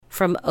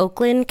From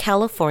Oakland,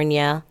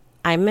 California,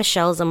 I'm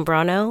Michelle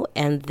Zambrano,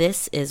 and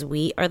this is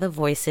We Are the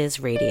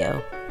Voices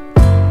Radio.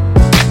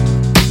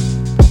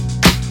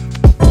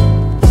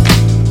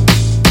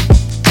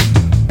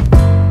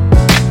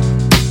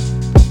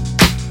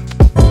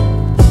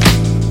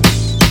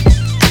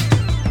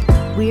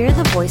 We Are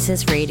the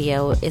Voices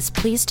Radio is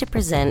pleased to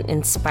present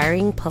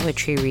inspiring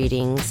poetry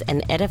readings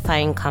and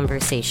edifying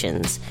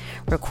conversations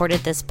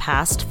recorded this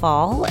past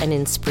fall and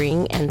in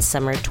spring and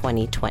summer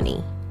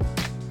 2020.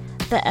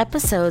 The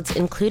episodes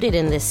included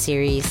in this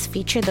series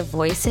feature the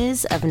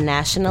voices of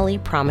nationally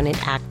prominent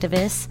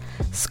activists,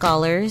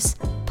 scholars,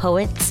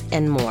 poets,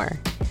 and more.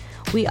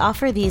 We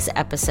offer these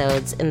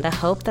episodes in the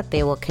hope that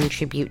they will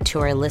contribute to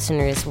our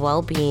listeners'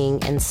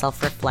 well-being and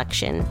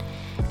self-reflection,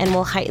 and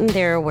will heighten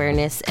their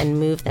awareness and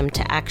move them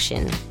to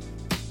action.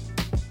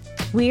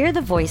 We Are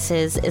the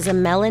Voices is a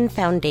Mellon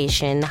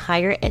Foundation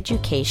higher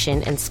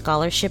education and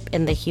scholarship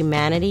in the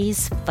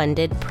humanities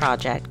funded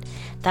project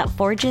that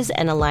forges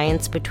an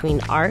alliance between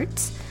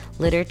arts,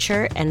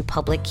 literature, and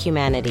public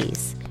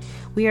humanities.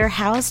 We are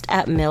housed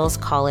at Mills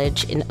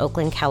College in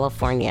Oakland,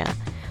 California,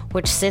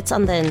 which sits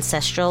on the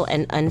ancestral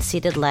and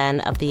unceded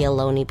land of the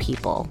Ohlone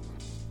people.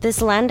 This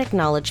land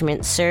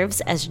acknowledgement serves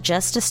as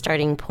just a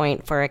starting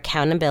point for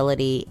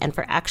accountability and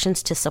for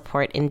actions to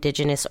support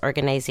Indigenous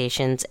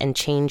organizations and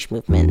change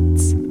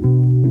movements.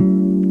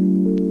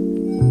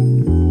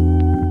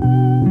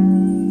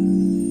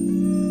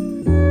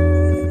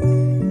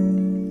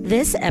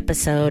 This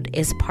episode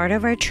is part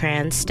of our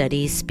Trans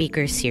Studies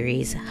speaker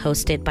series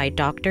hosted by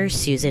Dr.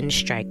 Susan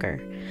Stryker,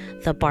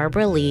 the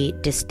Barbara Lee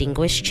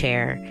Distinguished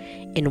Chair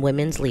in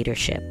Women's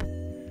Leadership.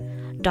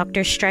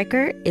 Dr.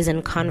 Stryker is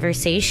in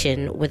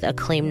conversation with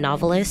acclaimed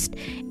novelist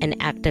and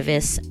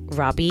activist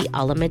Rabih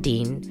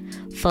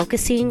Alameddine,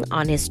 focusing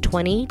on his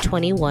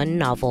 2021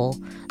 novel,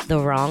 The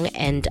Wrong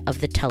End of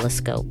the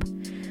Telescope,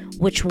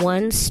 which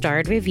won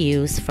starred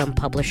reviews from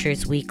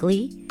Publishers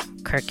Weekly,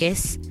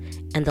 Kirkus,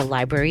 and the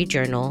Library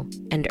Journal,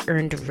 and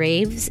earned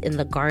raves in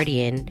The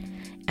Guardian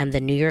and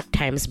the New York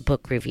Times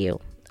Book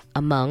Review,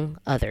 among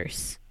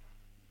others.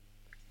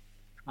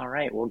 All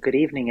right. Well, good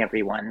evening,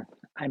 everyone.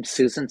 I'm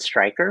Susan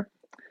Stryker,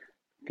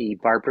 the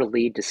Barbara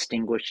Lee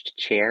Distinguished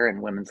Chair in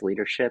Women's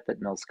Leadership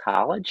at Mills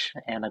College,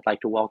 and I'd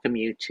like to welcome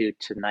you to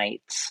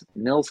tonight's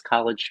Mills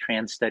College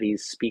Trans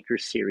Studies Speaker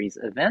Series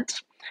event,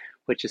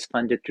 which is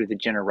funded through the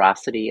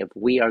generosity of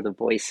We Are the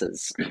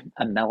Voices,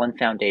 a Mellon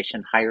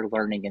Foundation higher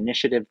learning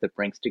initiative that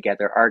brings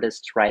together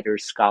artists,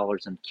 writers,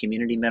 scholars, and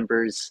community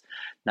members,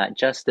 not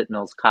just at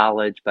Mills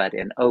College, but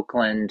in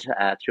Oakland,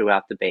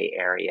 throughout the Bay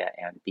Area,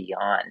 and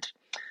beyond.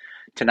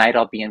 Tonight,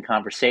 I'll be in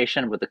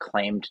conversation with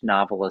acclaimed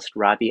novelist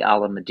Rabih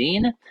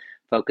Alameddine,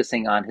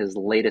 focusing on his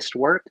latest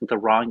work, The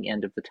Wrong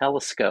End of the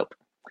Telescope.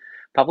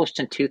 Published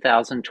in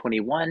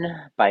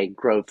 2021 by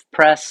Grove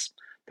Press,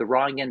 The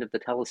Wrong End of the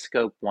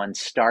Telescope won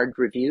starred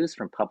reviews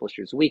from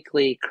Publishers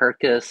Weekly,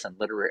 Kirkus, and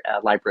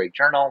Library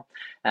Journal,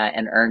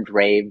 and earned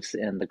raves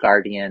in The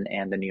Guardian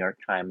and the New York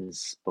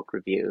Times Book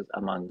Review,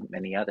 among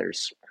many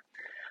others.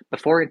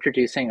 Before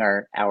introducing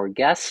our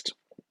guest,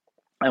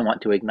 I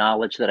want to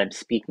acknowledge that I'm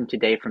speaking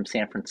today from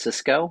San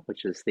Francisco,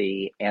 which is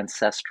the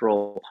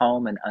ancestral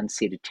home and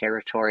unceded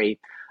territory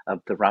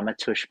of the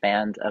Ramaytush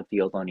Band of the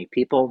Ohlone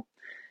people,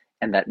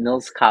 and that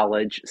Mills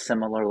College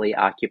similarly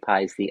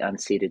occupies the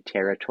unceded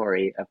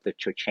territory of the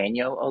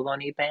Chochenyo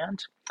Ohlone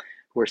Band,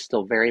 who are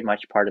still very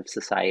much part of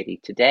society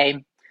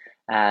today,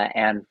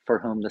 and for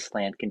whom this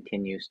land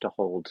continues to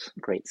hold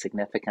great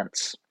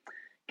significance.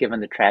 Given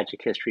the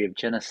tragic history of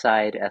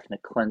genocide,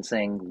 ethnic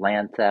cleansing,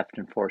 land theft,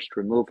 and forced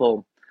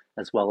removal,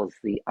 as well as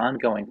the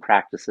ongoing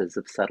practices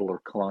of settler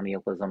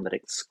colonialism that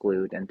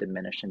exclude and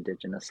diminish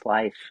Indigenous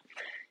life,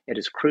 it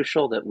is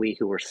crucial that we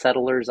who are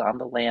settlers on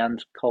the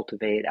land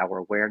cultivate our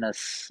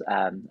awareness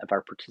of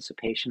our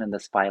participation in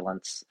this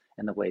violence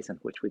and the ways in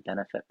which we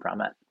benefit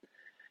from it.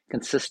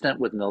 Consistent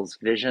with Mills'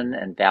 vision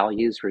and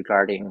values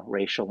regarding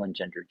racial and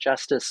gender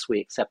justice, we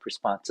accept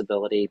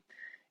responsibility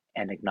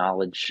and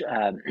acknowledge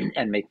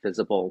and make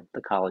visible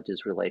the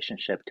college's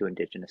relationship to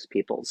Indigenous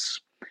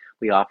peoples.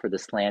 We offer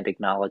this land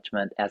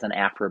acknowledgement as an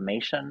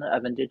affirmation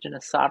of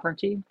Indigenous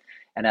sovereignty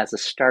and as a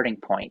starting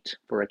point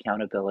for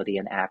accountability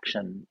and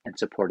action in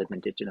support of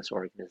Indigenous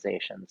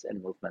organizations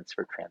and movements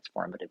for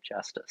transformative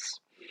justice.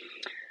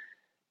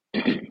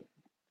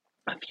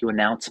 A few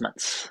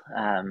announcements,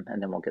 and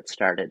then we'll get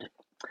started.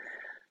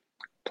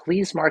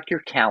 Please mark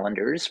your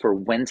calendars for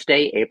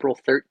Wednesday, April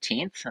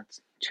 13th, that's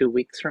 2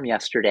 weeks from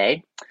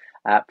yesterday,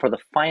 for the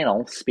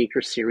final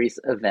speaker series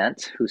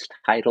event, whose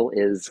title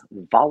is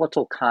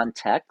Volatile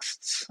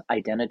Contexts,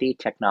 Identity,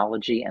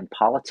 Technology, and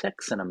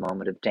Politics in a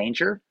Moment of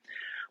Danger,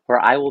 where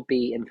I will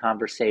be in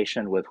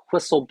conversation with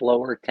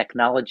whistleblower,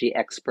 technology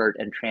expert,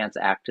 and trans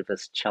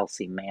activist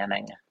Chelsea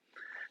Manning.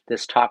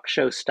 This talk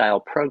show style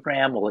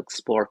program will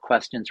explore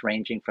questions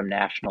ranging from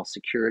national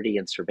security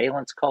and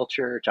surveillance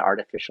culture to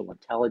artificial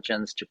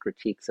intelligence to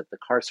critiques of the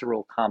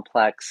carceral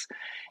complex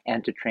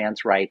and to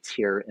trans rights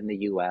here in the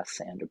US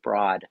and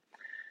abroad.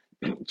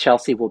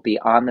 Chelsea will be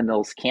on the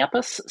Mills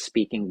campus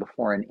speaking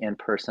before an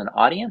in-person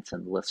audience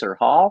in Lisser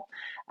Hall,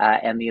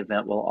 and the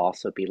event will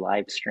also be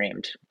live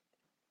streamed.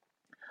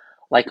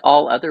 Like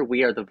all other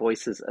We Are the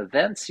Voices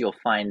events, you'll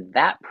find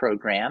that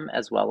program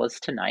as well as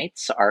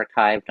tonight's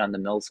archived on the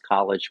Mills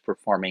College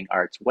Performing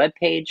Arts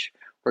webpage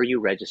where you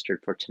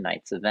registered for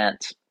tonight's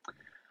event.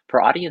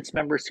 For audience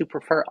members who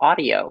prefer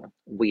audio,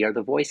 We Are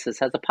the Voices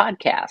has a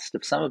podcast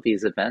of some of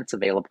these events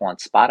available on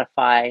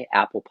Spotify,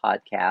 Apple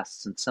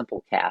Podcasts, and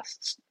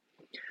Simplecasts.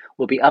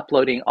 We'll be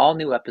uploading all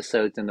new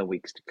episodes in the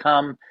weeks to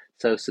come,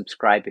 so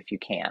subscribe if you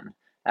can.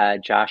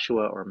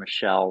 Joshua or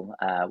Michelle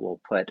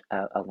will put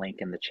a link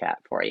in the chat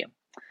for you.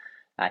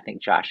 I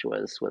think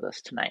Joshua is with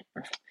us tonight.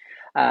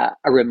 A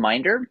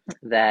reminder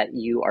that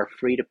you are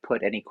free to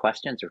put any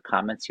questions or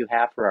comments you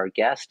have for our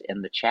guest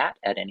in the chat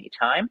at any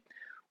time.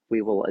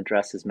 We will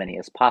address as many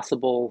as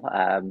possible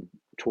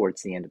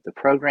towards the end of the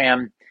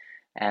program.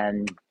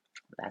 And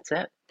that's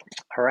it.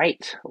 All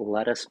right,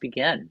 let us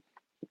begin.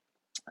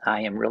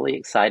 I am really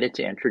excited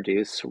to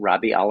introduce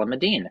Rabih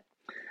Alameddine.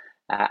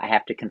 I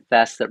have to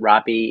confess that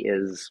Rabih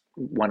is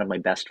one of my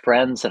best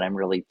friends, and I'm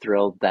really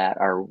thrilled that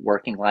our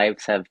working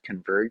lives have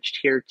converged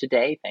here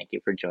today. Thank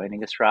you for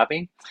joining us,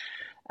 Rabih.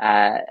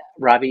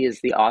 Rabih is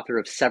the author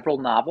of several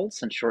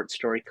novels and short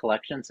story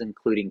collections,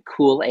 including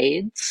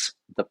Kool-Aids,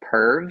 The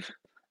Perv,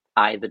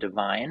 I the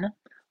Divine,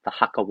 The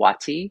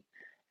Hakawati,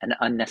 An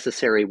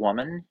Unnecessary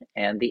Woman,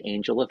 and The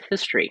Angel of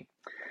History.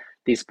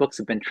 These books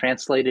have been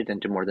translated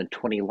into more than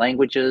 20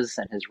 languages,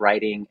 and his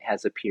writing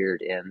has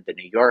appeared in The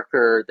New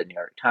Yorker, The New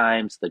York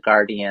Times, The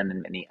Guardian,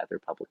 and many other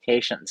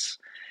publications.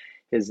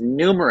 His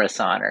numerous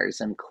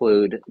honors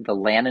include the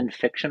Lannan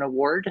Fiction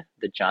Award,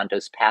 the John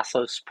Dos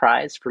Passos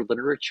Prize for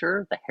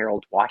Literature, the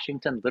Harold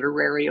Washington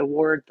Literary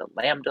Award, the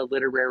Lambda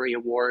Literary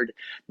Award,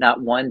 not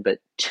one but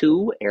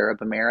two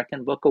Arab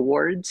American Book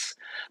Awards,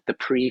 the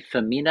Prix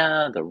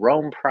Femina, the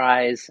Rome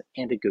Prize,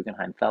 and a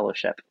Guggenheim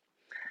Fellowship.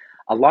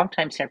 A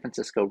longtime San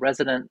Francisco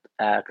resident,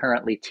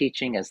 currently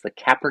teaching as the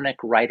Kaepernick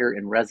Writer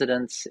in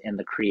Residence in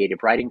the Creative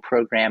Writing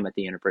Program at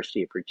the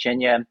University of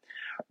Virginia.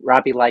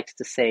 Rabih likes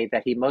to say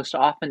that he most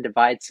often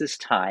divides his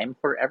time,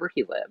 wherever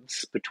he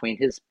lives, between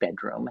his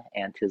bedroom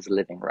and his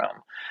living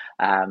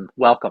room.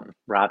 Welcome,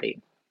 Rabih.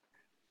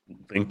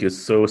 Thank you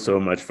so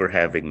much for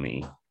having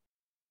me.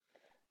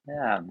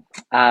 Yeah.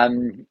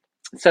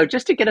 So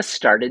just to get us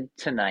started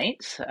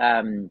tonight,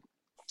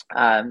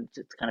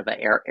 it's kind of an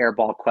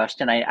airball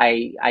question.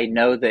 I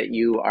know that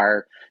you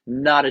are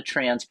not a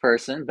trans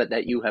person, but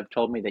that you have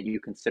told me that you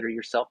consider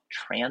yourself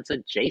trans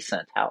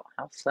adjacent. How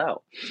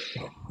so?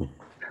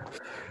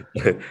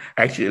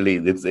 Actually,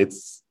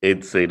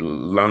 it's a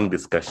long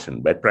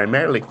discussion, but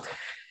primarily,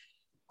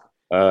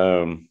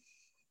 let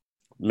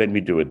me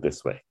do it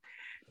this way.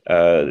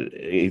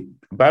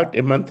 About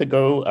a month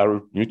ago,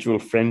 our mutual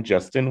friend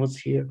Justin was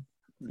here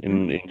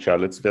in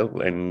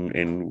Charlottesville,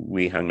 and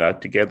we hung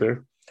out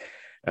together.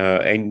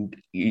 And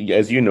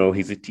as you know,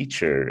 he's a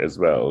teacher as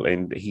well.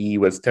 And he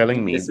was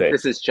telling me that...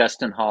 This is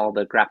Justin Hall,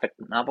 the graphic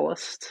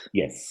novelist?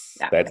 Yes,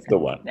 yeah, that's the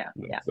one. Yeah.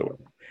 The one.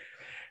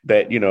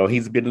 That,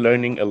 he's been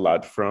learning a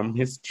lot from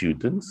his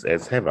students,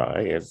 as have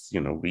I, as,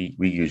 we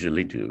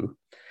usually do.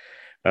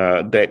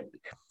 That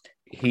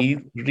he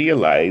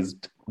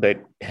realized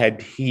that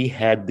had he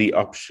had the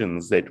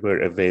options that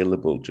were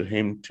available to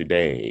him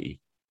today,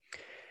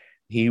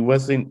 he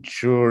wasn't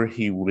sure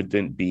he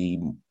wouldn't be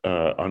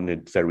on a,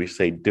 shall we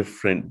say,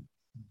 different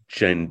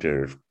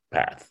gender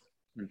path,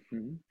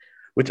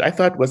 which I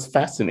thought was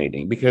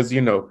fascinating because,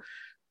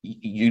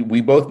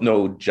 we both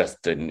know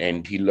Justin,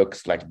 and he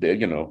looks like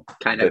the,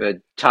 kind of a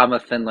Tom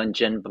of Finland,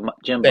 Jim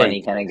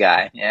Bunny kind of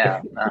guy.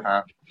 Yeah.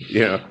 Uh-huh.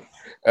 Yeah.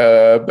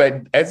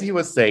 But as he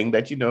was saying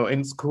that,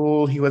 in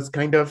school, he was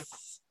kind of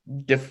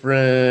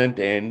different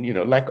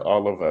and, like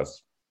all of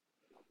us.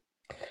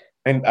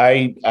 And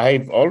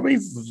I've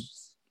always...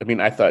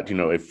 I thought,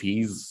 if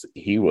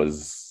he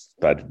was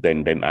that,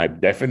 then I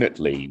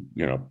definitely,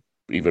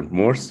 even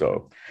more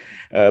so.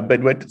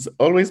 But what's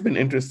always been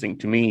interesting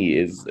to me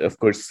is, of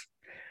course,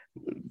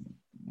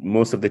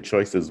 most of the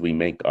choices we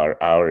make are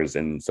ours,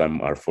 and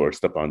some are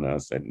forced upon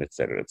us, and et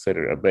cetera, et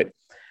cetera. But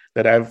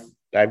that I've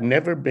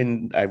never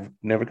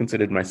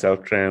considered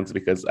myself trans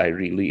because I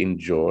really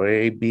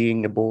enjoy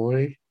being a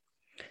boy,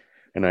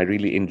 and I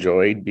really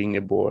enjoyed being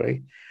a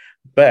boy.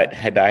 But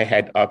had I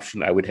had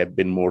option, I would have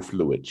been more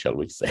fluid, shall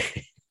we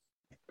say.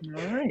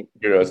 All right.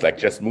 It's like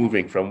just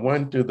moving from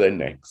one to the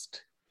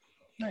next.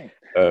 Right.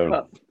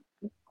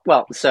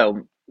 Well,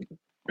 so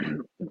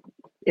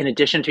in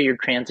addition to your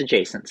trans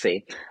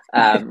adjacency,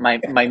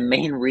 my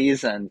main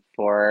reason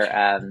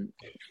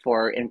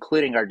for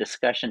including our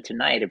discussion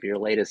tonight of your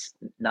latest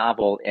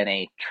novel in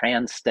a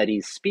trans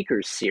studies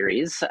speakers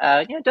series,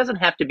 it doesn't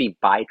have to be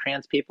by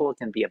trans people; it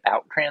can be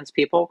about trans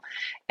people,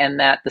 and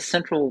that the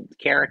central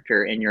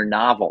character in your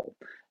novel,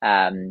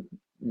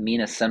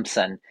 Mina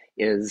Simpson,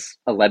 is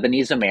a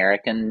Lebanese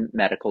American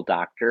medical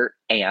doctor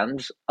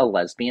and a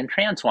lesbian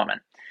trans woman.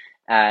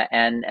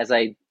 And as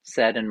I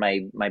said in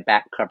my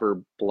back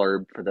cover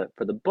blurb for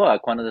the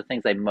book, one of the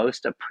things I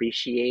most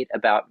appreciate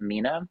about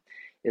Mina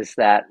is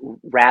that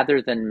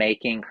rather than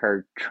making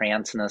her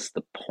transness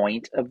the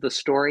point of the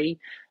story,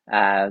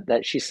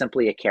 that she's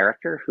simply a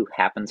character who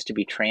happens to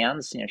be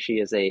trans. She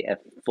is a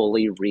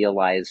fully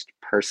realized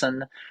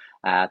person.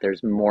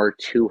 There's more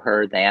to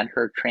her than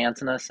her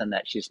transness, and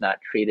that she's not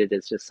treated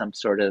as just some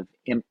sort of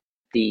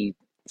empty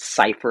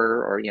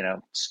cipher or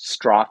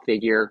straw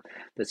figure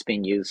that's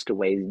being used to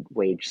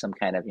wage some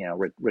kind of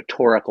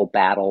rhetorical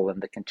battle in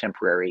the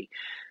contemporary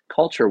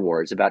culture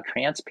wars about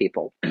trans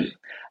people.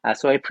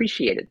 So I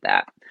appreciated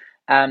that.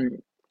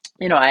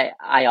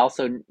 I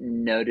also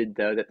noted,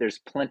 though, that there's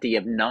plenty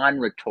of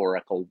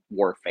non-rhetorical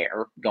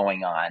warfare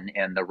going on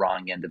in The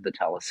Wrong End of the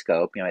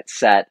Telescope. It's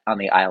set on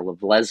the Isle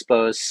of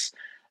Lesbos,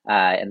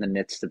 in the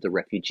midst of the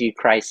refugee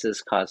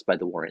crisis caused by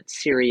the war in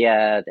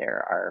Syria.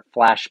 There are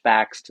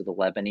flashbacks to the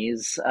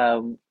Lebanese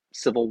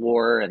civil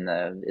war and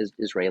the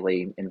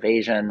Israeli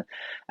invasion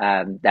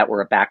that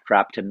were a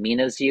backdrop to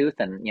Mina's youth,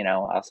 and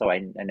also I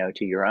know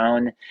to your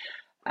own.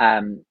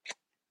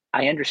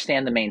 I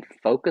understand the main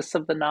focus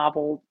of the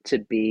novel to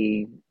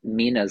be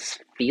Mina's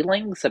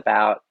feelings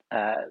about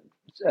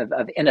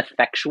of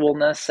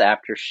ineffectualness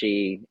after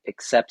she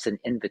accepts an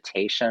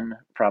invitation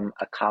from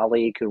a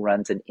colleague who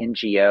runs an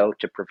NGO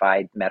to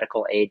provide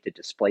medical aid to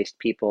displaced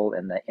people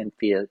in the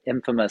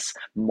infamous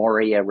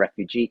Moria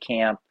refugee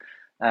camp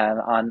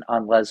on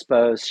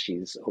Lesbos.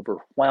 She's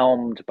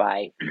overwhelmed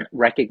by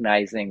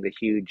recognizing the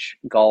huge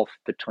gulf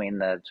between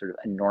the sort of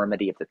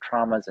enormity of the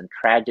traumas and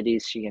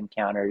tragedies she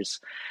encounters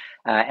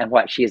and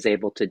what she is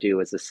able to do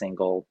as a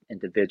single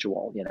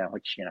individual,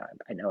 which,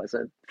 I know is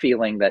a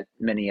feeling that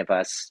many of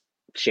us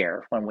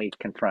share when we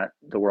confront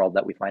the world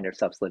that we find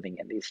ourselves living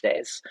in these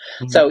days.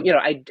 Mm-hmm. So,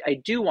 I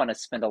do want to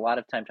spend a lot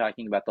of time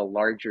talking about the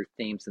larger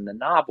themes in the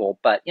novel,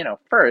 but,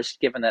 first,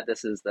 given that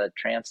this is the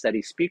Trans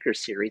Studies Speaker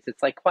Series,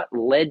 it's like, what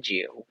led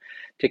you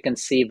to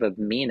conceive of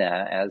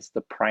Mina as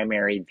the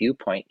primary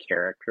viewpoint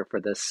character for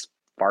this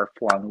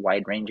far-flung,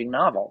 wide-ranging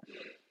novel?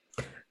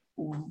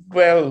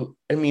 Well,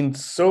 I mean,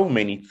 so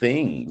many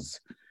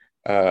things.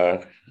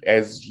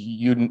 As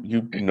you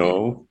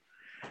know,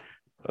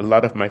 a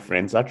lot of my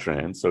friends are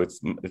trans, so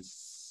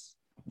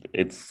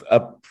it's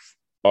up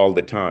all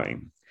the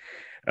time.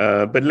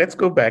 But let's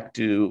go back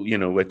to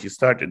what you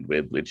started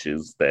with, which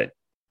is that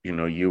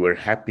you were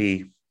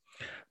happy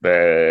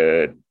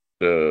that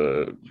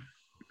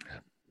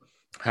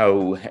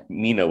how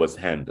Mina was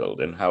handled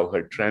and how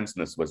her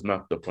transness was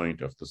not the point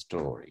of the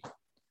story.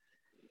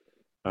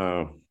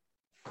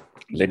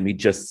 Let me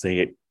just say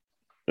it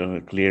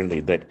clearly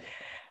that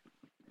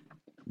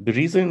the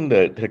reason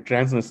that her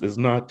transness is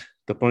not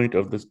the point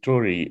of the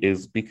story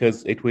is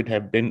because it would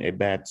have been a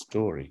bad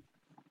story.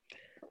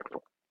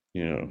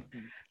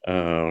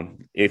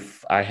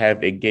 If I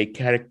have a gay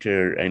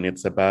character and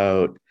it's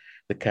about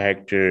the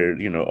character,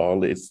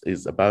 all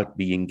is about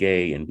being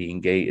gay and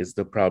being gay is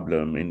the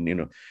problem.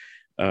 And,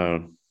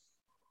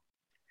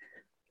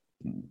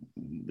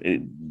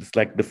 it's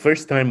like the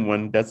first time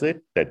one does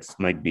it, that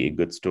might be a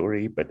good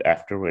story, but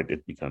afterward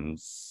it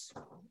becomes,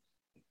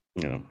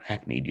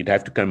 hackneyed. You'd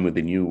have to come with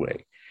a new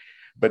way.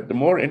 But the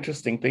more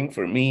interesting thing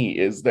for me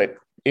is that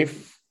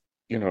if,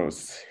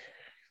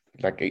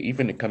 like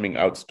even a coming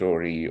out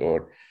story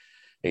or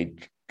a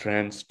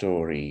trans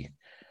story,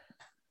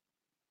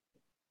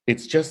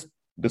 it's just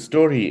the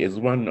story is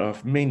one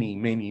of many,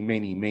 many,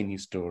 many, many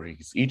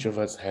stories. Each of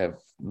us have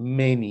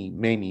many,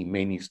 many,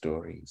 many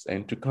stories.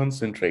 And to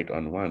concentrate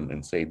on one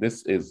and say,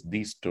 this is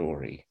the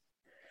story,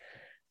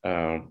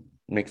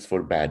 makes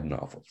for bad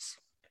novels.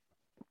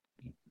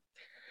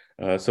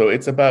 So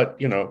it's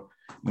about,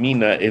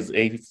 Mina is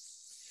a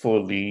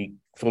full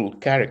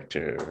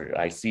character.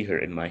 I see her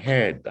in my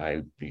head.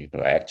 I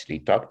actually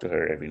talk to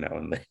her every now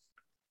and then.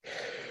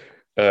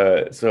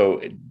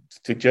 So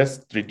to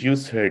just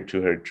reduce her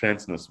to her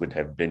transness would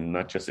have been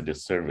not just a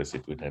disservice,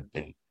 it would have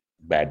been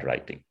bad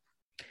writing.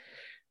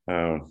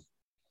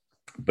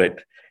 But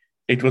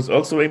it was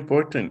also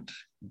important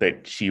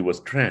that she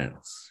was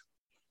trans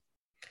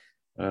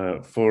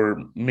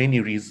for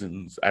many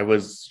reasons. I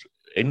was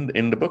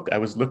in the book, I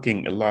was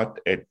looking a lot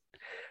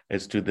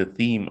as to the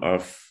theme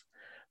of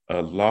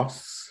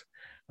loss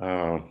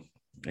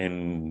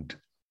and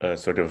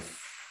sort of,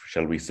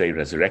 shall we say,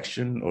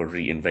 resurrection or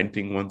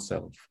reinventing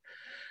oneself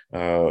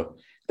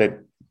that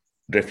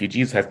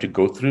refugees have to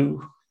go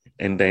through,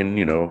 and then,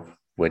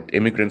 what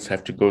immigrants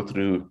have to go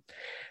through.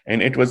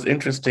 And it was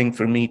interesting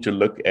for me to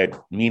look at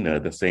Mina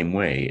the same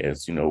way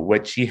as,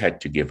 what she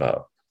had to give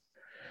up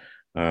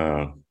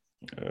when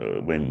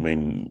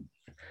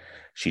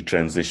she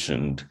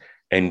transitioned.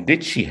 And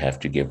did she have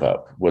to give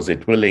up? Was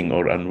it willing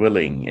or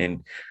unwilling?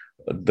 And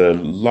the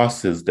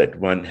losses that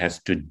one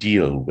has to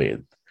deal with.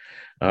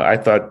 I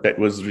thought that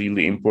was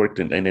really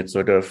important, and it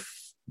sort of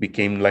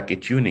became like a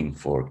tuning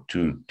fork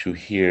to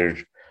hear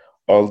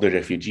all the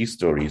refugee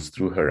stories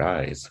through her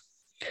eyes.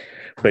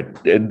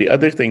 But the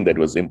other thing that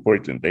was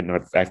important, and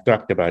I've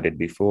talked about it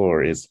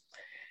before, is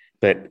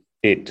that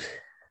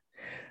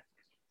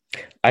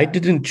I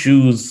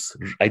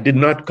did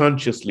not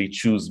consciously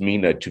choose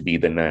Mina to be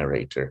the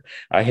narrator.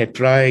 I had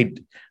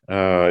tried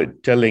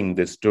telling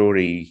the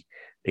story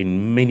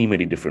in many,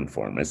 many different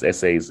forms, as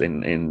essays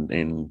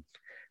and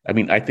I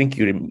mean, I think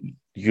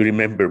you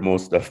remember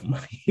most of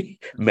my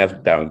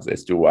meltdowns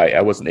as to why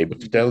I wasn't able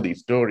to tell these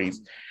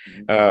stories.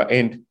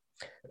 And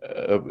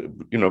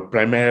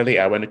primarily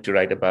I wanted to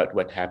write about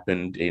what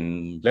happened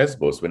in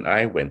Lesbos when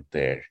I went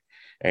there.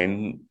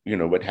 And,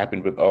 what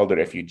happened with all the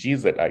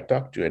refugees that I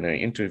talked to and I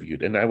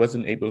interviewed, and I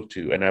wasn't able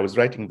to. And I was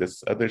writing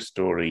this other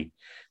story,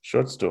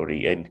 short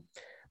story, and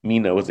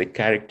Mina was a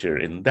character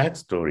in that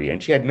story,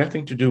 and she had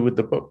nothing to do with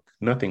the book,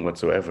 nothing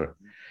whatsoever.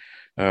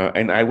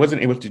 And I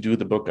wasn't able to do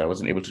the book.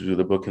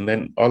 And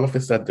then all of a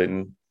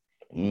sudden,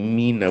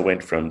 Mina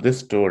went from this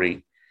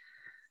story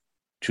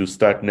to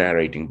start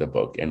narrating the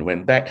book. And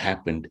when that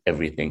happened,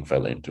 everything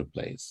fell into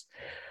place.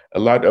 A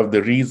lot of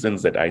the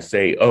reasons that I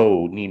say,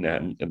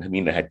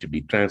 Mina had to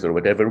be trans or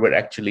whatever, were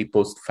actually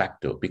post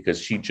facto,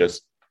 because she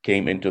just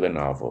came into the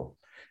novel.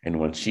 And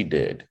once she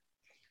did,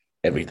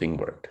 everything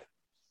worked.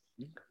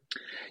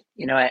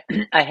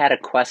 I had a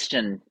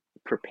question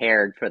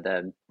prepared for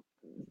the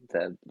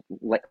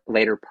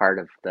later part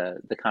of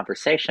the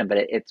conversation, but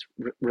it's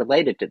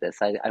related to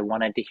this. I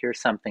wanted to hear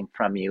something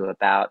from you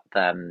about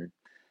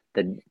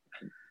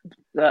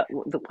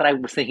what I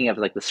was thinking of,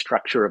 like the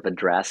structure of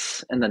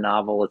address in the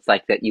novel. It's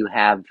like that you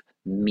have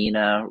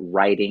Mina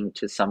writing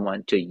to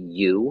someone, to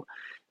you,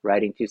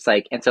 writing to, it's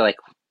like, and so like,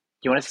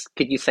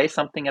 could you say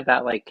something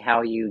about like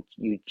how you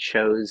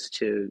chose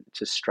to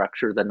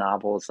structure the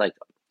novel? It's like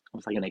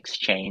almost like an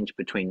exchange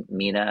between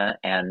Mina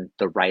and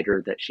the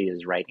writer that she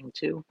is writing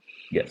to.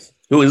 Yes,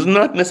 who is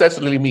not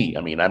necessarily me.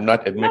 I mean, I'm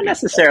not admitting. Not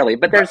necessarily,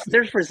 but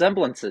there's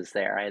resemblances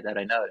there that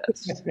I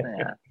noticed.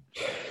 Yeah.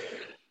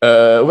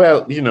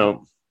 Well,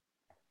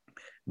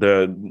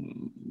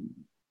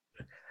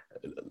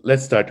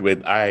 let's start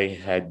with, I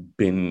had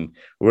been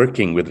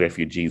working with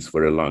refugees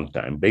for a long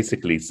time,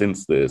 basically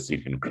since the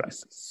Syrian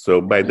crisis. So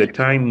by the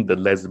time the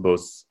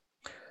Lesbos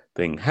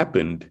thing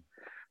happened,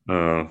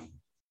 I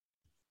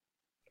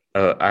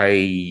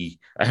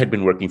had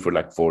been working for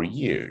like 4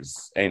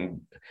 years,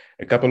 and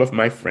a couple of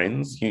my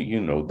friends,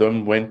 you know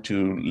them, went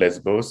to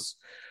Lesbos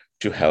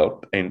to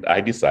help, and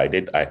I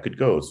decided I could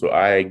go. So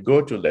I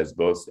go to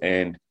Lesbos,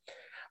 and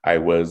I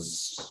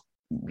was,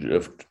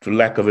 for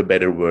lack of a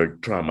better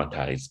word,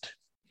 traumatized.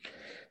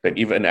 That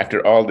even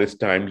after all this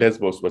time,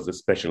 Lesbos was a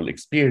special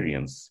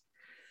experience,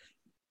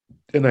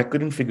 and I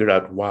couldn't figure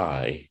out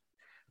why.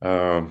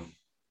 So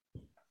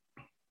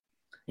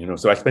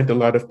I spent a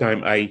lot of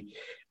time. I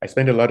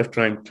spent a lot of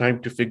time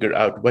trying to figure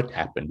out what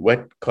happened,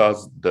 what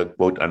caused the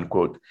quote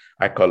unquote,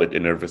 I call it a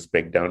nervous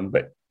breakdown,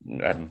 but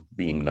I'm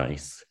being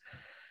nice.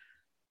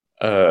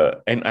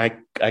 And I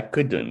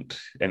couldn't.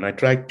 And I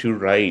tried to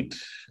write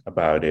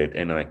about it,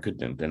 and I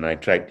couldn't. And I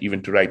tried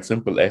even to write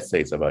simple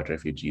essays about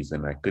refugees,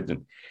 and I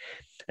couldn't.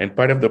 And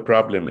part of the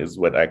problem is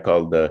what I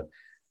call the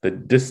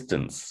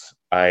distance.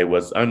 I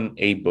was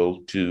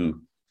unable to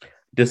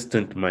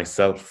distance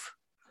myself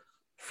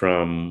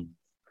from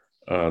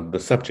the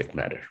subject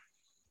matter.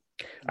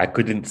 I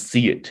couldn't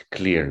see it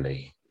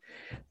clearly.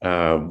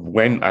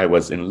 When I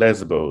was in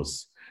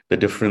Lesbos, the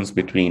difference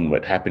between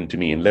what happened to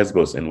me in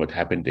Lesbos and what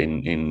happened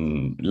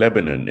in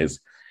Lebanon is,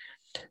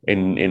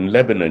 in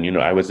Lebanon,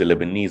 I was a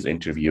Lebanese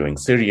interviewing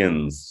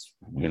Syrians.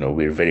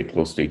 We're very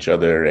close to each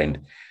other, and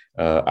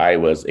I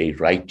was a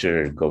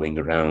writer going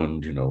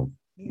around.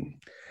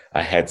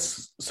 I had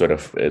sort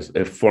of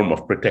a form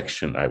of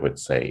protection, I would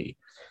say,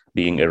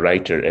 being a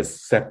writer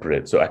as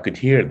separate, so I could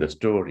hear the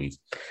stories.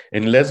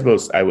 In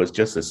Lesbos, I was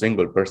just a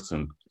single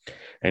person,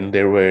 and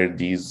there were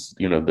these,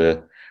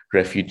 the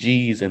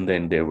refugees, and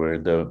then there were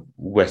the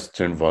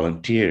Western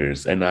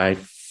volunteers, and I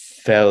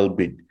fell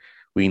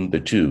between the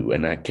two,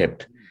 and I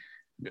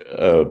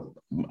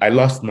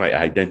lost my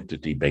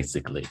identity,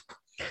 basically.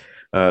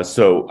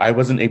 So I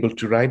wasn't able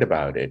to write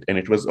about it, and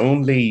it was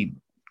only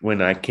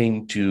when I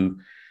came to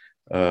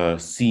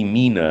see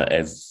Mina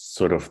as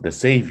sort of the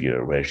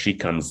savior, where she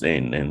comes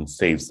in and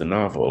saves the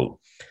novel.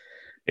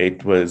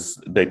 It was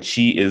that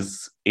she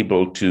was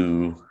able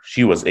to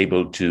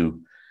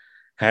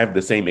have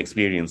the same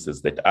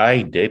experiences that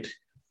I did,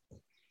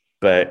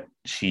 but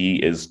she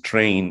is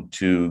trained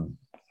to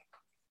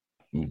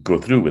go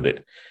through with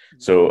it.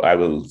 So I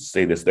will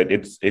say this, that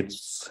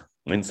it's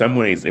in some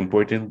ways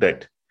important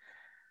that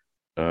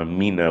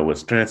Mina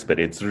was trans, but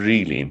it's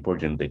really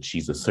important that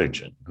she's a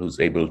surgeon who's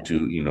able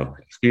to,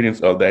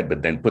 experience all that,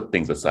 but then put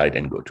things aside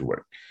and go to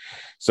work.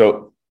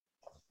 So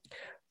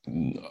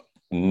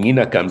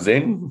Mina comes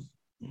in,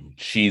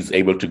 she's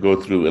able to go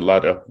through a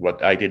lot of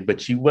what I did,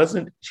 but she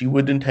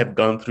wouldn't have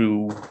gone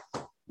through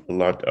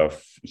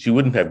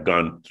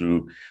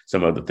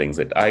some of the things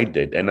that I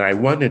did. And I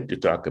wanted to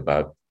talk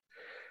about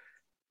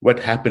what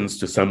happens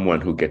to someone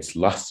who gets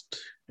lost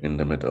in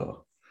the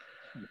middle.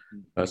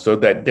 So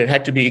that there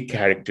had to be a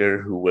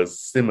character who was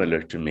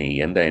similar to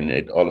me, and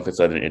then all of a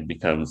sudden it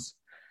becomes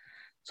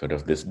sort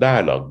of this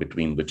dialogue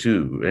between the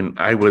two. And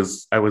I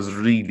was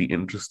really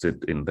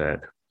interested in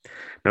that.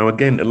 Now,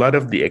 again, a lot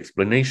of the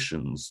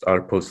explanations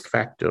are post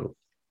facto.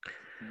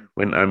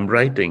 When I'm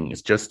writing,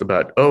 it's just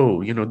about,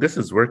 oh, this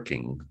is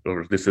working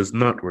or this is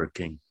not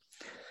working.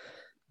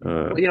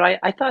 Well,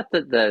 I thought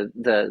that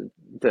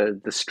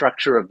the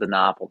structure of the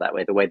novel that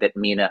way, the way that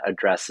Mina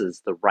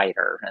addresses the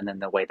writer, and then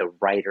the way the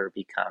writer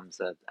becomes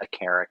a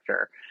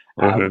character,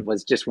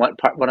 was just one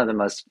of the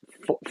most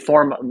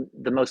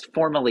the most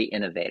formally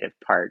innovative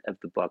part of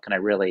the book, and I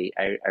really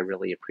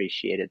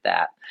appreciated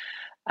that.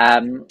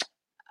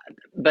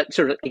 But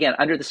sort of again,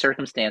 under the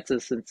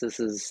circumstances, since this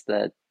is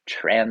the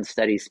trans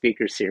studies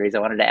speaker series, I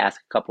wanted to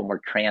ask a couple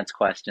more trans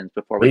questions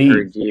before we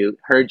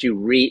heard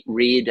you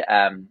read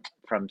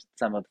from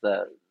some of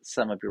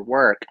your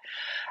work.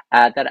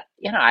 That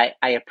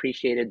I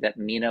appreciated that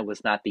Mina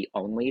was not the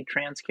only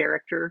trans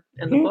character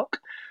in the book.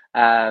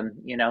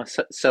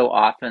 So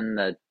often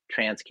the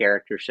trans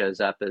character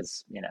shows up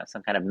as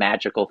some kind of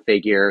magical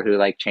figure who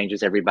like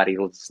changes everybody's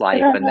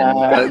life and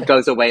then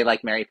goes away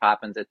like Mary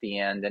Poppins at the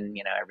end, and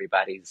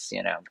everybody's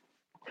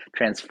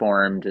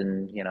transformed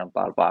and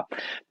blah blah.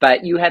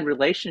 But you had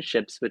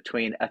relationships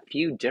between a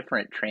few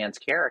different trans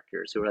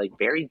characters who were like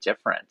very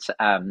different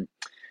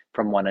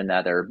from one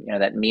another.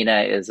 That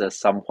Mina is a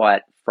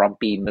somewhat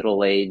frumpy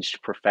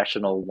middle-aged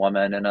professional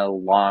woman in a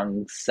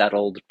long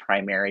settled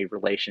primary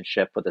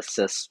relationship with a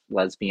cis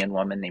lesbian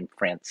woman named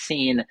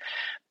Francine,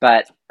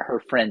 but her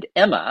friend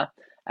Emma,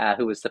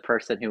 who was the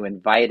person who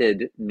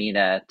invited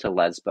Mina to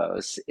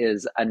Lesbos,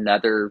 is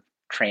another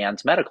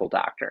trans medical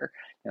doctor.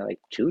 Like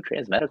two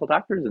trans medical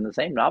doctors in the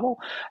same novel.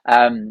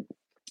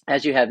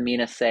 As you have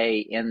Mina say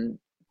in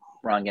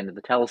Wrong End of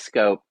the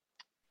Telescope,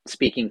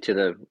 speaking to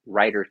the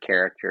writer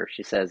character,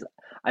 she says,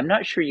 "I'm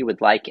not sure you would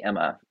like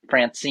Emma.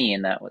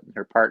 Francine, that was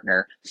her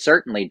partner,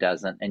 certainly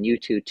doesn't, and you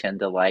two tend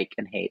to like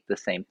and hate the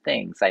same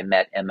things. I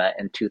met Emma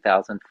in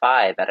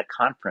 2005 at a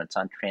conference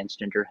on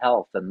transgender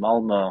health in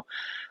Malmo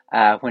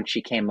when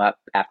she came up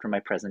after my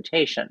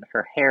presentation.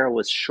 Her hair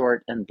was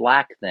short and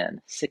black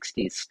then,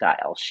 60s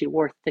style. She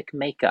wore thick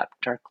makeup,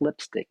 dark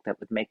lipstick that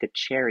would make a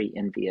cherry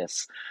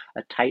envious,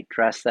 a tight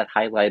dress that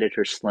highlighted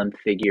her slim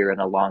figure,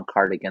 and a long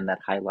cardigan that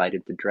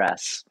highlighted the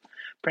dress.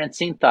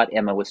 Francine thought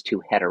Emma was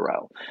too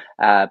hetero,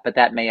 but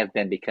that may have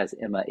been because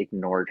Emma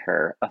ignored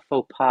her, a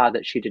faux pas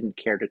that she didn't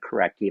care to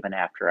correct even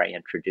after I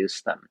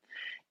introduced them.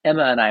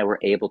 Emma and I were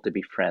able to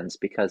be friends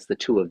because the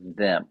two of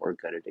them were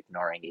good at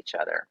ignoring each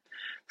other."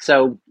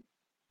 So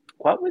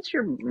what was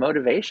your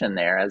motivation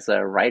there as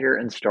a writer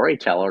and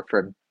storyteller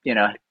for,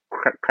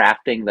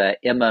 crafting the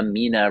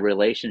Emma-Mina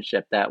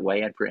relationship that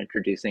way and for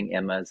introducing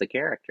Emma as a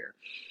character?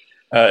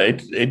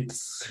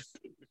 It's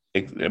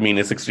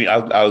extreme.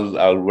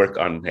 I'll work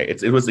on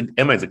it.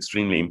 Emma is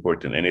extremely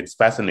important, and it's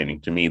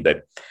fascinating to me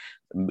that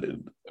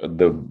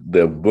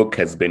the book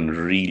has been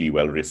really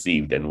well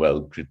received and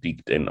well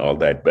critiqued and all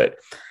that. But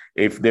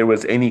if there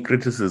was any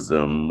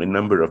criticism, a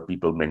number of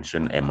people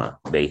mentioned Emma.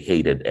 They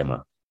hated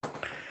Emma,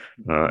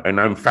 and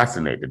I'm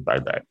fascinated by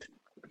that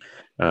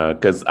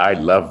because I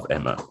love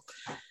Emma.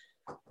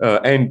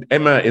 And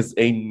Emma is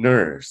a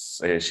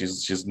nurse.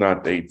 She's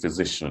not a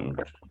physician.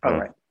 All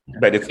right.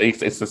 But it's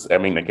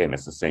again,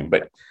 it's the same.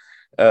 But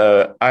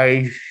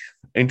I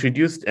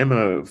introduced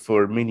Emma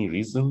for many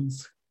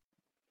reasons,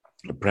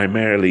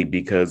 primarily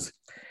because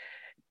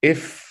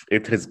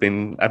I've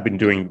been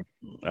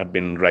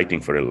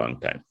writing for a long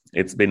time.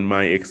 It's been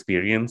my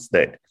experience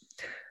that,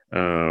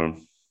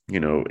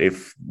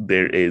 if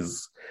there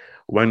is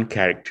one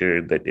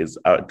character that is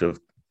out of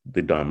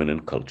the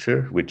dominant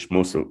culture, which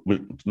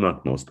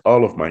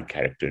all of my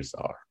characters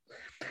are,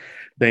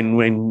 then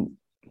when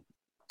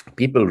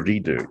people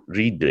read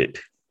it,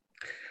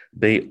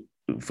 they,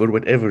 for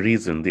whatever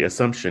reason, the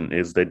assumption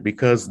is that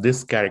because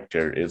this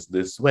character is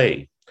this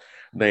way,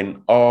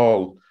 then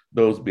all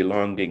those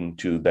belonging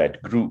to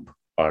that group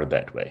are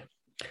that way.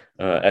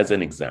 As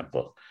an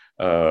example,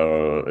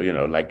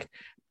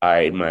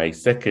 my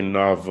second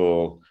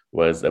novel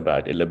was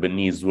about a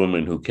Lebanese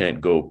woman who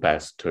can't go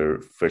past her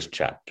first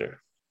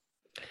chapter.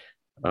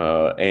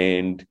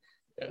 And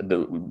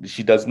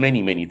she does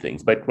many, many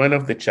things. But one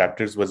of the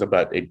chapters was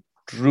about a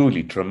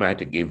truly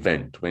traumatic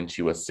event when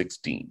she was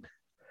 16.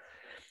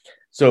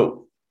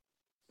 So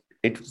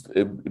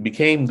it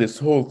became this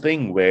whole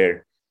thing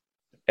where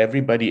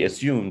everybody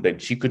assumed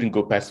that she couldn't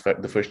go past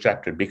the first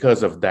chapter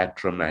because of that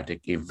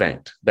traumatic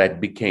event.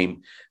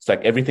 It's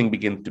like everything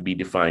begins to be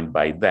defined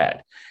by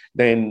that.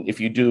 Then if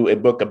you do a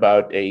book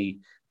about a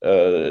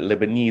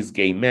Lebanese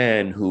gay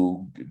man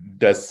who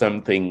does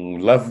something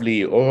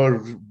lovely or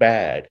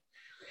bad,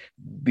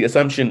 the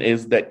assumption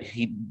is that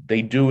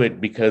they do it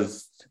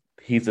because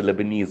he's a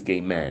Lebanese gay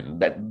man.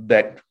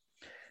 That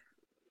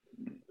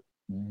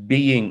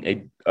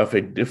being of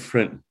a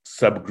different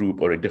subgroup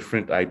or a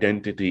different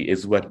identity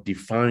is what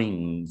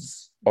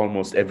defines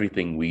almost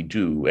everything we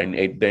do, and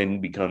it then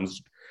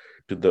becomes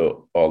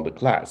to all the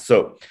class.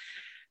 So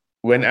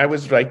when I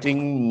was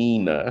writing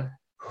Mina,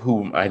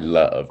 whom I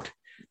loved,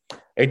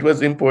 it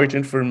was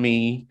important for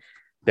me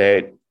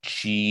that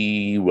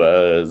she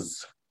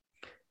was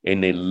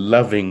in a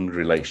loving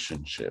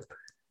relationship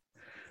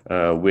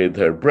with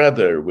her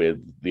brother, with,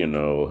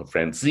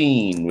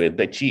 Francine, with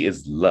that she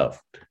is loved.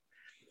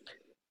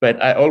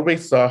 But I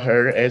always saw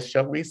her as,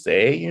 shall we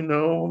say,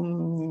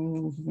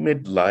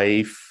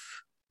 midlife,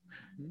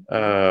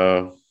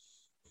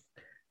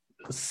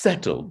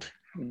 settled.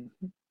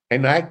 Mm-hmm.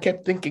 And I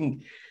kept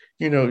thinking,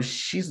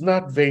 she's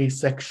not very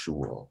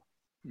sexual.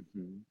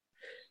 Mm-hmm.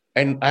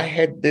 And I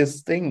had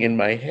this thing in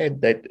my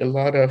head that a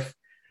lot of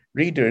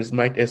readers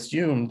might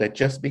assume that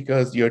just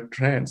because you're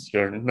trans,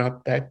 you're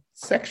not that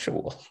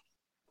sexual.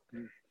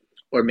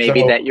 Or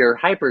maybe that you're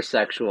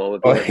hypersexual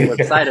would be the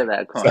flip side of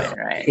that coin,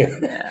 right?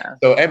 Yeah.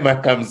 So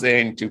Emma comes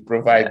in to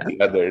provide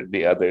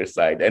the other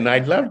side. And I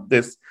love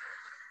this.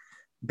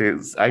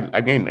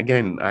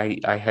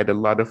 I had a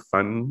lot of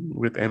fun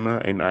with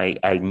Emma, and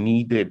I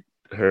needed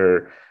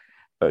her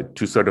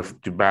to sort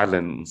of to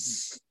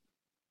balance,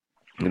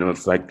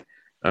 it's like,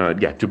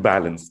 to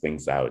balance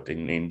things out.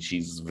 And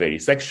she's very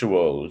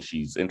sexual.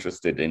 She's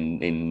interested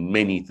in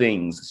many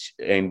things.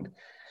 And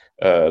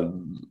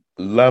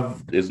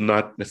love is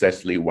not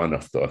necessarily one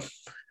of them.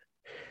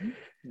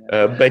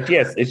 But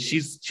yes,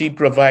 she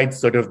provides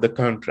sort of the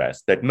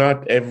contrast that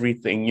not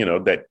everything,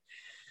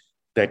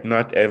 that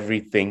not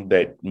everything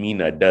that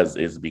Mina does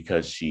is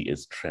because she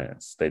is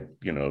trans. That,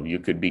 you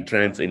could be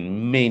trans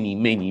in many,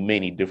 many,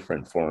 many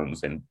different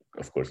forms and,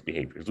 of course,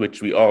 behaviors,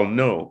 which we all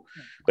know.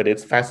 But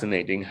it's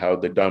fascinating how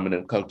the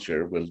dominant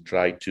culture will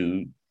try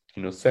to,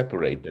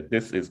 separate that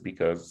this is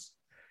because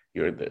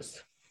you're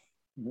this.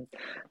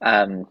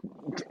 I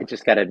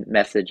just got a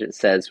message that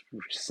says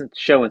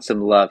showing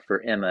some love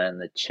for Emma in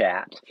the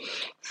chat.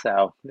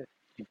 So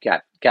you've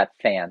got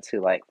fans who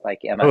like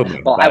Emma. Oh,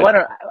 well, I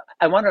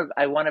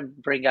want to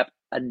bring up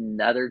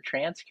another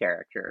trans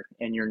character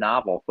in your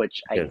novel,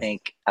 which I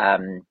think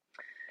both.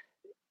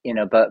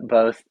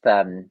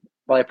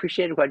 Well, I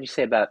appreciated what you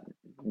say about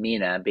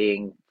Mina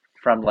being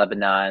from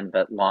Lebanon,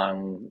 but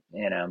long,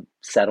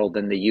 settled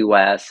in the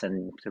U.S.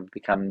 and to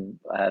become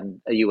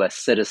a U.S.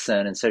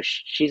 citizen. And so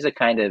she's a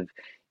kind of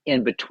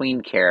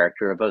in-between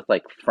character, both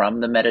like from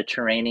the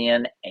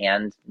Mediterranean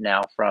and now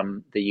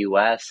from the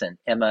U.S. And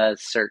Emma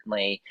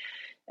certainly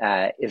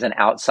is an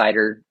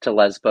outsider to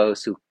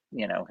Lesbos who,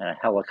 kind of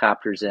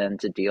helicopters in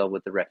to deal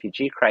with the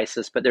refugee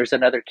crisis. But there's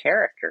another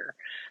character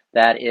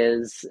that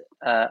is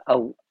a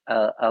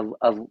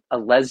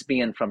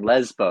lesbian from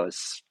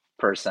Lesbos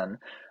person.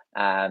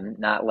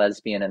 Not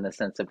lesbian in the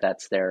sense of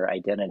that's their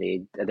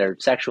identity, their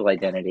sexual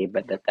identity,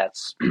 but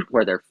that's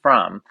where they're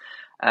from.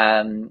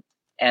 And,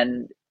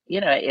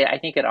 I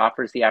think it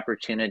offers the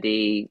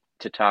opportunity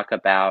to talk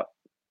about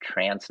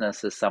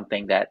transness as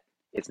something that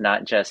is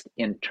not just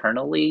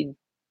internally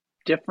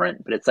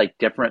different, but it's like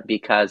different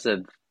because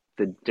of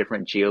the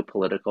different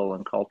geopolitical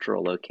and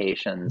cultural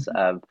locations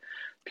of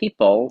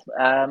people.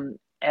 And,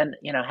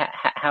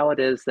 how it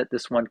is that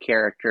this one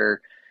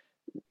character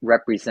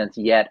represents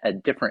yet a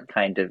different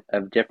kind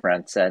of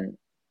difference. And,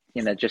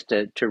 just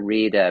to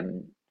read a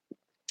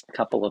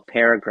couple of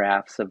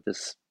paragraphs of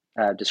this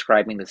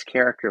describing this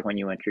character when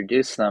you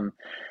introduce them,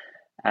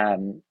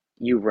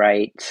 you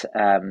write,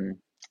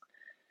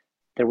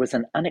 there was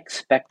an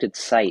unexpected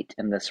sight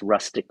in this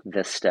rustic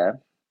vista.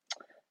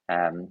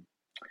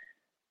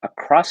 A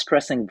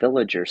cross-dressing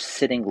villager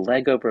sitting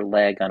leg over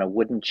leg on a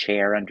wooden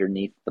chair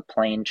underneath the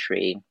plane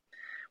tree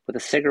with a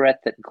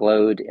cigarette that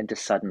glowed into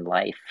sudden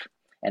life.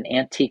 An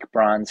antique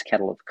bronze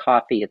kettle of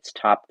coffee, its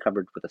top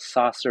covered with a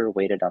saucer,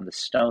 waited on the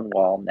stone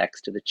wall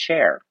next to the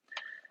chair.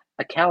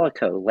 A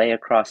calico lay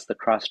across the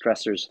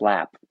cross-dresser's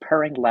lap,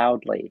 purring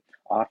loudly,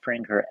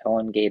 offering her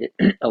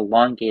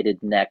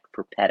elongated neck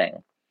for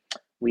petting.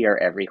 We are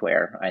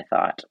everywhere, I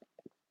thought.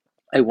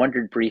 I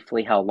wondered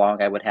briefly how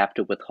long I would have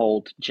to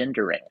withhold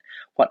gendering,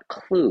 what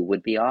clue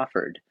would be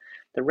offered.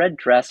 The red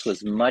dress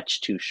was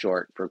much too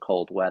short for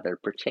cold weather,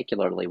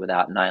 particularly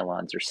without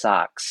nylons or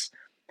socks.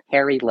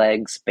 Hairy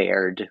legs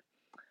bared.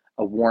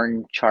 A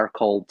worn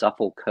charcoal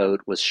duffel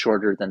coat was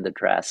shorter than the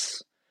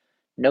dress.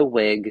 No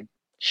wig,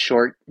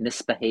 short,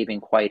 misbehaving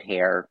white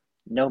hair,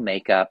 no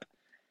makeup.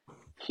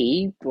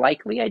 He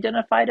likely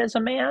identified as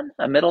a man,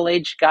 a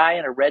middle-aged guy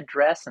in a red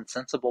dress and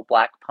sensible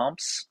black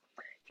pumps.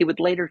 He would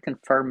later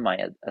confirm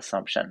my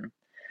assumption.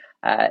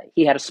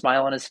 He had a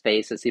smile on his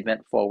face as he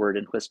bent forward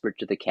and whispered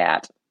to the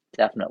cat,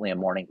 definitely a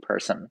morning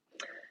person.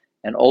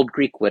 An old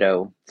Greek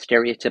widow,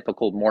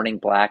 stereotypical morning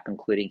black,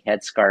 including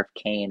headscarf,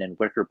 cane, and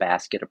wicker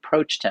basket,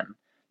 approached him,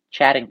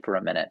 chatting for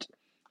a minute.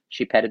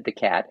 She petted the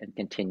cat and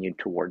continued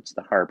towards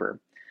the harbor.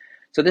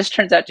 So this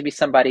turns out to be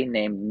somebody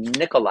named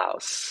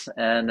Nikolaus,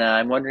 and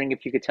I'm wondering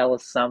if you could tell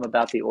us some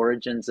about the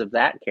origins of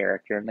that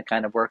character and the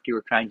kind of work you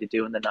were trying to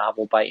do in the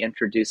novel by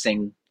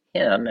introducing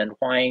him and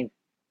why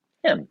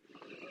him.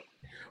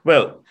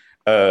 Well,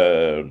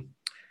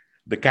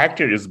 the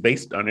character is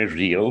based on a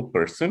real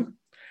person.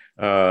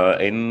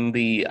 In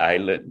the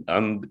island,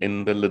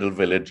 in the little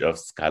village of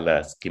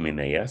Skala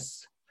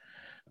Skimeneas.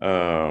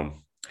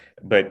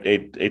 But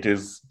it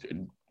is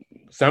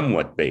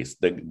somewhat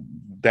based.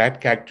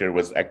 That character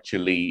was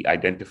actually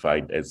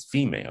identified as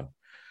female.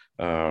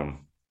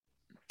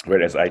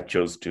 whereas I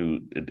chose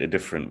to a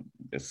different.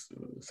 It's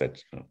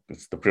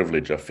the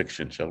privilege of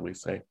fiction, shall we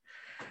say?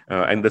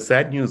 And the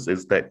sad news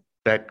is that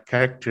that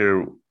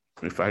character,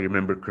 if I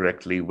remember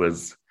correctly,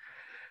 was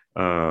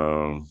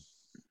um,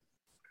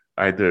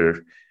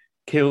 either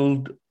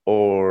killed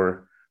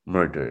or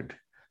murdered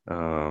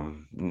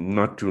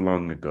not too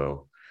long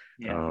ago.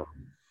 Yeah. Um,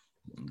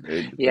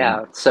 it-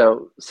 Yeah.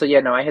 So yeah,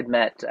 no, I had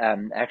met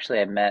actually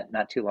I met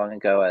not too long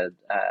ago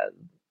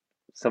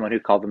someone who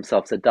called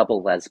themselves a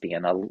double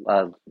lesbian,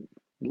 a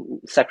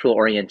sexual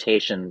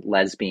orientation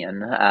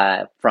lesbian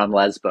from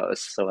Lesbos,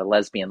 so a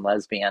lesbian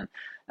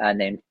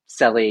named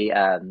Sally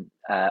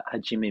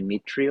Hajime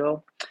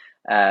Mitrio,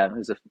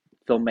 who's a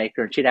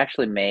filmmaker, and she'd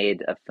actually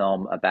made a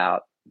film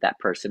about that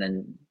person.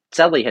 And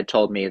Sally had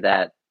told me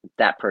that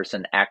that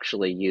person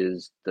actually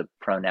used the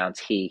pronouns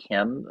he,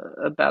 him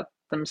about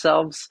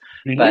themselves,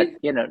 but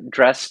really?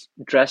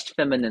 dressed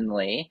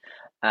femininely.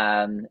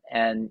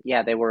 And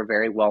yeah, they were a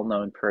very well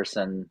known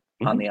person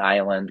on Mhm. the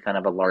island, kind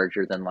of a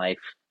larger than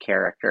life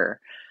character,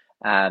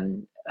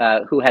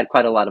 who had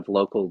quite a lot of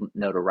local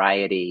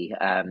notoriety,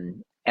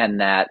 and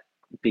that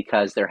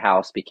because their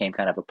house became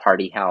kind of a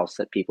party house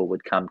that people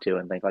would come to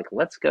and think like,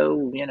 let's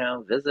go,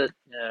 visit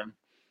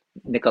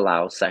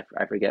Nikolaus.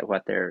 I forget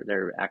what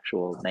their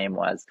actual name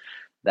was.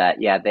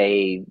 That yeah,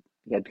 they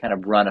had kind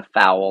of run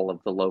afoul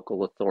of the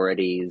local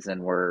authorities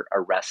and were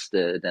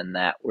arrested, and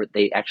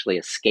they actually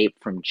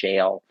escaped from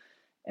jail,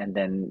 and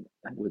then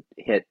were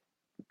hit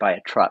by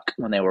a truck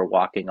when they were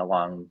walking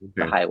along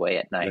the Okay. highway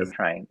at night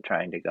Yes.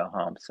 trying to go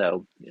home.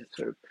 So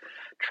sort of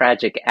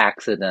tragic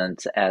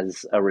accident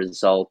as a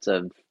result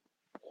of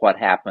what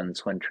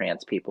happens when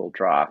trans people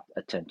draw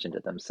attention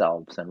to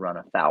themselves and run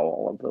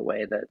afoul of the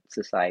way that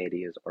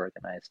society is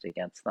organized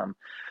against them.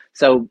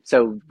 So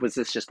was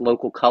this just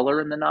local color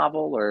in the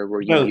novel, or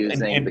were you Well,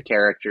 using the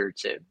character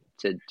to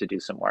do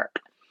some work?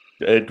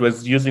 it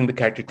was using the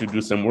character to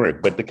do some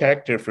work, but the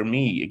character for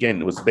me,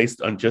 again, was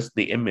based on just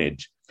the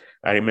image.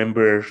 I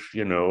remember,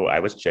 I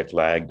was jet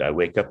lagged. I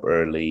wake up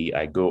early.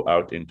 I go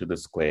out into the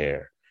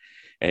square,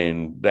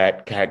 and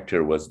that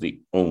character was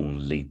the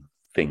only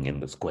thing in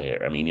the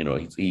square. I mean,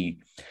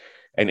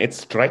 and it's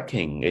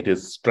striking. It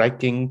is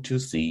striking to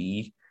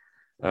see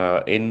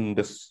in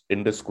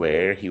the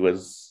square. He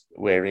was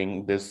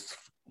wearing this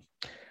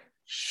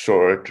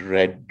short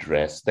red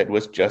dress that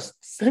was just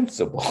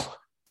sensible.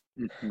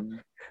 Mm-hmm.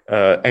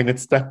 And it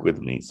stuck with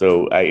me.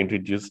 So I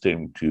introduced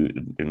him to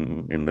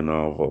in the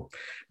novel.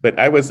 But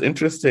I was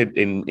interested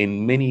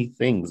in many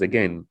things.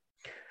 Again,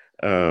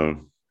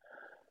 um,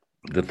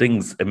 the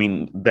things. I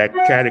mean, that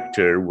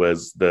character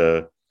was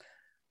the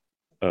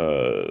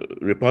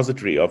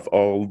repository of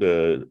all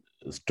the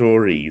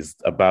stories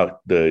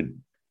about the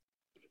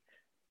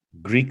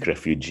Greek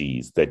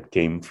refugees that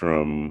came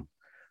from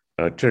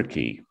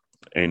Turkey,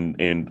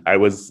 and I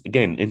was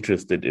again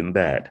interested in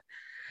that.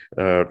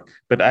 Uh,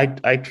 but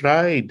I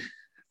tried.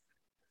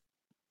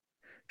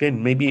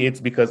 Again, maybe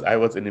it's because I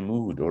was in a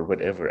mood or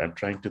whatever. I'm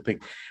trying to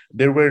think.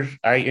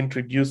 I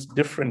introduced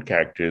different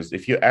characters.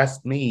 If you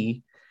ask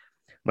me,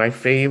 my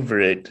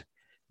favorite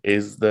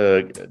is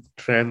the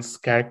trans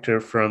character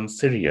from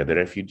Syria, the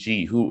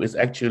refugee, who is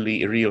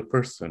actually a real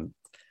person.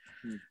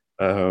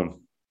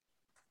 Um,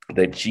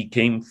 that she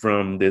came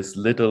from this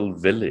little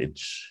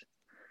village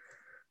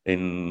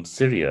in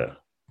Syria.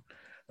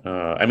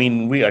 I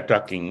mean, we are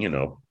talking,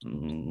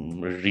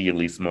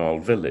 really small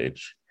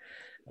village.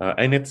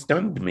 And it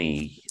stunned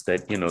me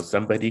that,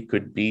 somebody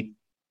could be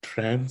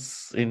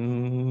trans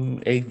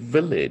in a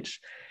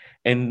village.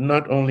 And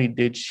not only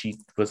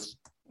was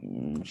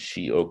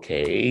she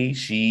okay,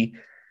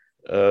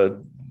 uh,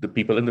 the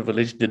people in the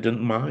village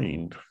didn't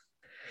mind.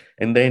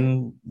 And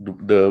then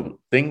the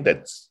thing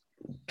that's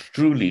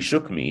truly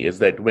shook me is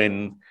that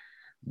when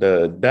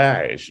the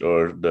Daesh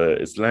or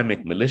the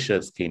Islamic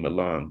militias came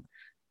along,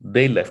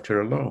 they left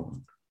her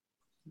alone.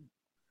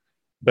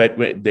 But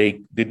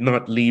they did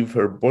not leave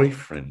her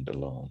boyfriend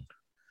alone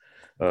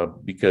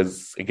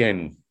because,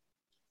 again,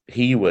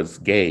 he was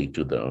gay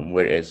to them,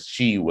 whereas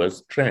she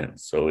was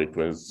trans. So it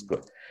was,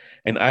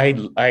 and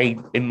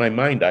in my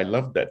mind, I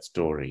loved that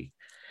story.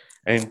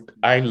 And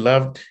I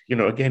loved,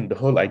 again, the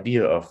whole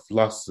idea of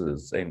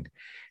losses and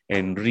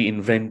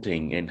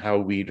reinventing and how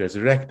we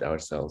resurrect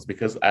ourselves.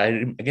 Because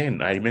I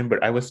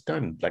remember I was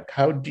stunned. Like,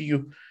 how do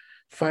you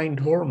find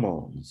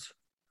hormones?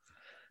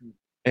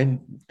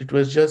 And it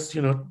was just,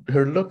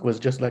 her look was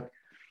just like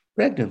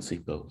pregnancy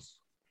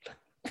pills.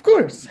 Of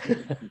course,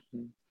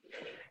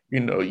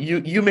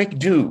 you make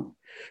do.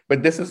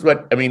 But this is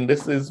what I mean.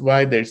 This is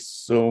why there's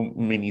so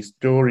many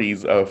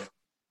stories of,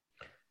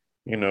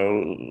 you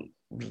know,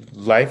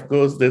 life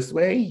goes this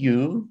way,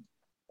 you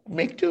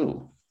make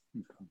do.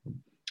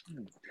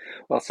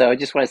 Well, so I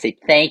just want to say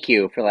thank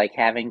you for like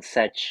having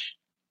such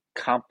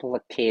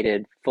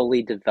complicated,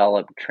 fully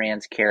developed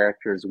trans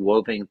characters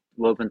woven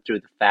through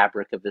the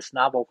fabric of this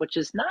novel, which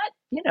is not,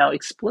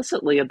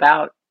 explicitly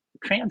about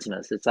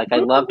transness. It's like I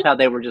loved how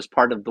they were just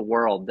part of the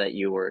world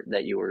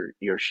you're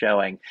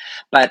showing.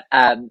 But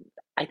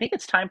I think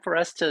it's time for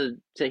us to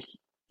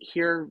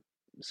hear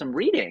some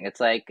reading. It's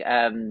like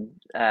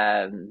I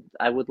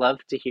would love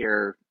to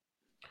hear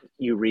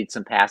you read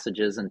some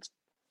passages and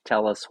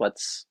tell us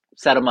what's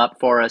set them up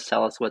for us.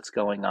 Tell us what's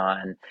going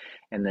on,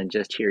 and then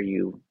just hear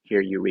you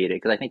read it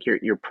because I think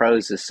your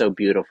prose is so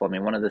beautiful. I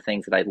mean, one of the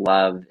things that I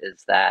love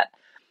is that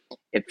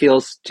it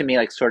feels to me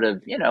like sort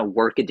of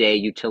workaday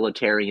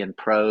utilitarian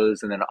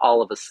prose, and then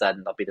all of a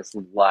sudden there'll be this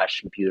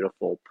lush,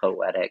 beautiful,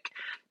 poetic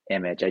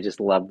image. I just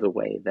love the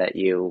way that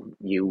you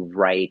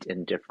write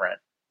in different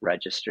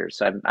registers.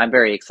 So I'm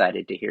very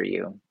excited to hear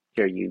you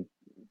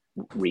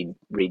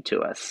read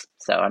to us.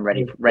 So I'm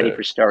ready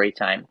for story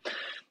time,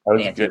 I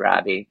was Nancy good.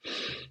 Robbie.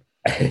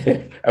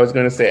 I was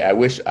going to say, I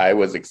wish I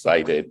was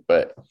excited,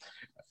 but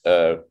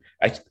uh,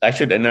 I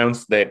should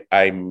announce that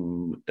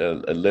I'm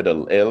a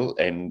little ill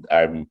and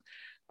I'm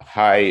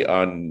high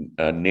on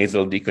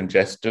nasal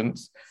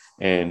decongestants.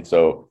 And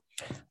so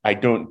I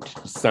don't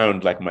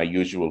sound like my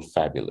usual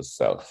fabulous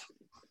self.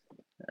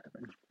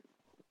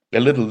 A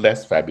little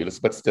less fabulous,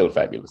 but still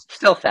fabulous.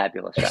 Still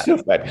fabulous. Still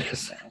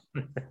fabulous.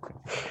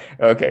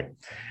 Okay.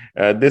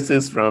 This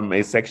is from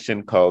a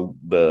section called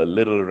The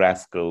Little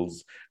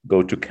Rascals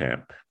Go to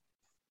Camp.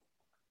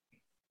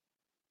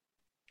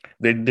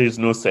 There's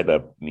no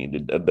setup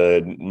needed.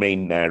 The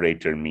main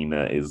narrator,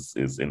 Mina,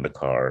 is in the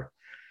car.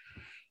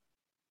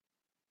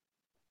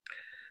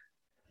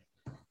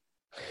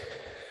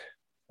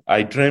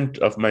 I dreamt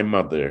of my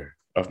mother,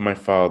 of my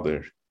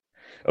father,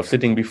 of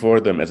sitting before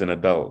them as an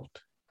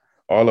adult,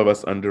 all of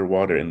us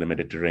underwater in the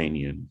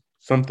Mediterranean,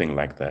 something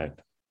like that.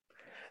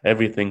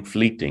 Everything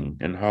fleeting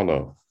and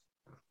hollow.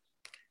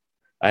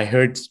 I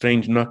heard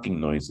strange knocking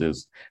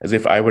noises, as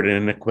if I were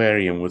in an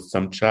aquarium with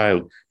some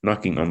child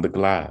knocking on the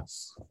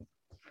glass.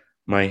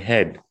 My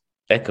head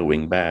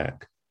echoing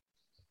back.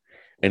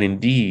 And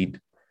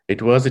indeed,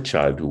 it was a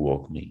child who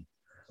woke me,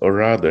 or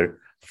rather,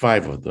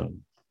 5 of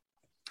them.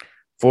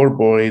 4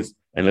 boys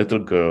and a little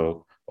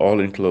girl,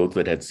 all in clothes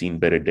that had seen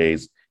better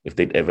days if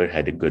they'd ever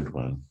had a good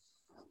one.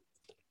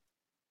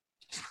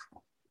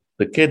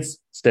 The kids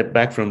stepped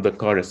back from the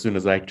car as soon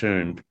as I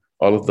turned,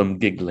 all of them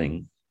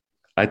giggling.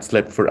 I'd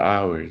slept for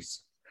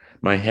hours,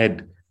 my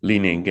head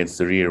leaning against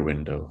the rear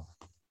window.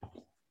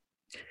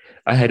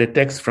 I had a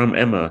text from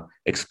Emma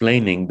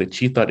explaining that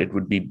she thought it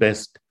would be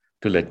best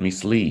to let me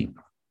sleep,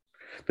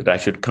 that I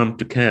should come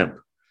to camp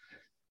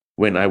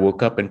when I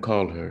woke up and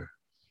call her.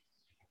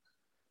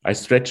 I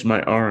stretched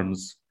my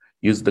arms,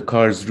 used the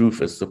car's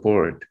roof as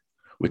support,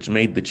 which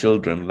made the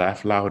children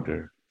laugh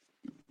louder.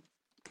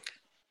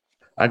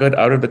 I got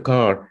out of the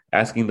car,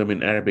 asking them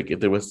in Arabic if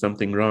there was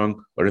something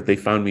wrong or if they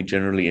found me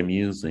generally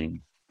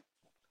amusing.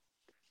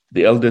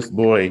 The eldest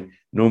boy,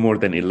 no more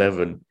than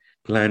 11,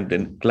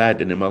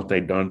 clad in a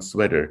multi-darned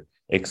sweater,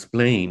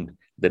 explained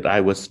that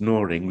I was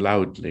snoring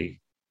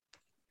loudly.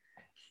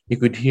 He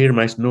could hear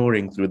my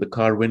snoring through the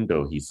car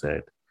window, he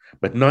said,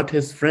 but not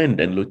his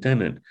friend and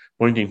lieutenant,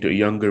 pointing to a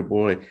younger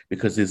boy,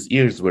 because his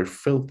ears were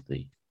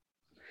filthy.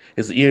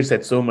 His ears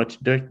had so much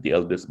dirt, the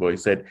eldest boy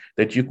said,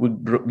 that you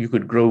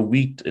could grow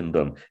wheat in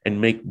them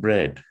and make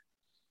bread.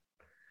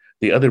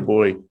 The other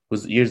boy,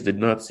 whose ears did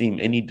not seem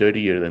any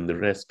dirtier than the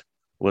rest,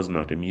 was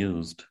not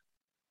amused.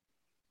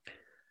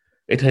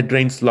 It had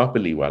rained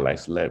sloppily while I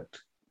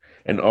slept,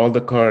 and all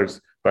the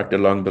cars parked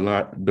along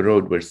the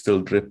road were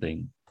still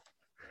dripping.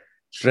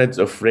 Shreds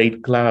of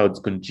frayed clouds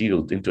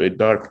congealed into a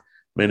dark,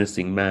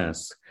 menacing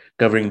mass,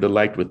 covering the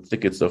light with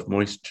thickets of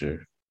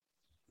moisture.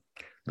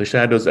 The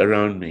shadows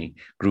around me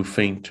grew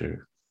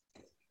fainter.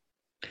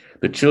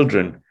 The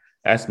children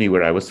asked me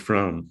where I was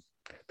from,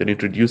 then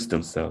introduced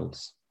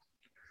themselves.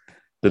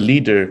 The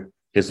leader,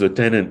 his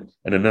lieutenant,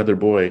 and another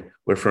boy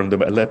were from the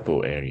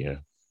Aleppo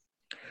area.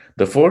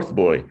 The 4th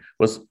boy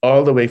was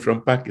all the way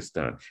from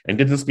Pakistan and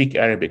didn't speak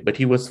Arabic, but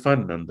he was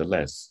fun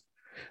nonetheless.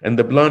 And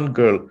the blonde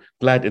girl,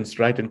 clad in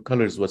strident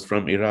colors, was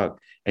from Iraq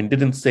and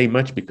didn't say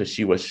much because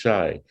she was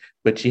shy,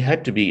 but she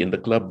had to be in the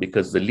club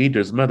because the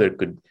leader's mother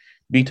could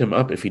beat him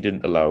up if he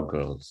didn't allow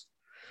girls.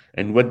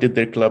 And what did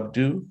their club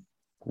do?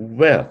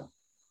 Well,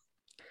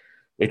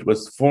 it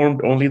was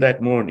formed only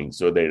that morning,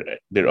 so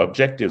their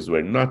objectives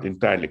were not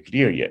entirely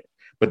clear yet,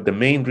 but the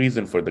main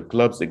reason for the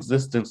club's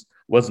existence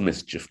was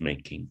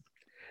mischief-making.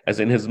 As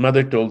in, his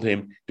mother told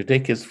him to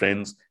take his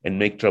friends and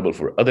make trouble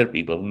for other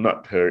people,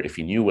 not her, if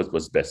he knew what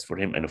was best for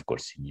him, and of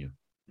course he knew.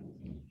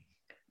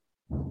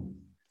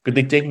 Could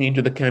they take me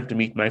into the camp to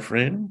meet my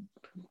friend?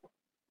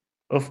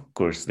 Of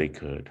course they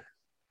could.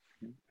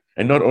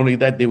 And not only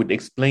that, they would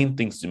explain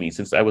things to me,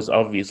 since I was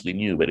obviously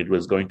new, but it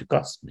was going to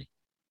cost me.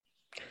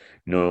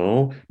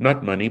 No,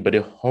 not money, but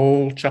a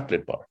whole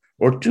chocolate bar,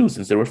 or 2,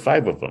 since there were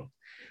 5 of them.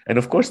 And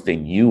of course they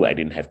knew I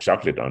didn't have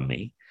chocolate on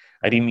me.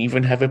 I didn't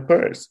even have a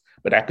purse,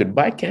 but I could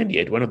buy candy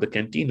at one of the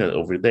cantinas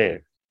over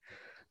there,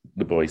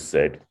 the boys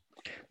said.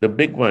 The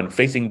big one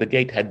facing the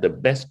gate had the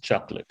best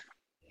chocolate.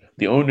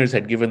 The owners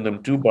had given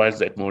them 2 bars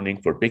that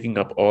morning for picking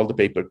up all the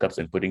paper cups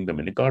and putting them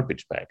in a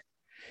garbage bag.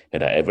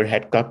 Had I ever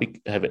had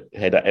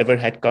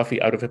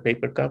coffee out of a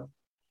paper cup?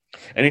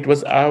 And it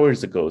was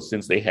hours ago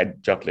since they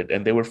had chocolate,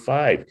 and they were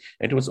 5,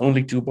 and it was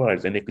only 2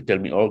 bars, and they could tell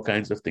me all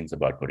kinds of things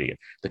about Korea.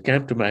 The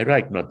camp to my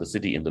right, not the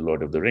city in The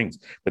Lord of the Rings,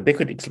 but they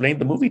could explain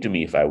the movie to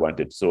me if I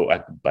wanted, so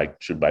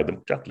should buy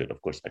them chocolate.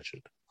 Of course I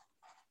should.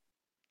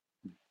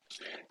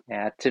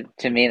 Yeah,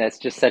 to me, that's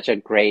just such a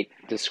great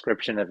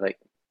description of like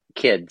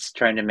kids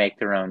trying to make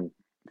their own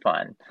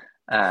fun.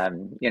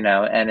 And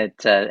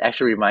it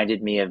actually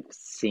reminded me of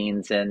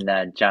scenes in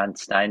John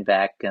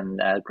Steinbeck and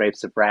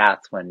Grapes of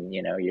Wrath when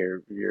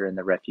you're in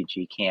the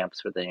refugee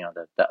camps with the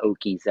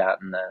Okies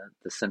out in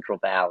the Central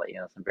Valley.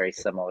 Some very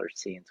similar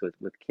scenes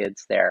with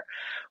kids there.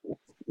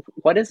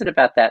 What is it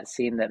about that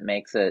scene that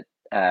makes it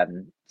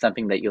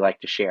something that you like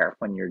to share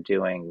when you're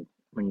doing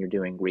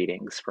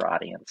readings for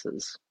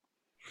audiences?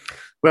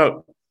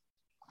 Well,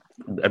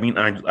 I mean,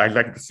 I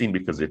like the scene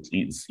because it's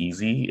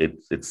easy.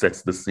 It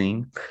sets the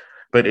scene,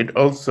 but it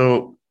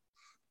also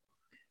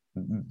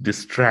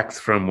distracts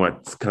from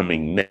what's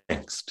coming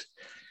next,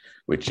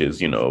 which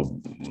is,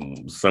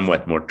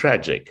 somewhat more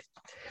tragic.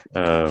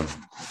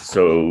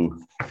 So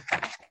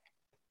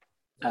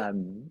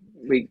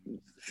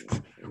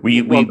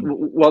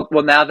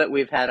Well, now that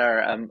we've had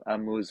our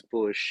amuse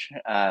bouche,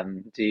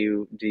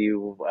 do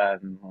you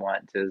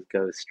want to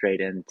go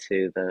straight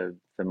into the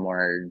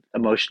more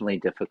emotionally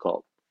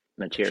difficult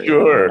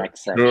material in the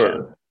next section?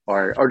 Sure.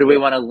 Or do we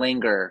want to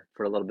linger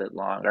for a little bit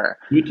longer?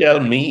 You tell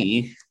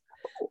me.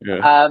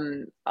 Yeah.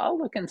 I'll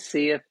look and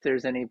see if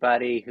there's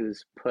anybody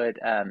who's put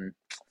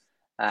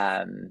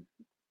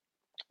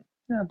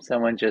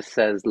someone just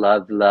says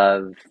love,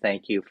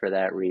 thank you for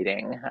that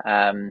reading.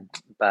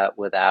 But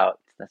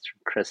that's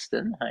from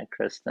Kristen. Hi,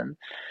 Kristen.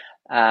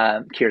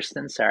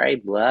 Kirsten, sorry,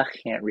 blah,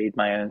 can't read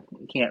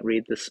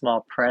the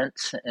small print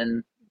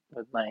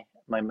with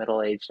my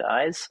middle-aged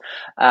eyes.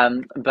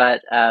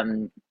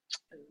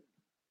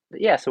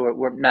 Yeah, so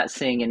we're not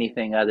seeing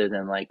anything other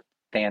than like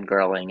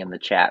fangirling in the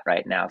chat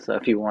right now. So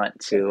if you want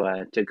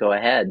to go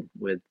ahead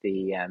with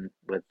the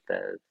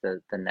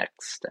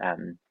next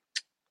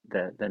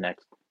the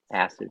next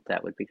passage,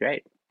 that would be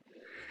great.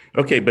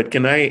 Okay, but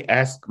can I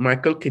ask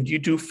Michael, could you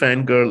do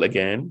fangirl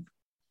again?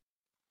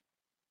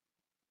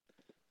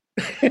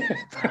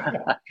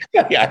 Yeah,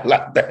 I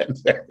love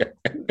that.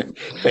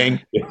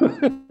 Thank you.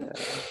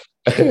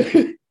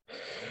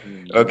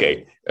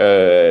 Okay,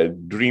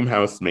 dream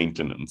house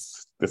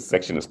maintenance. This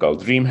section is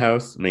called Dream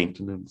House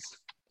Maintenance.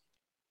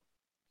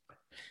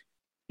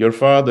 Your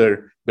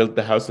father built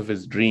the house of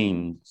his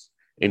dreams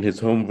in his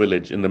home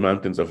village in the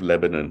mountains of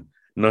Lebanon,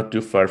 not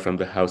too far from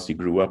the house he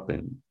grew up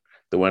in,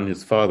 the one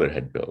his father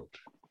had built.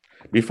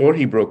 Before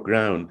he broke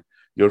ground,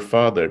 your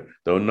father,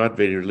 though not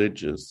very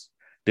religious,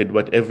 did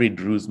what every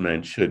Druze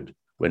man should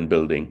when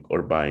building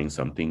or buying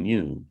something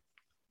new.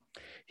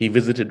 He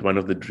visited one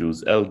of the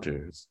Druze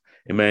elders,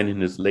 a man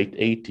in his late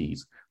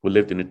 80s who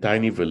lived in a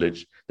tiny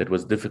village that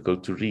was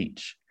difficult to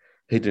reach,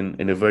 hidden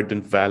in a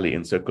verdant valley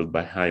encircled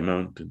by high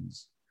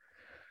mountains.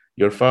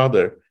 Your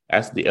father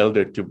asked the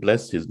elder to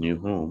bless his new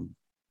home,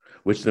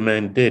 which the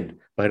man did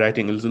by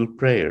writing a little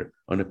prayer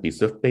on a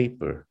piece of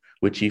paper,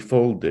 which he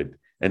folded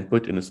and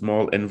put in a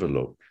small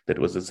envelope that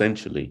was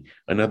essentially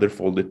another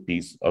folded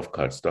piece of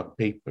cardstock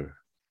paper,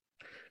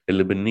 a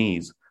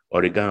Lebanese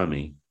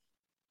origami.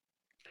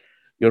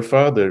 Your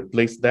father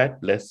placed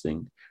that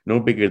blessing, no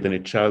bigger than a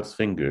child's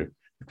finger,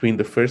 between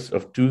the first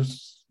of 2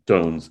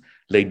 stones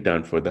laid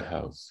down for the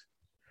house.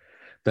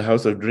 The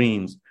House of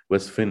Dreams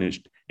was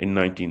finished in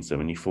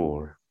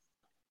 1974.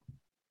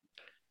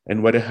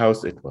 And what a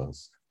house it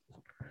was.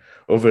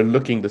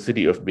 Overlooking the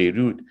city of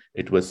Beirut,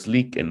 it was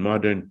sleek and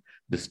modern,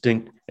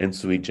 distinct and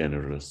sui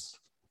generis.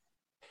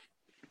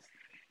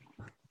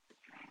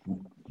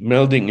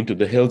 Melding into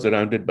the hills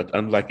around it, but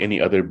unlike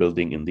any other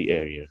building in the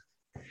area.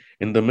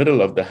 In the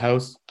middle of the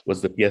house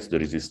was the pièce de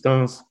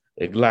résistance,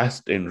 a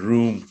glassed-in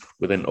room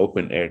with an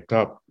open-air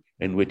top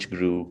in which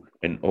grew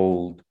an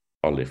old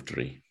olive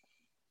tree.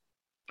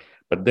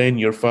 But then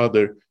your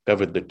father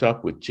covered the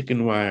top with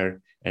chicken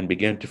wire and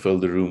began to fill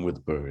the room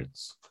with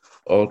birds,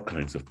 all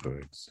kinds of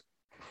birds.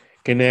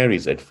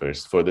 Canaries at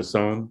first for the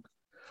song,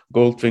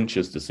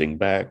 goldfinches to sing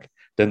back,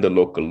 then the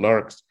local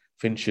larks,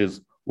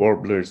 finches,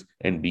 warblers,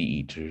 and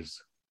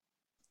bee-eaters.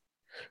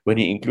 When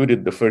he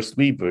included the first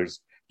weavers,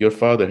 your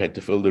father had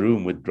to fill the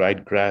room with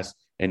dried grass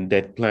and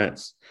dead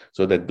plants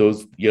so that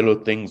those yellow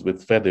things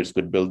with feathers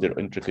could build their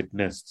intricate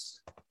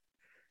nests.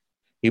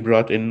 He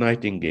brought in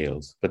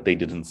nightingales, but they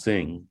didn't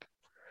sing.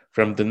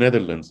 From the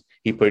Netherlands,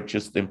 he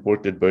purchased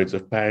imported birds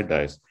of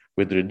paradise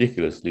with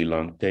ridiculously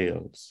long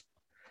tails.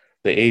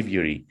 The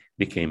aviary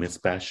became his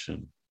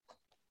passion.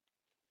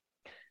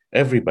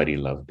 Everybody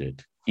loved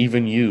it,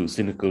 even you,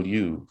 cynical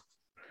you.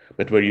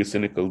 But were you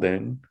cynical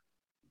then?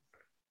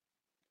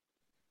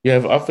 You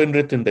have often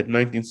written that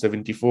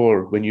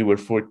 1974, when you were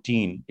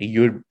 14,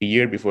 a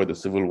year before the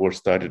civil war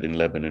started in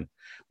Lebanon,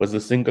 was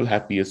the single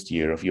happiest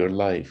year of your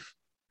life.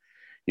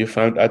 You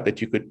found out that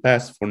you could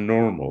pass for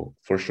normal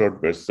for short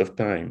bursts of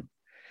time,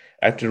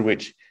 after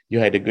which you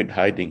had a good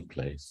hiding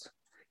place,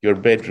 your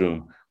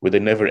bedroom with a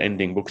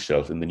never-ending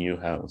bookshelf in the new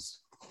house.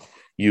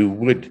 You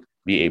would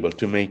be able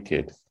to make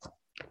it.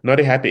 Not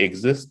a happy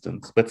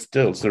existence, but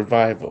still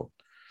survival.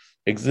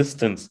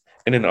 Existence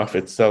in and of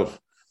itself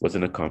was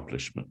an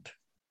accomplishment.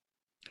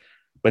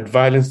 But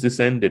violence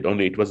descended,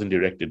 only it wasn't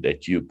directed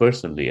at you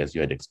personally as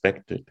you had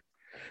expected.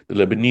 The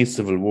Lebanese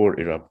civil war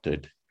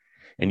erupted,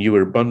 and you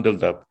were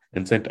bundled up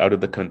and sent out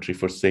of the country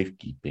for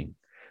safekeeping,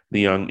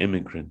 the young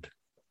immigrant.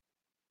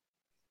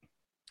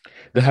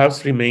 The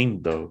house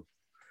remained, though.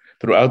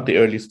 Throughout the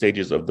early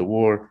stages of the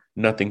war,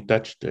 nothing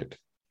touched it.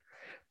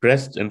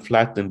 Pressed and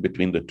flattened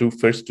between the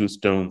first two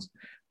stones,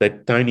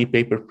 that tiny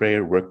paper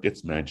prayer worked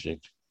its magic.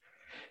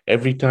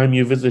 Every time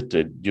you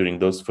visited during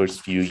those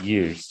first few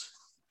years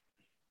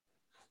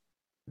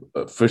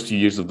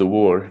of the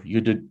war,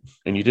 you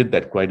did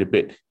that quite a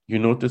bit. You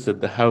noticed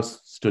that the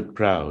house stood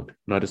proud,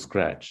 not a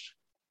scratch.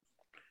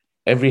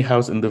 Every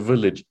house in the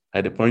village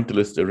had a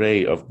pointillist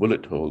array of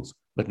bullet holes,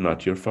 but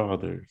not your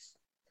father's.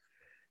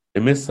 A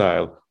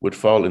missile would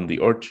fall in the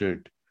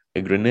orchard,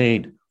 a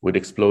grenade would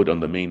explode on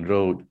the main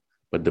road,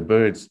 but the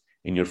birds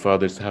in your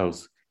father's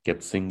house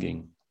kept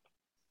singing.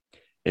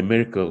 A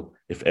miracle,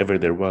 if ever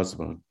there was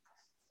one.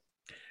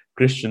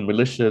 Christian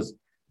militias,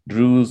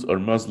 Druze or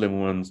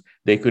Muslim ones,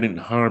 they couldn't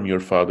harm your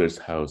father's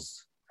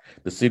house.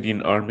 The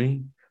Syrian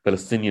army,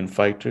 Palestinian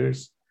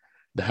fighters,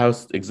 the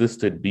house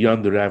existed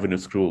beyond the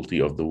ravenous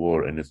cruelty of the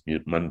war and its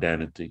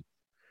mundanity.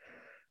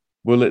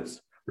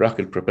 Bullets,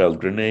 rocket-propelled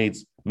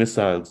grenades,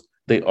 missiles,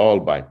 they all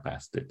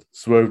bypassed it,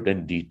 swerved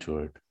and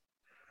detoured.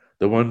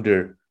 The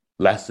wonder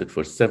lasted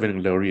for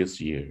 7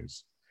 glorious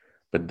years,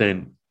 but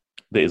then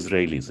the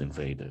Israelis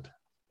invaded.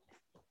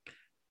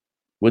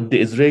 Would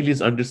the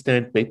Israelis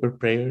understand paper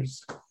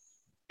prayers?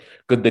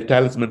 Could the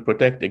talisman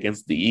protect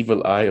against the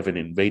evil eye of an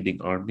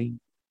invading army?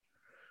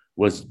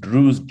 Was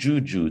Druze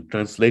juju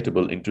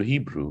translatable into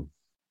Hebrew?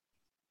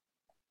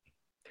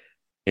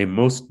 A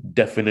most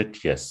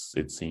definite yes,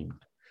 it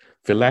seemed.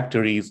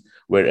 Phylacteries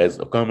were as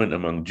common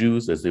among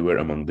Jews as they were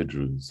among the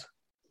Druze.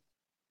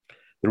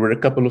 There were a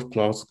couple of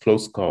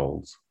close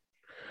calls.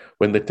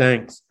 When the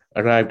tanks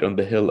arrived on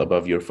the hill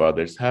above your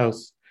father's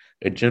house,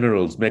 a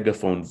general's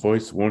megaphone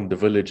voice warned the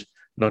village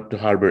not to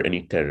harbor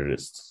any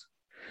terrorists.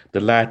 The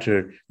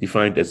latter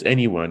defined as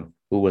anyone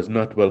who was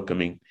not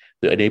welcoming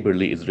the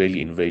neighborly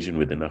Israeli invasion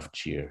with enough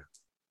cheer.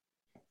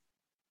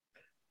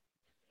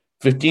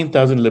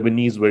 15,000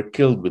 Lebanese were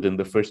killed within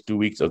the first 2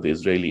 weeks of the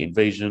Israeli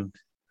invasion,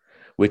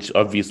 which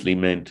obviously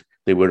meant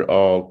they were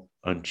all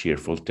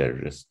uncheerful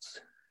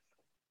terrorists.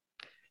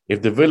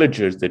 If the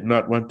villagers did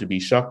not want to be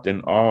shocked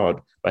and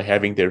awed by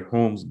having their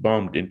homes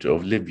bombed into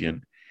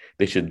oblivion,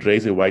 they should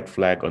raise a white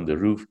flag on the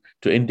roof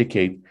to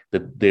indicate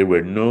that there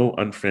were no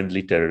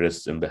unfriendly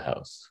terrorists in the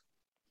house.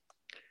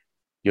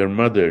 Your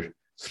mother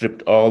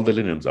stripped all the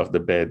linens off the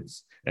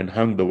beds and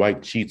hung the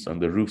white sheets on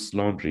the roof's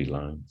laundry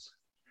lines.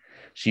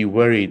 She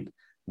worried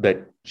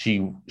that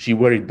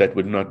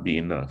would not be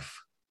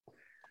enough.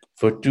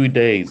 For 2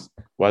 days,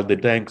 while the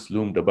tanks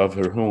loomed above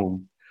her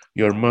home,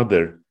 your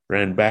mother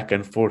ran back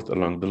and forth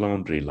along the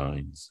laundry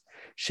lines,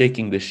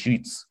 shaking the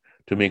sheets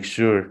to make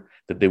sure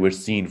that they were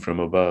seen from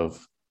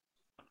above.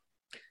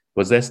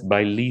 Possessed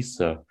by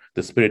Lisa,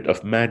 the spirit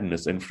of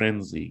madness and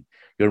frenzy,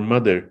 your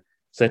mother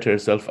set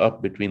herself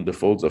up between the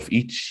folds of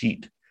each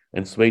sheet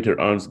and swayed her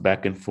arms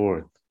back and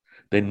forth,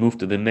 then moved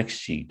to the next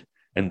sheet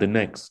and the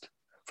next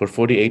for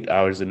 48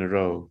 hours in a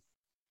row.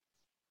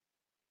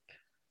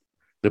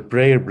 The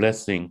prayer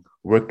blessing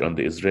worked on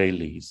the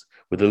Israelis,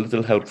 with a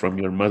little help from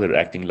your mother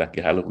acting like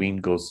a Halloween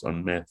ghost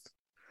on meth.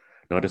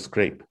 Not a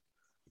scrape,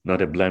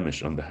 not a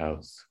blemish on the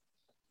house.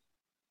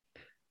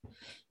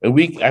 A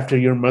week after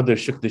your mother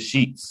shook the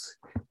sheets,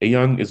 a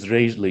young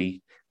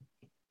Israeli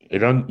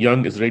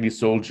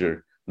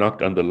soldier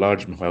knocked on the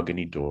large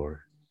mahogany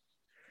door.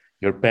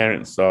 Your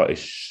parents saw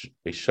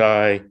a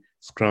shy,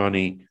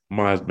 scrawny,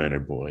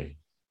 mild-mannered boy.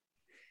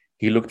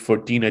 He looked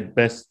 14 at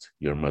best,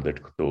 your mother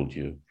told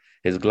you,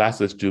 his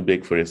glasses too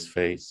big for his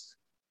face.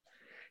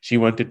 She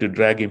wanted to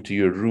drag him to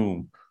your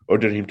room,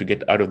 order him to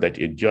get out of that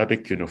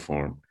idiotic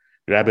uniform,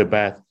 grab a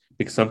bath,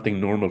 pick something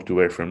normal to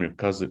wear from your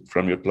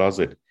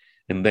closet,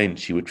 and then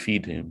she would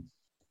feed him.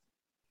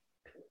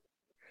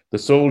 The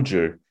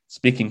soldier,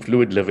 speaking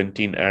fluid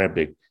Levantine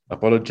Arabic,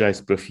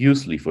 apologized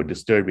profusely for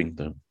disturbing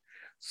them,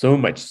 so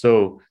much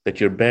so that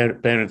your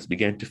parents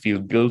began to feel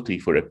guilty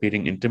for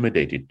appearing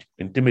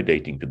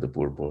intimidating to the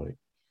poor boy.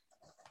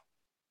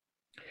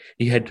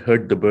 He had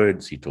heard the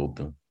birds, he told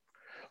them,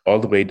 all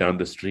the way down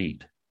the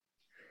street.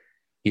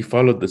 He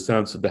followed the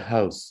sounds of the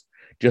house,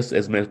 just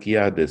as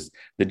Melquiades,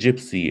 the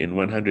gypsy in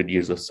 100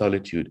 Years of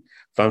Solitude,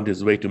 found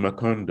his way to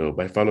Macondo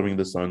by following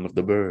the song of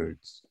the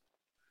birds.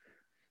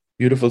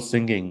 Beautiful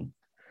singing.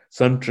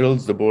 Some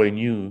trills the boy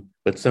knew,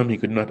 but some he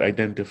could not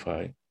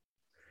identify.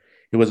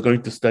 He was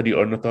going to study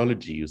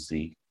ornithology, you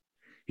see.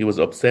 He was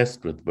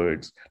obsessed with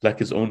birds, like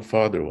his own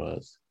father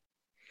was.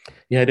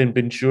 He hadn't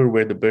been sure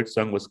where the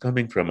birdsong was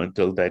coming from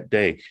until that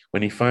day,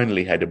 when he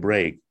finally had a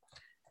break.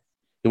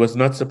 He was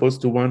not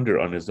supposed to wander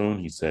on his own,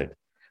 he said,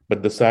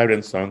 but the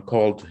siren song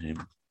called to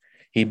him.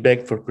 He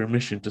begged for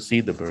permission to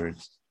see the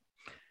birds,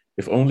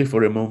 if only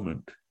for a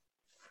moment.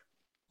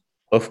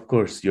 Of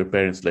course, your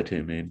parents let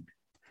him in.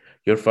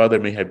 Your father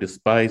may have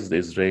despised the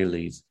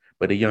Israelis,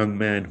 but a young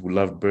man who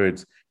loved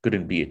birds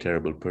couldn't be a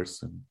terrible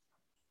person.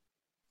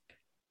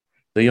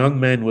 The young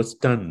man was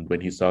stunned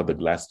when he saw the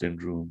glassed-in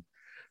room.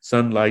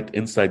 Sunlight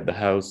inside the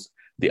house,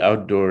 the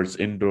outdoors,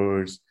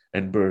 indoors,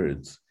 and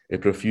birds, a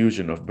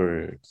profusion of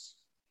birds.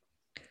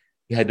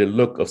 He had a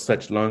look of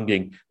such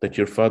longing that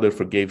your father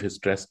forgave his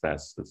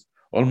trespasses,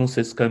 almost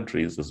his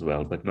country's as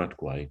well, but not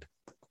quite.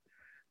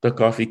 The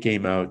coffee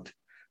came out,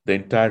 the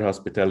entire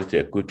hospitality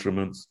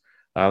accoutrements,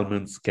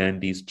 almonds,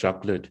 candies,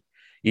 chocolate.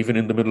 Even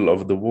in the middle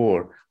of the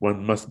war,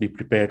 one must be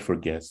prepared for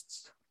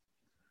guests.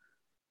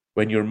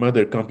 When your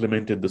mother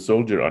complimented the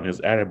soldier on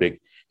his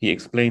Arabic, he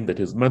explained that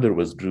his mother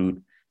was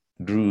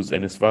Druze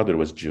and his father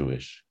was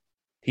Jewish.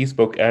 He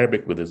spoke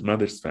Arabic with his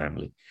mother's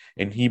family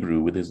and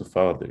Hebrew with his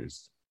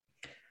father's.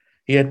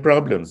 He had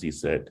problems, he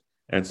said,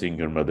 answering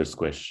your mother's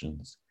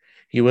questions.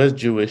 He was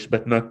Jewish,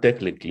 but not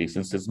technically,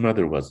 since his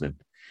mother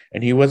wasn't.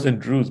 And he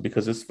wasn't Druze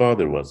because his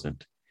father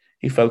wasn't.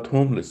 He felt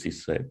homeless, he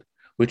said,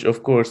 which,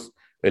 of course,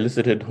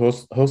 elicited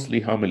hostly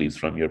homilies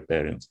from your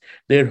parents.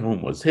 Their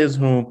home was his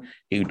home.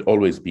 He would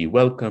always be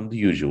welcome, the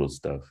usual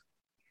stuff.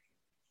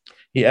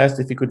 He asked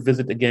if he could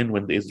visit again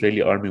when the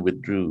Israeli army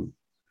withdrew.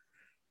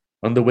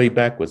 On the way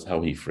back was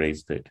how he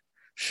phrased it.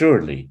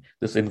 Surely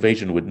this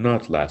invasion would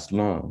not last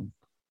long.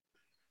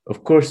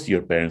 Of course,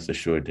 your parents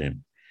assured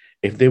him.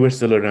 If they were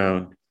still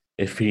around,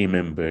 if he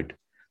remembered,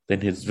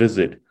 then his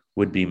visit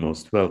would be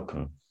most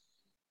welcome.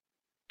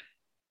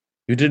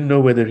 You didn't know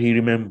whether he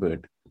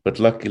remembered, but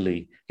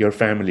luckily, your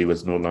family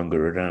was no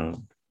longer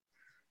around.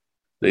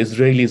 The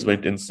Israelis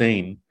went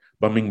insane,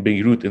 bombing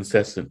Beirut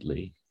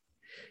incessantly.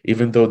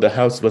 Even though the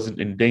house wasn't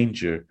in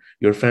danger,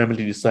 your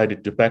family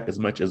decided to pack as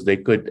much as they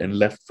could and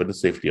left for the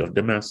safety of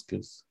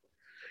Damascus.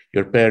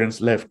 Your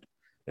parents left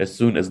as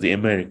soon as the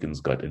Americans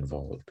got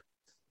involved.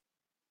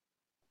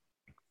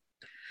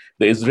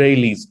 The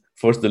Israelis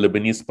forced the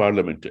Lebanese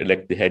parliament to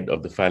elect the head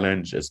of the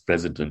Phalange as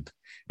president,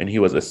 and he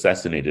was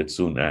assassinated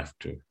soon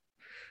after.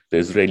 The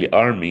Israeli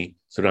army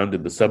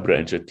surrounded the Sabra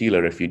and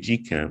Shatila refugee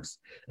camps,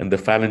 and the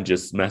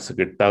Phalangists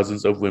massacred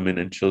thousands of women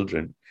and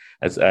children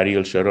as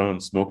Ariel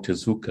Sharon smoked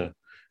his hookah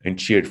and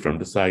cheered from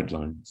the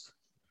sidelines.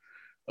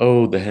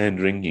 Oh, the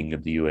hand-wringing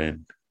at the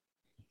UN.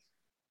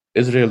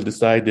 Israel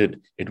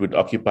decided it would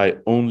occupy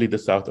only the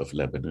south of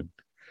Lebanon.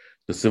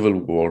 The civil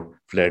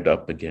war flared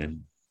up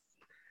again.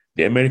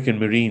 The American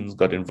Marines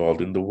got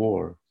involved in the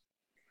war.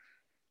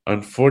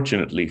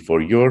 Unfortunately for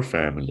your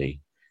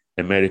family,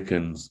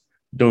 Americans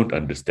don't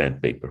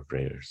understand paper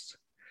prayers.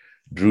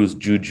 Druze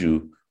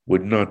juju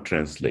would not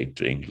translate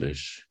to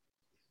English.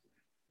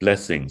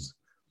 Blessings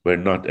were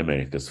not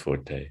America's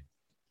forte.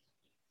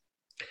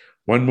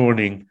 One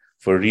morning,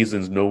 for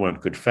reasons no one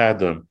could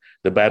fathom,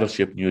 the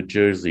battleship New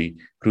Jersey,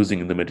 cruising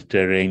in the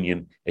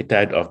Mediterranean a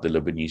tad off the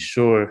Lebanese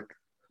shore,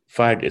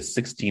 fired its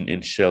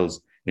 16-inch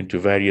shells into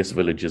various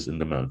villages in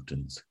the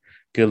mountains,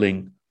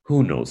 killing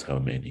who knows how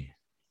many.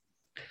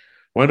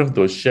 One of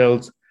those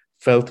shells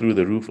fell through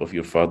the roof of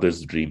your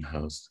father's dream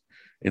house,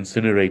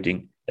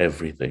 incinerating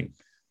everything.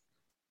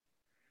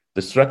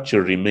 The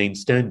structure remained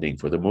standing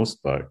for the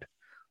most part,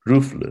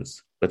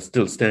 roofless, but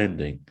still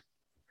standing.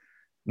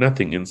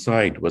 Nothing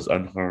inside was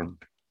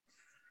unharmed.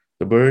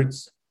 The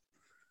birds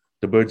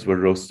were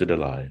roasted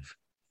alive.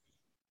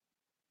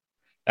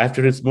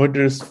 After its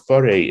murderous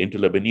foray into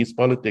Lebanese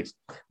politics,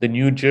 the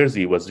New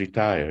Jersey was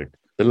retired,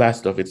 the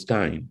last of its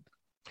kind.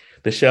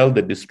 The shell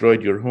that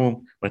destroyed your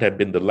home might have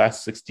been the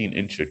last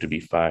 16-incher to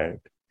be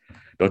fired.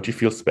 Don't you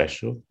feel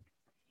special?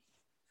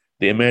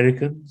 The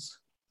Americans?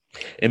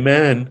 A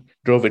man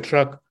drove a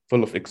truck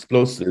full of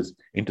explosives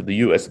into the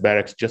U.S.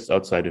 barracks just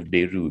outside of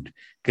Beirut,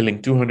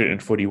 killing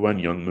 241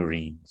 young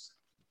Marines.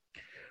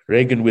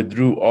 Reagan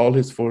withdrew all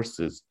his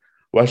forces,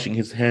 washing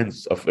his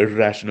hands of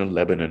irrational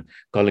Lebanon,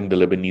 calling the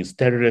Lebanese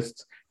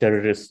terrorists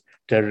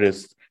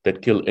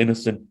that kill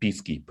innocent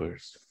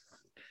peacekeepers.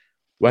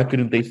 Why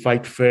couldn't they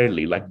fight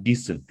fairly like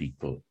decent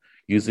people,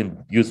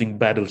 using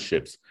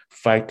battleships,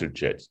 fighter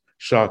jets,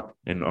 shock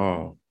and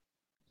awe?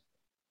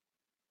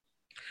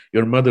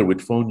 Your mother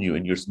would phone you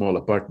in your small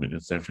apartment in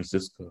San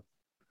Francisco.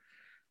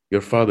 Your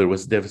father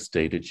was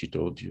devastated, she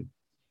told you.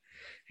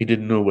 He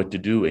didn't know what to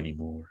do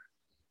anymore.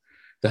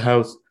 The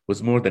house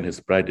was more than his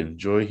pride and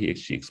joy,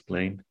 she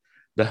explained.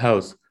 The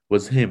house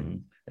was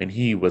him, and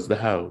he was the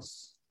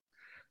house.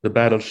 The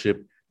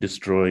battleship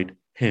destroyed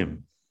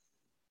him.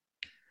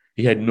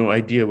 He had no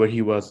idea where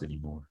he was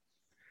anymore.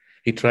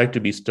 He tried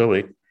to be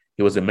stoic.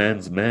 He was a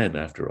man's man,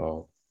 after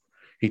all.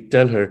 He'd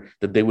tell her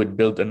that they would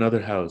build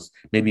another house,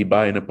 maybe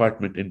buy an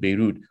apartment in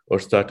Beirut or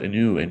start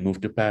anew and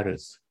move to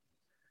Paris.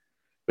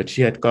 But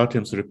she had caught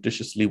him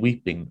surreptitiously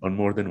weeping on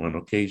more than one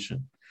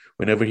occasion,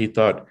 whenever he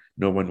thought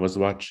no one was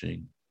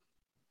watching.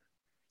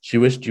 She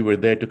wished you were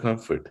there to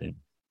comfort him,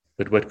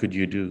 but what could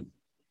you do?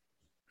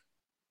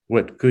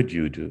 What could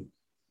you do?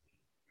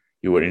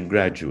 You were in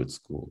graduate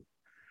school.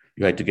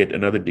 You had to get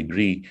another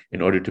degree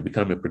in order to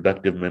become a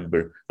productive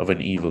member of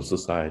an evil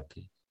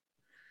society.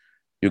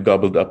 You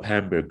gobbled up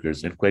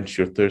hamburgers and quenched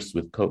your thirst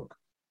with Coke.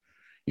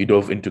 You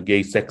dove into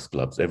gay sex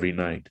clubs every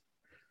night.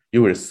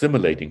 You were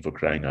assimilating, for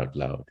crying out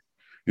loud.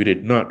 You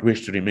did not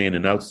wish to remain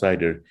an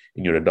outsider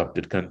in your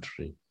adopted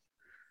country.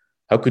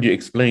 How could you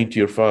explain to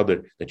your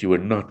father that you were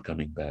not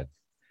coming back,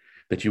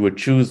 that you were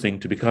choosing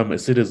to become a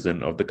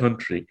citizen of the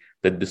country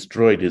that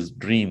destroyed his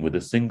dream with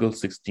a single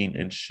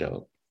 16-inch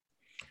shell?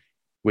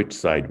 Which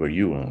side were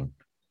you on?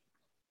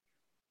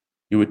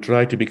 You would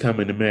try to become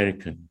an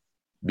American,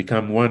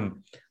 become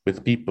one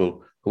with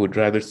people who would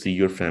rather see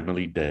your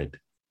family dead.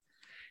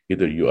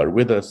 Either you are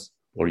with us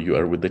or you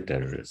are with the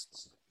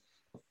terrorists.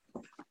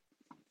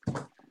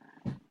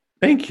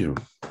 Thank you.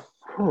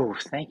 Oh,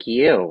 thank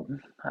you.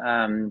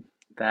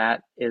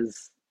 That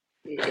is,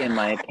 in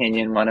my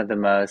opinion, one of the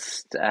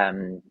most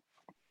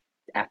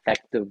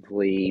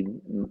affectively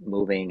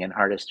moving and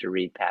hardest to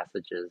read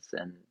passages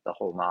in the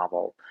whole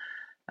novel.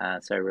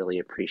 So I really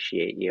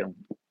appreciate you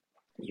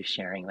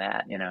sharing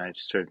that. It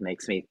just sort of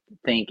makes me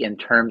think in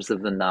terms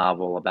of the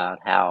novel about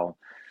how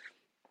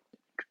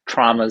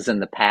traumas in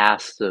the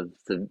past of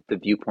the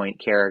viewpoint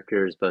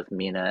characters, both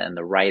Mina and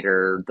the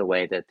writer, the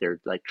way that they're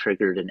like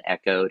triggered and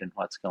echoed in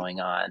what's going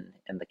on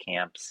in the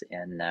camps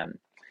in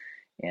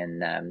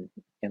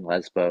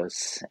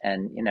Lesbos.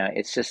 And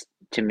it's just,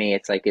 to me,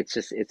 it's like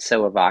it's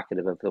so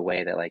evocative of the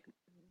way that like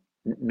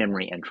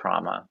memory and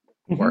trauma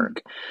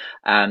work.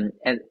 And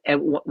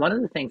one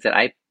of the things that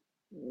I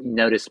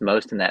noticed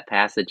most in that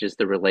passage is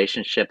the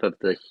relationship of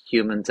the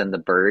humans and the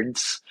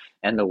birds,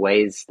 and the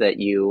ways that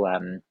you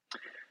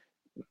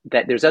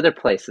that there's other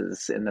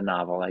places in the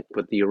novel, like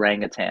with the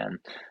orangutan,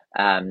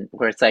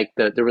 where it's like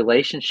the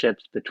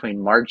relationships between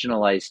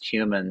marginalized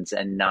humans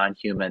and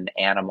non-human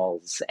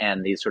animals,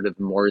 and these sort of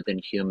more than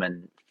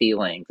human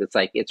feelings. It's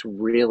like, it's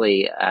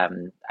really,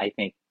 I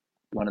think,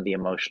 one of the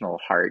emotional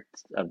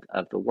hearts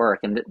of the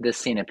work. And this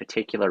scene in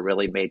particular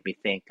really made me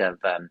think of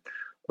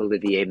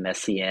Olivier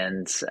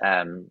Messiaen's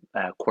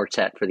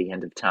Quartet for the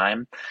End of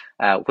Time,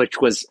 which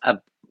was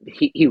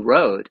he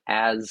wrote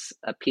as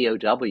a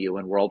POW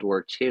in World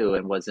War II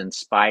and was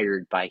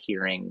inspired by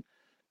hearing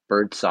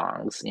bird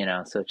songs,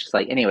 so it's just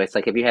like, anyway, it's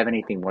like, if you have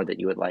anything more that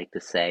you would like to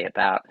say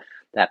about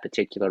that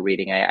particular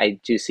reading, I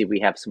do see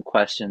we have some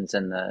questions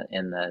in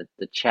the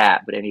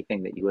chat, but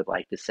anything that you would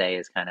like to say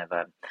is kind of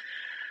a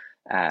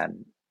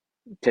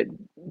to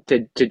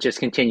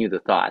just continue the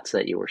thoughts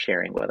that you were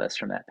sharing with us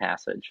from that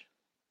passage.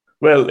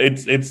 Well,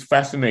 it's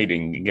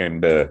fascinating,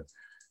 again, the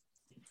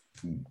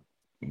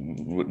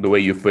way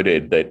you put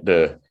it, that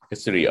the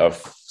history of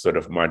sort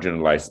of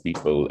marginalized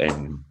people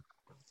and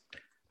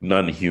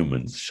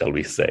non-humans, shall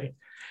we say,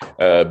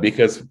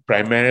 because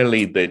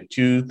primarily the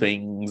two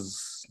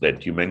things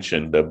that you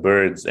mentioned, the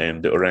birds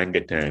and the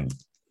orangutan,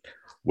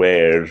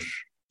 were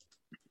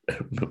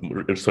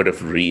sort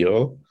of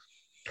real.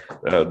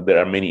 There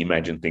are many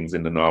imagined things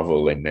in the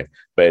novel,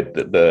 but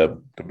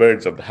the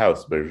birds of the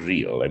house were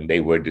real, and they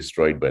were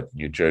destroyed by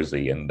New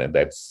Jersey, and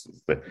that's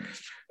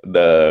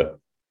the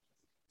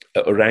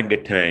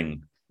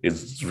orangutan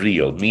is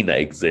real. Mina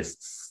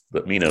exists.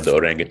 Mina, the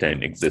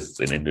orangutan,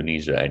 exists in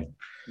Indonesia, and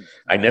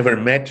I never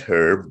met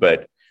her,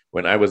 but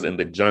when I was in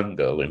the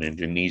jungle in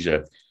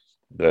Indonesia,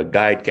 the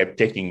guide kept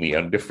taking me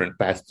on different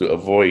paths to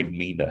avoid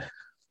Mina,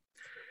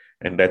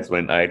 and that's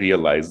when I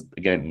realized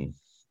again.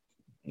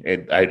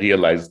 I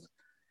realized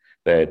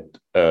that,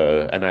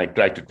 and I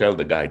tried to tell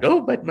the guide,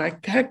 "Oh, but my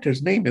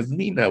character's name is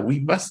Mina.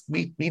 We must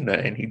meet Mina."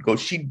 And he'd go,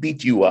 "She'd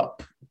beat you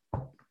up."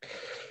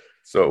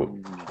 So,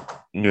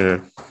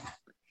 yeah.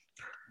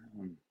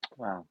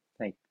 Wow.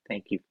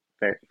 Thank you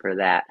for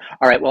that.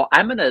 All right. Well,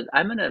 I'm gonna,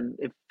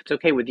 if it's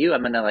okay with you,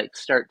 I'm gonna like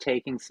start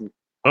taking some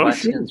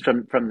questions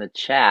from the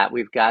chat.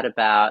 We've got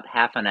about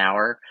half an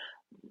hour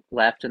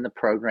left in the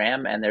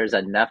program, and there's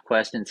enough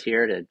questions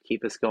here to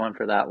keep us going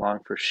for that long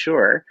for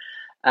sure.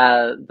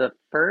 The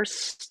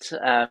first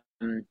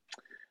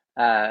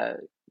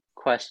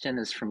question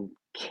is from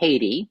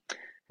Katie,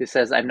 who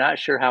says, "I'm not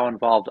sure how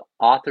involved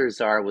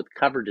authors are with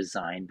cover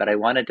design, but I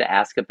wanted to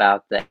ask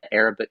about the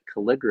Arabic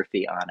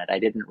calligraphy on it. I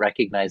didn't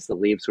recognize the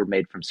leaves were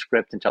made from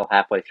script until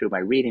halfway through my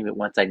reading, but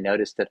once I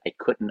noticed it, I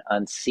couldn't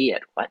unsee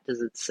it. What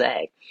does it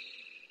say?"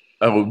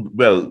 Oh,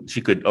 well,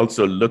 she could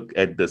also look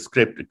at the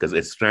script because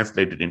it's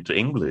translated into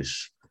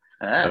English.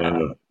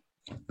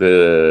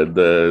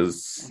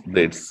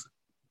 There's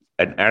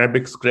an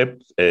Arabic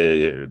script,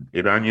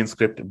 Iranian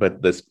script,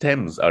 but the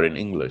stems are in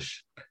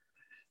English.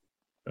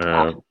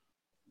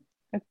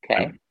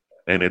 Okay.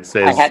 And it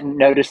says, I hadn't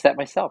noticed that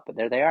myself, but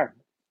there they are.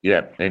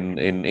 Yeah,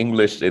 in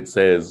English it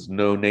says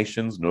 "no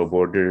nations, no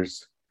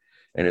borders,"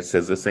 and it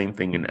says the same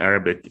thing in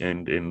Arabic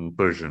and in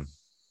Persian.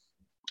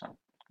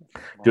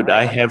 Did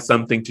I have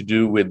something to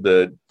do with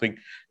the thing?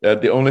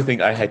 The only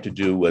thing I had to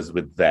do was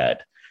with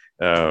that.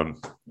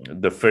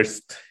 The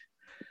first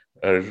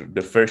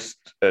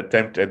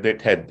attempt at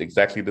it had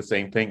exactly the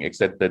same thing,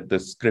 except that the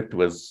script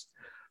was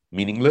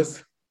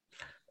meaningless.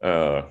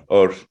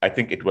 Or I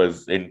think it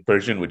was in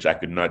Persian, which I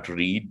could not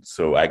read,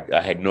 so I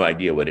had no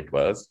idea what it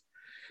was.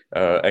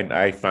 And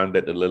I found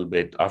that a little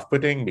bit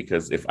off-putting,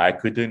 because if I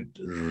couldn't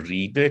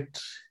read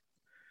it,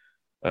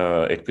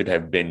 it could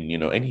have been,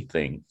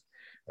 anything.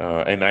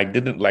 And I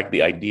didn't like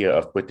the idea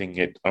of putting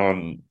it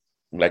on,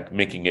 like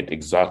making it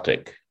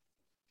exotic.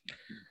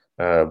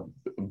 Uh,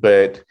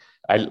 but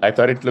I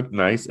thought it looked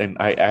nice, and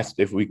I asked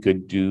if we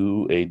could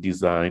do a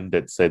design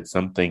that said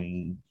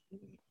something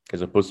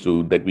as opposed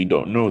to that we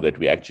don't know, that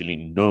we actually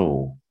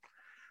know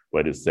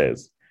what it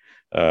says.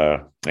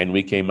 And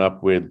we came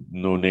up with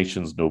No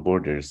Nations, No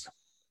Borders.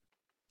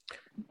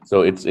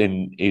 So it's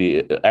in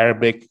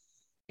Arabic,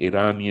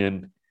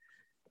 Iranian,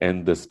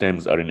 and the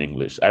stems are in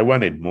English. I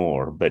wanted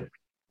more, but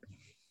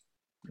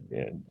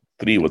yeah,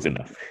 3 was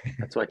enough.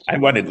 That's what I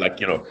wanted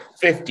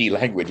 50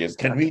 languages.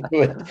 Can we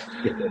do it?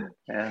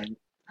 Yeah.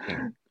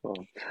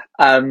 Cool.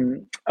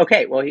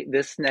 Okay, well,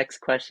 this next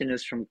question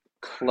is from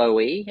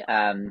Chloe.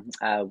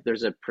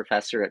 There's a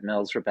professor at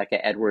Mills,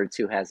 Rebecca Edwards,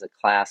 who has a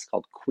class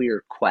called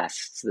Queer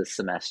Quests this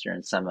semester,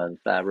 and some of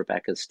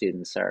Rebecca's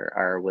students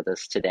are with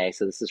us today.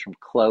 So this is from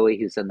Chloe,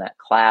 who's in that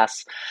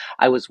class.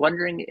 I was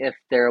wondering if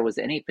there was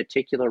any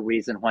particular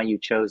reason why you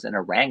chose an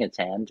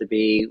orangutan to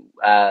be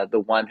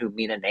the one who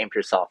Mina named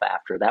herself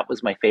after. That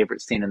was my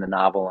favorite scene in the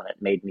novel, and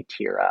it made me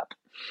tear up.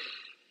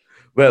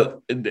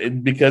 Well,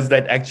 because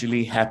that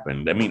actually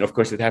happened. I mean, of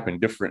course, it happened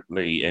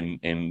differently.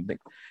 And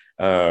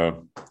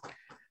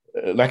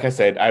like I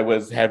said, I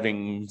was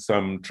having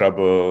some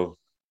trouble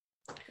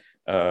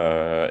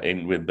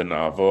with the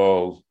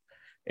novel,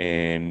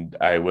 and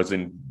I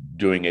wasn't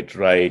doing it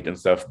right and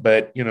stuff.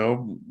 But,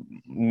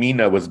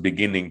 Mina was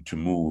beginning to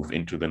move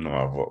into the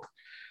novel.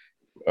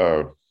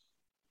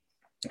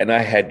 And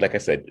I had, like I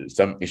said,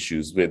 some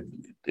issues with,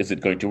 is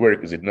it going to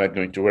work? Is it not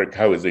going to work?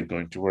 How is it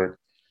going to work?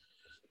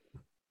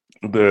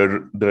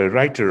 The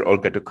writer,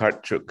 Olga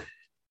Tokarczuk,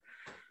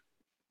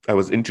 I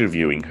was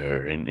interviewing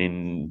her,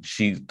 and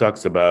she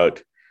talks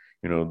about,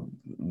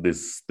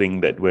 this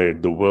thing that where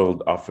the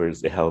world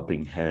offers a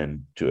helping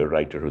hand to a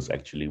writer who's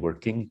actually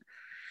working.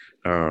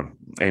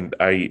 And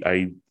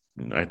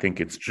I think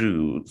it's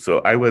true. So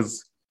I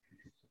was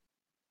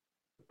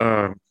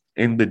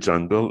in the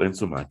jungle in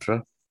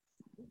Sumatra.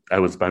 I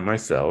was by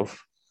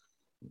myself,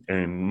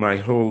 and my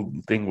whole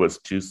thing was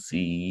to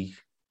see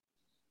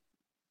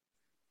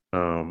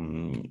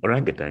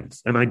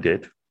orangutans, and I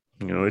did.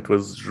 It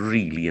was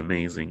really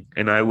amazing,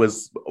 and I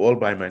was all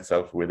by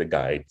myself with a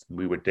guide.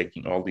 We were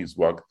taking all these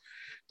walks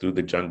through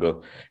the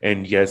jungle,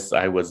 and yes,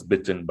 I was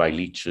bitten by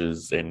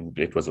leeches, and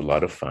it was a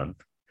lot of fun.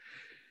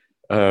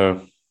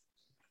 And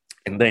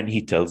then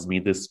he tells me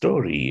this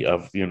story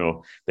of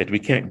that we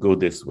can't go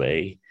this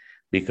way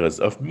because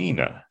of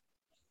Mina.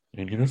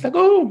 And it's like,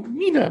 oh,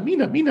 Mina.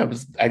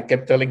 I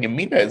kept telling him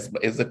Mina is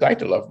the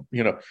title of,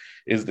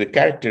 is the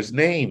character's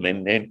name.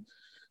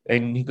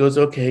 And he goes,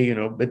 okay,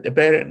 but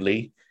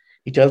apparently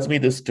he tells me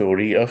the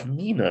story of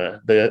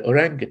Mina, the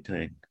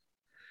orangutan,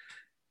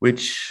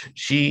 which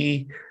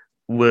she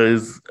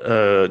was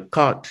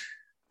caught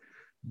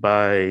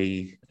by,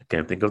 I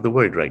can't think of the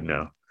word right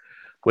now.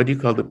 What do you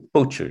call the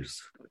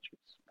poachers?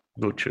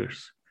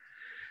 Poachers.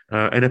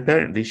 And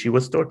apparently she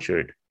was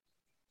tortured,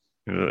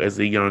 as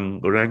a young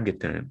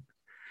orangutan.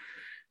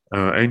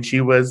 And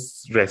she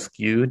was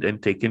rescued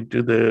and taken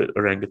to the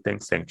orangutan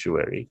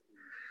sanctuary.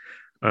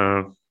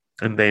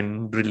 And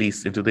then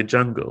released into the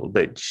jungle.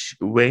 But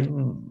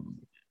when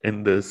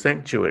in the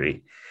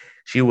sanctuary,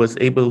 she was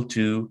able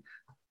to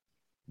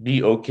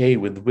be okay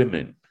with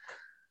women,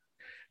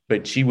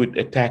 but she would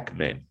attack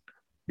men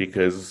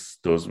because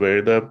those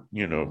were the,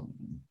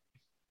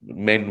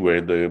 men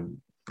were the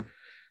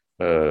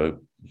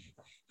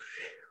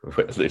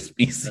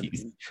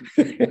species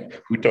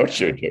who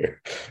tortured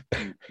her.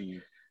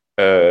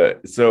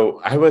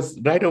 So I was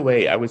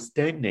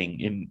standing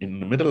in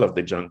the middle of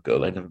the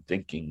jungle, and I'm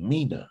thinking,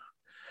 Mina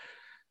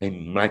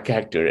and my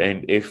character,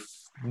 and if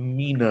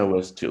Mina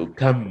was to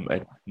come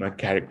at my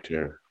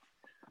character,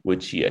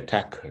 would she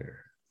attack her?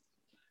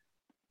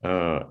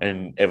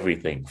 And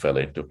everything fell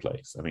into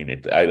place. I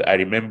mean, I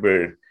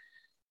remember,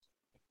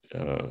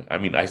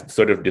 I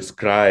sort of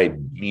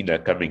described Mina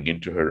coming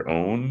into her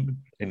own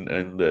in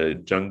the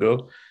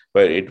jungle,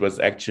 but it was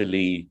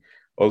actually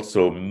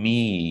also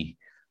me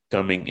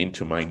coming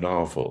into my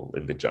novel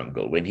in the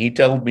jungle. When he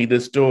told me the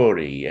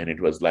story, and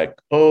it was like,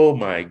 oh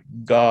my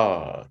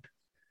God,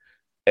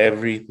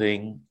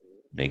 everything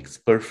makes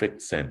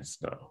perfect sense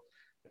now.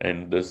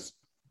 And this,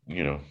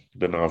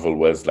 the novel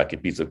was like a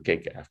piece of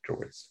cake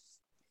afterwards.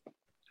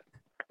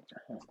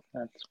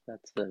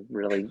 That's a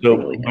really, so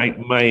really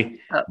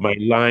my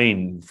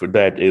line for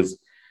that is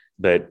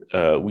that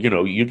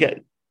you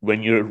get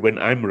when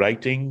I'm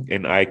writing,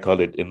 and I call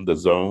it in the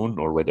zone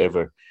or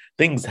whatever,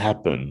 things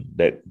happen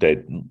that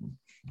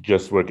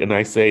just work. And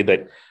I say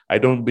that I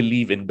don't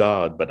believe in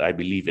God, but I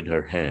believe in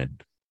her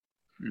hand.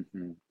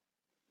 Mm-hmm.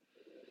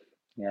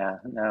 Yeah,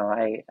 no,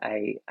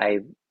 I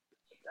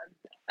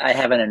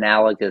have an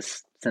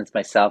analogous sense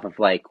myself of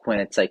like when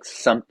it's like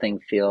something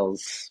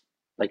feels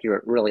like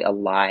you're really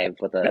alive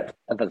with a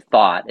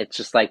thought. It's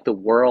just like the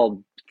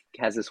world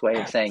has this way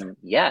of saying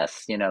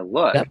yes,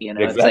 look, Yeah,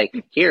 it's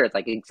like here, it's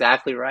like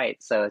exactly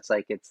right. So it's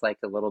like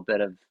a little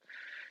bit of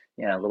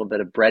a little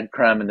bit of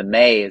breadcrumb in the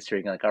maze. So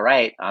you're like, all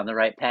right, on the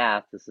right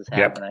path. This is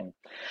Yep. happening.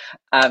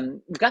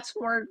 We've got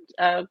some more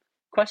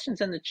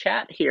questions in the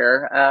chat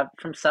here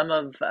from some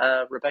of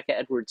Rebecca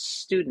Edwards'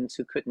 students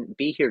who couldn't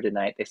be here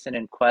tonight. They sent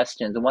in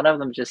questions, and one of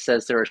them just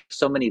says there are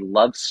so many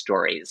love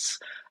stories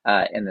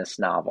in this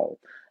novel,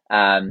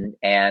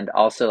 and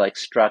also like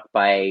struck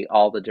by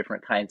all the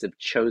different kinds of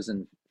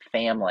chosen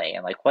family,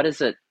 and like, what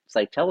is it? It's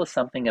like, tell us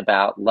something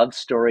about love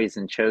stories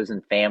and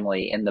chosen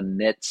family in the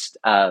midst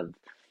of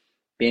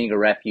being a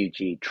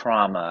refugee,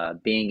 trauma,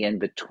 being in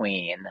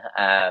between,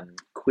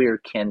 queer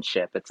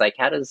kinship. It's like,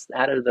 how do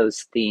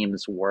those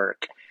themes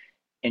work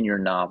in your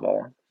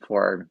novel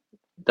for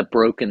the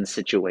broken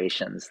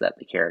situations that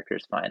the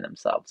characters find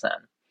themselves in?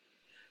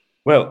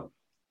 Well,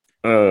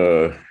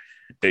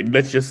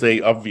 let's just say,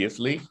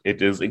 obviously,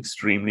 it is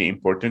extremely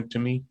important to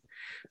me.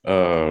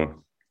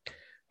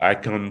 I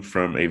come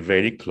from a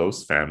very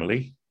close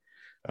family,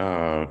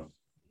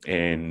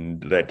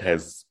 and that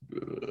has,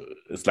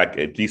 it's like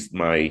at least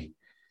my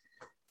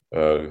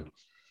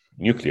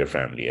nuclear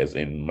family, as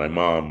in my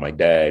mom, my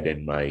dad,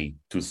 and my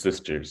two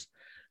sisters,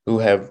 who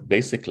have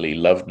basically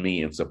loved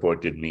me and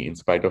supported me in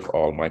spite of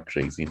all my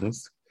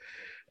craziness,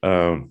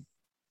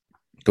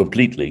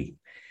 completely.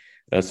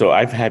 So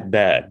I've had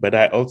that, but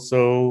I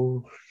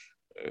also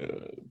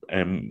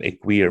am a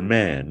queer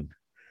man,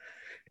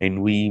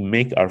 and we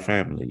make our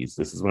families.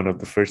 This is one of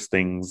the first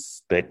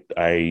things that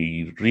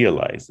I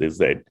realized, is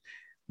that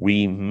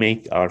we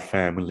make our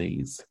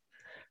families.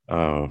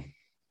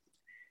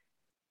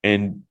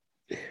 And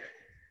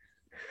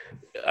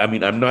I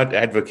mean, I'm not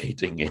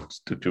advocating it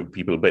to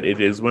people, but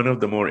it is one of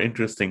the more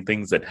interesting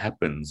things that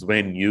happens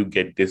when you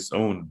get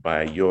disowned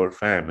by your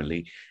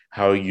family,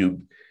 how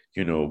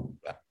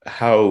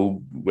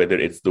how, whether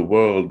it's the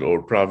world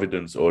or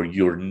providence or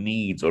your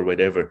needs or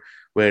whatever,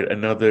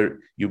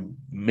 you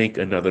make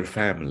another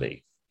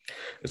family.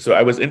 So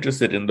I was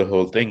interested in the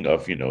whole thing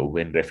of,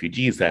 when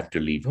refugees have to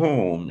leave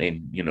home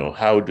and,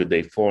 how do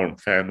they form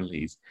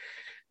families?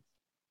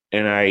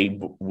 And I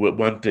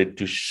wanted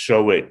to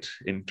show it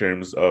in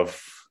terms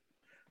of,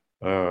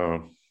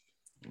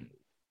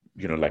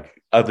 like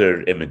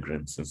other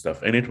immigrants and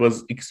stuff. And it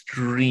was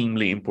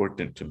extremely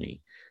important to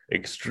me,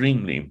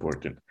 extremely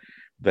important,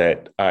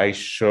 that I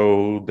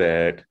show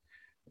that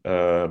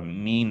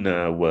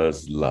Mina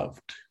was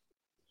loved.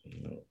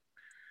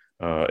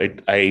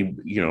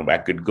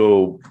 I could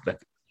go,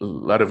 like, a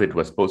lot of it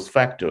was post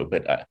facto,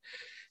 but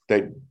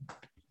that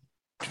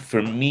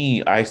for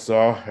me, I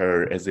saw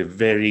her as a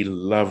very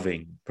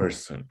loving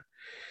person.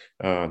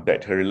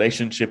 That her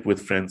relationship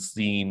with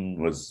Francine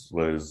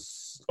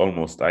was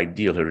almost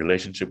ideal. Her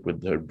relationship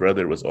with her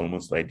brother was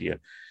almost ideal.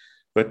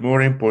 But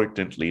more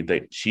importantly,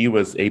 that she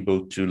was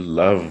able to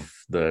love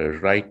the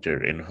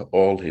writer in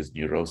all his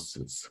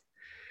neurosis.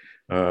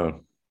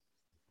 And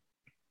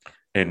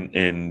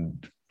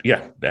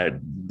yeah,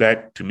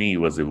 that to me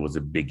was a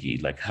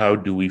biggie. Like, how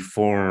do we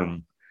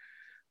form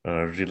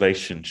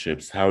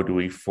relationships? How do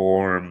we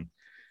form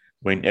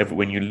when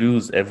you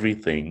lose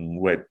everything?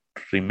 What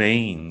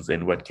remains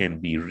and what can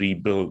be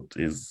rebuilt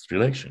is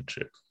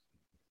relationships.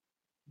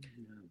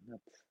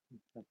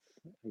 That's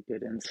a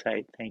good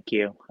insight. Thank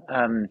you.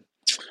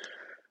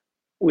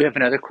 We have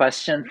another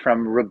question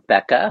from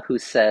Rebecca, who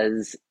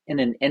says, in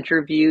an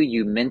interview,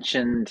 you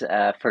mentioned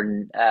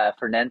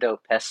Fernando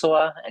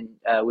Pessoa, and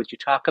would you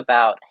talk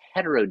about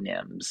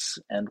heteronyms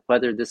and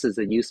whether this is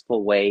a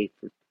useful way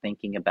for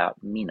thinking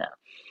about Mina?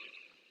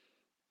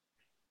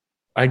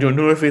 I don't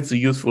know if it's a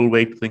useful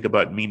way to think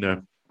about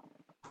Mina.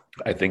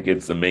 I think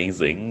it's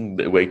amazing,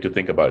 the way to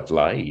think about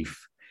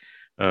life.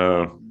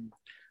 I'm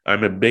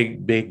a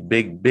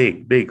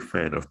big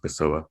fan of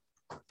Pessoa.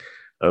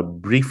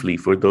 Briefly,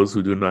 for those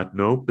who do not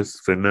know,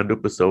 Fernando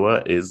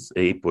Pessoa is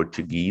a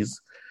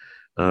Portuguese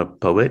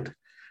poet,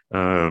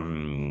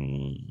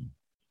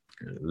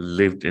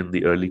 lived in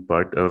the early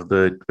part of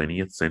the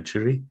 20th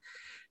century.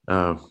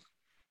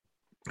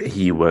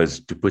 He was,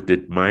 to put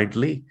it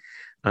mildly,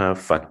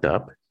 fucked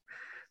up.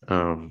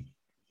 And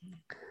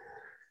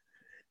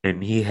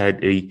he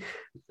had a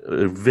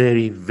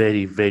very,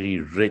 very, very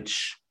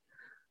rich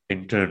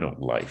internal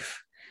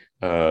life,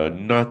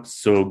 not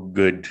so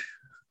good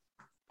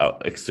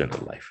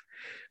external life.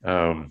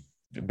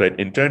 But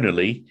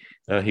internally,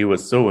 he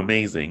was so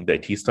amazing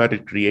that he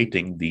started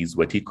creating these,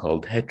 what he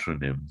called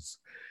heteronyms,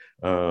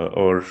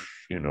 or,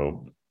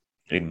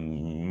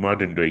 in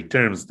modern day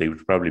terms, they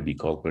would probably be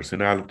called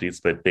personalities,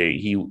 but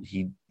he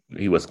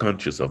was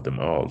conscious of them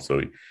all.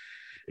 So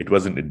it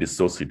wasn't a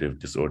dissociative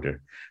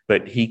disorder,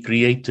 but he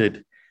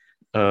created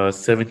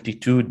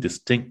 72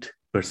 distinct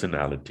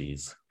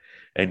personalities,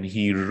 and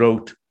he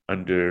wrote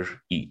under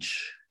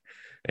each.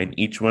 And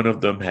each one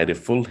of them had a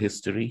full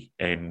history,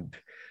 and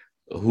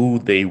who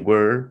they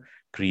were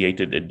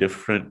created a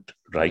different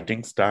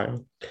writing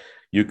style.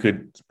 You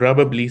could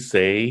probably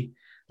say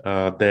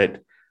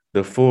that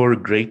the four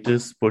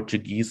greatest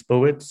Portuguese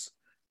poets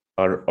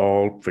are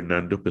all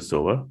Fernando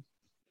Pessoa.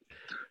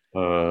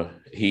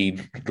 He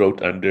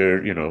wrote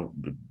under,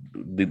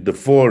 the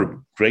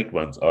four great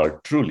ones are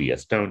truly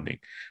astounding.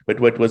 But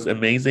what was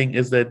amazing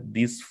is that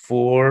these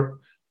four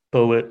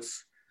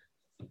poets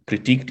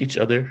critiqued each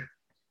other.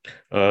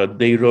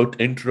 They wrote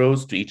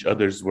intros to each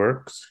other's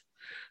works.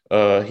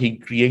 He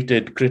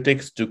created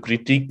critics to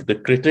critique the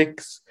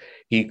critics.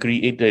 He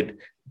created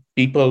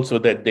people so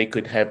that they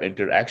could have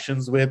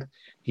interactions with.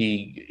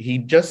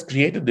 He just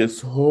created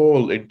this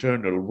whole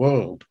internal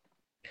world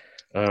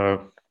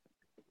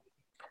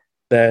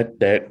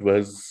that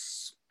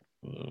was,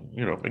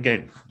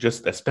 again,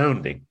 just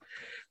astounding.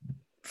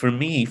 For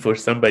me, for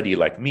somebody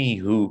like me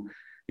who,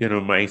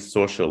 my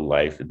social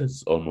life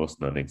is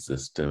almost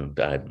non-existent.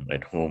 I'm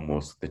at home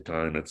most of the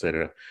time,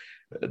 etc.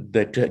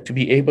 That to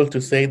be able to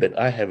say that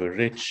I have a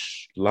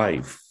rich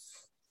life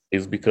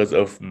is because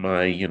of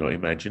my,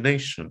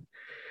 imagination.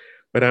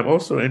 But I'm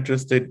also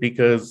interested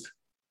because,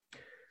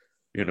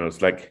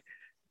 it's like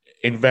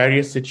in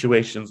various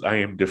situations, I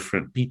am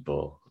different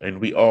people, and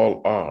we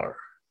all are.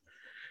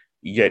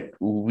 Yet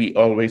we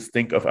always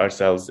think of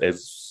ourselves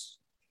as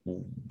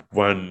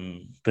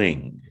one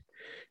thing,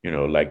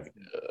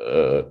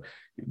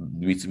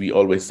 we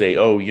always say,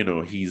 oh,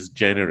 he's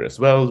generous.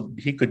 Well,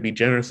 he could be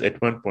generous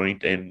at one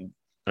point, and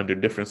under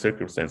different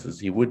circumstances,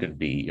 he wouldn't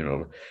be,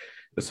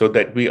 so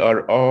that we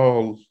are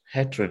all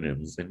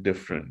heteronyms in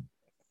different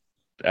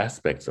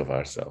aspects of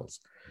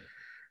ourselves.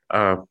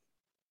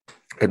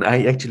 And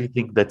I actually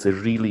think that's a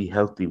really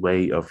healthy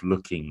way of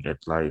looking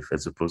at life,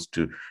 as opposed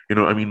to,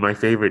 my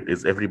favorite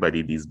is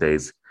everybody these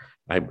days.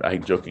 I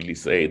jokingly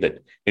say that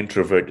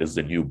introvert is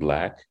the new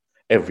black.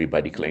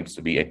 Everybody claims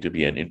to be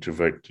an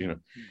introvert,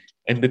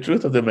 And the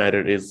truth of the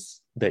matter is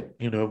that,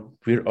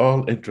 we're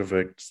all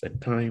introverts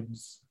at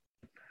times,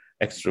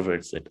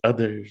 extroverts at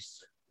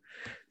others,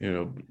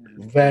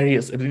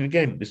 various, and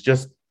again, it's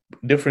just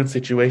different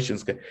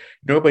situations.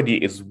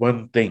 Nobody is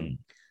one thing.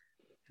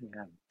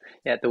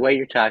 Yeah, the way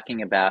you're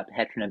talking about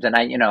heteronyms, and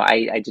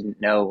I didn't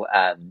know,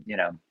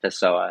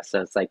 Pessoa,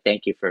 so it's like,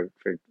 thank you for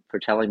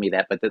telling me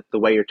that. But the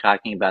way you're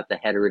talking about the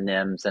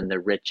heteronyms and the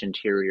rich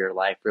interior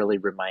life really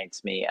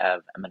reminds me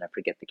of, I'm going to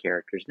forget the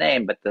character's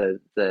name, but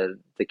the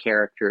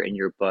character in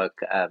your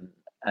book,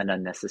 An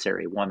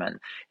Unnecessary Woman.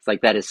 It's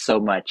like that is so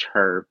much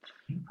her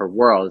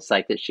world. It's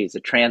like that she's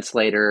a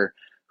translator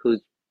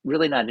who's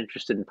really not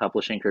interested in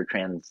publishing her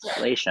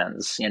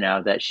translations,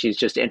 that she's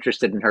just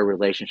interested in her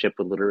relationship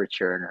with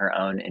literature and her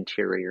own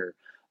interior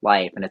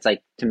life. And it's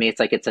like, to me,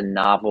 it's like it's a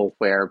novel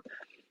where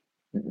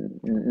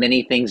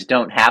many things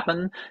don't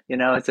happen.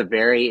 It's a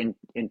very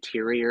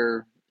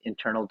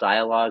internal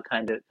dialogue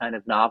kind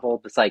of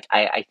novel. It's like,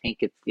 I think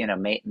it's,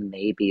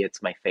 maybe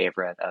it's my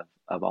favorite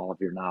of all of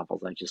your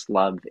novels. I just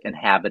love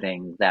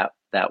inhabiting that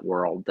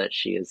world that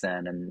she is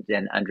in, and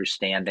then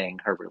understanding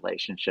her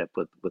relationship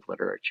with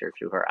literature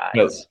through her eyes.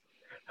 Well,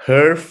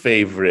 her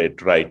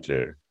favorite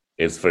writer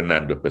is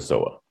Fernando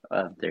Pessoa.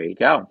 There you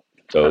go.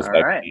 So it's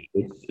right.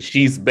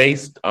 She's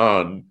based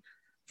on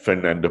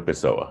Fernando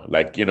Pessoa.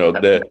 Like,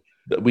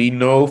 we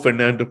know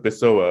Fernando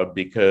Pessoa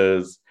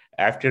because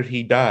after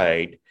he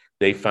died,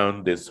 they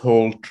found this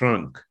whole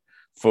trunk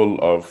full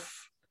of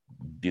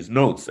these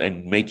notes,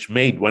 and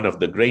made one of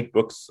the great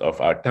books of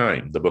our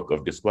time, the Book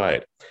of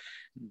Disquiet.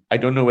 I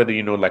don't know whether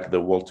like the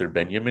Walter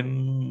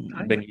Benjamin,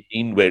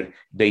 where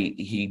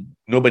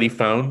nobody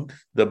found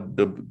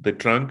the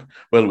trunk.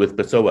 Well, with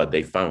Pessoa,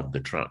 they found the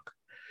trunk.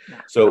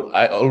 So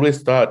I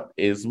always thought,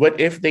 what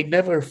if they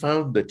never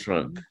found the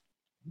trunk?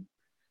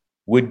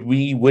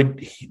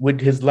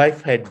 Would his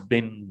life had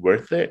been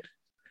worth it?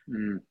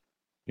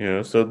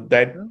 So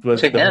that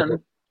was to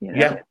him.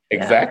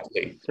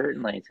 Exactly.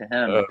 Certainly to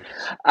him.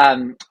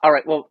 All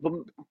right. Well,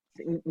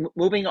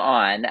 moving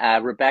on,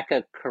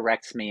 Rebecca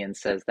corrects me and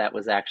says that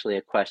was actually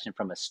a question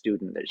from a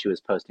student that she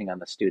was posting on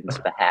the student's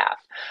behalf.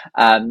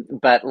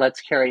 But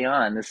let's carry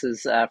on. This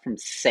is from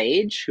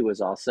Sage, who was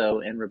also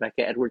in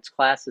Rebecca Edwards'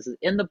 class. This is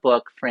in the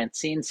book.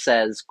 Francine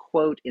says,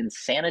 quote,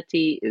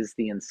 "Insanity is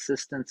the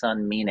insistence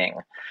on meaning.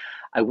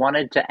 I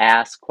wanted to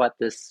ask what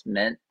this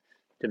meant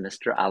to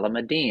Mr.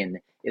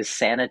 Alameddine. Is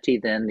sanity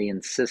then the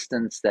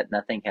insistence that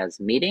nothing has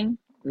meaning?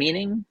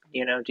 Do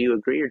you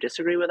agree or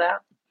disagree with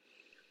that?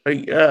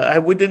 I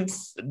wouldn't.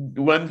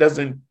 One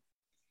doesn't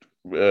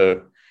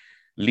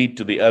lead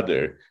to the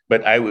other,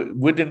 but I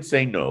wouldn't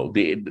say no.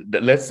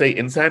 Let's say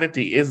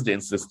insanity is the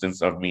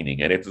insistence of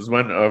meaning, and it is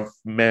one of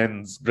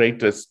man's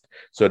greatest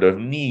sort of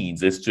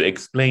needs, is to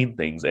explain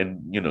things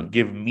and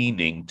give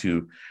meaning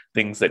to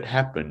things that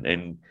happen.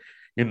 And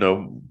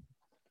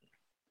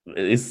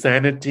is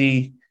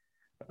sanity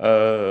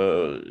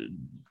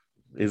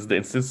is the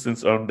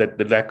insistence on that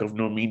the lack of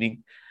no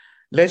meaning?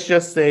 Let's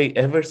just say,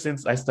 ever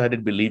since I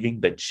started believing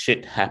that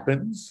shit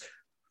happens,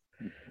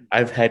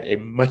 I've had a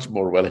much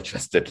more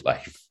well-adjusted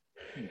life.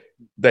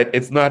 That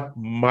it's not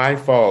my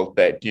fault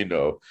that,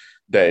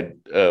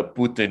 that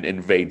Putin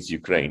invades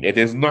Ukraine. It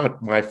is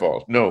not my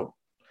fault. No,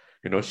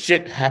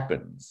 shit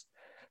happens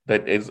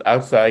that is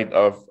outside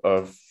of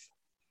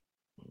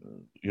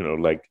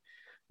like,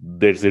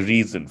 there's a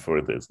reason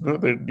for this. No,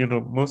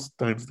 most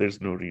times there's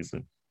no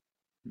reason.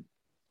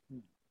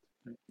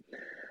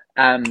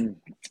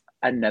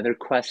 another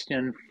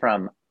question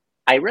from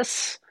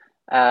Iris.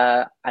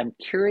 I'm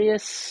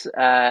curious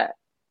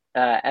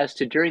as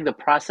to during the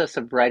process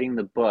of writing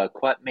the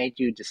book, what made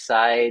you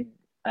decide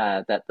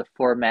that the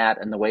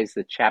format and the ways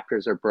the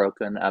chapters are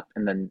broken up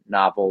in the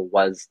novel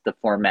was the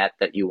format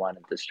that you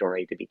wanted the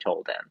story to be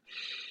told in?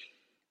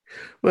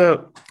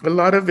 Well, a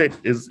lot of it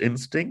is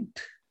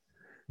instinct,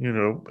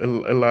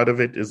 a lot of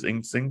it is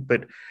instinct,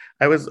 but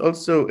I was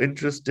also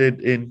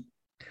interested in,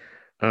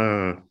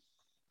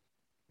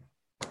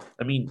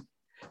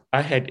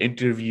 I had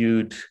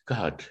interviewed,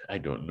 God, I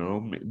don't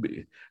know,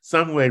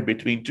 somewhere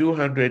between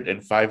 200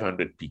 and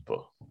 500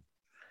 people.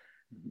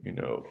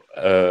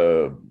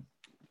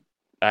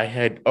 I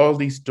had all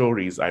these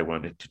stories I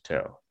wanted to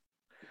tell.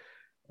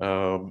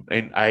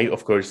 And I,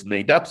 of course,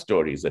 made up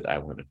stories that I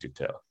wanted to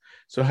tell.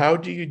 So how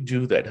do you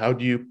do that? How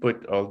do you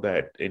put all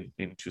that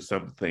into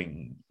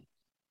something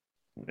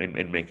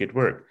and make it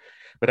work?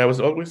 But I was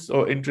always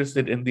so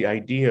interested in the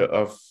idea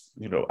of,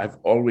 I've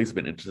always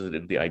been interested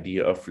in the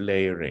idea of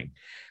layering,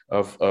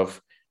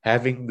 of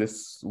having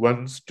this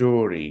one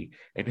story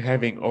and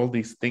having all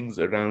these things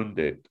around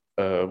it.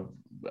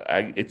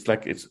 I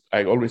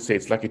always say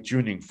it's like a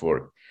tuning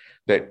fork,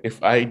 that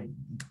if I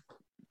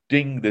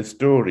ding this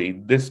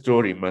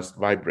story must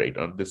vibrate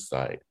on this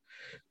side.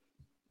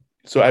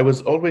 So I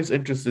was always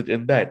interested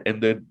in that.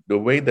 And the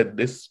way that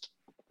this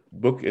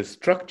book is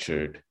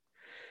structured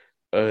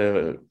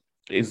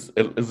is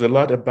a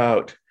lot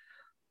about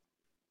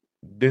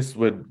this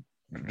would,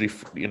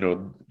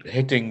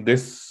 hitting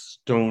this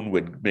stone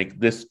would make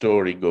this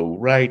story go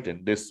right,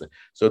 and this,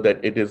 so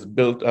that it is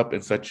built up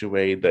in such a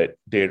way that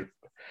there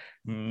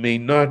may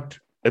not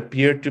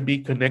appear to be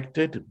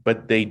connected,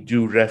 but they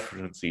do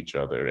reference each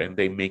other and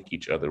they make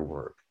each other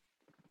work.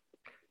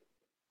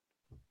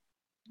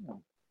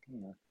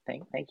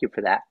 Thank you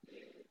for that.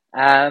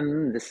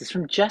 This is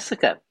from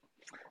Jessica,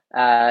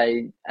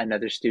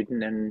 another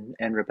student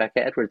in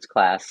Rebecca Edwards'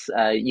 class.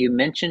 You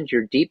mentioned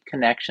your deep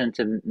connection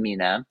to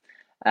Mina,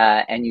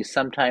 and you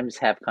sometimes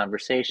have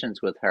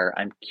conversations with her.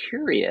 I'm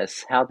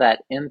curious how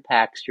that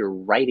impacts your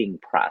writing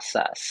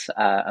process.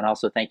 And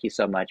also, thank you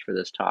so much for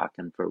this talk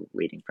and for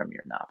reading from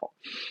your novel.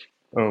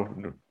 Oh,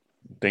 no.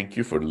 Thank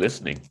you for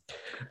listening.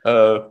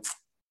 Well,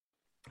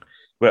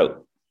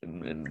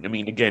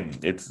 again,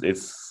 it's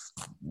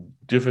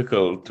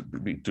difficult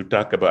to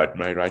talk about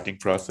my writing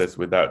process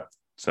without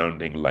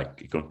sounding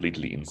like a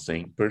completely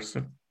insane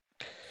person.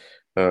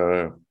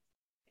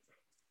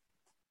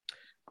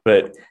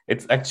 But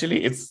it's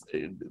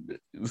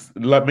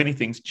many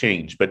things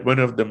change. But one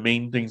of the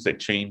main things that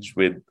changed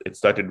it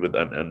started with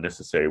An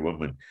Unnecessary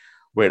Woman,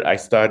 where I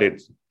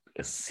started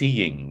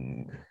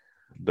seeing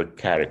the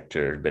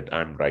character that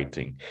I'm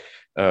writing.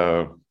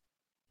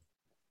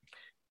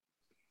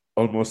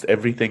 Almost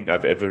everything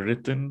I've ever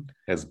written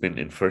has been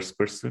in first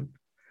person.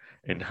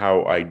 And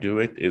how I do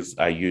it is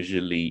I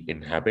usually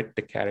inhabit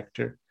the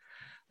character.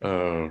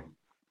 And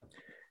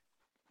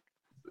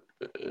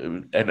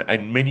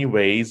in many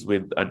ways,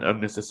 with An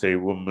Unnecessary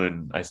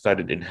Woman, I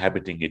started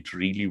inhabiting it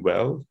really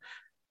well.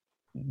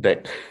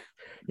 That,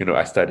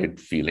 I started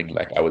feeling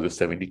like I was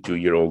a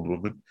 72-year-old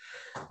woman.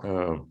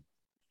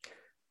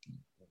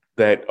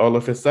 That all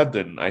of a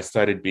sudden, I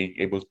started being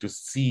able to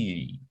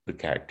see the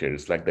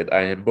characters, like that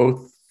I am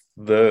both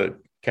the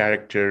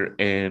character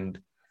and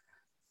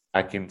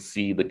I can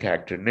see the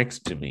character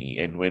next to me.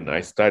 And when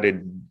I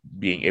started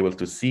being able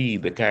to see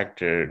the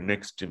character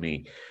next to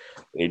me,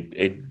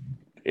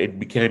 it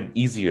became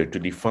easier to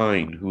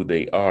define who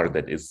they are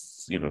that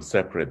is,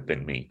 separate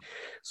than me.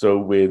 So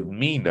with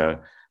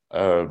Mina,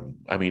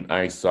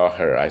 I saw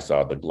her, I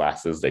saw the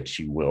glasses that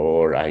she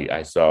wore,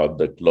 I saw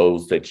the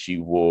clothes that she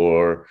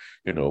wore,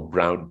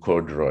 brown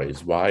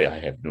corduroys. Why? I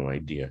have no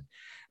idea.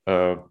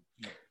 A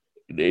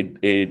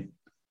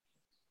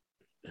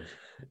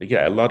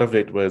lot of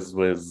it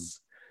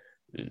was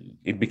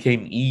it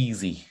became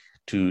easy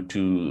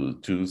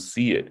to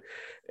see it.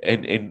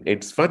 And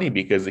it's funny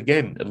because,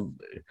 again,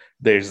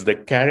 there's the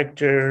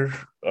character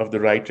of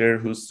the writer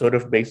who's sort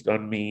of based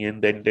on me,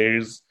 and then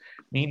there's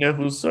Mina,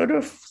 who's sort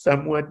of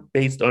somewhat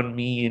based on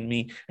me,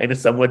 and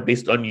is somewhat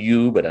based on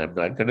you, but I'm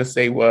not going to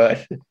say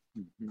what.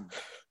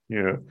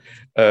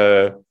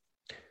 But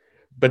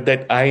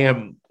that I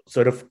am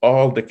sort of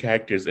all the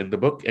characters in the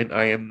book, and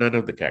I am none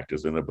of the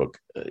characters in the book.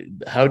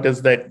 How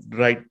does that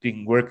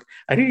writing work?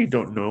 I really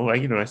don't know.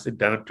 I sit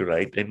down to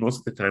write, and most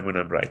of the time when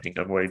I'm writing,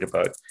 I'm worried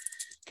about,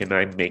 can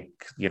I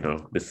make,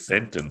 this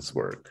sentence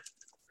work?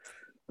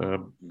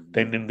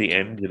 Then in the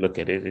end, you look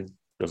at it and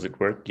does it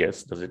work?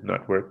 Yes. Does it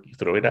not work? You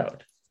throw it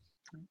out.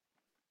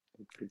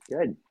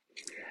 Good.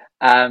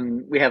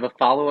 We have a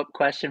follow-up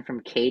question from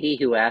Katie,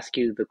 who asked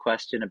you the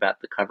question about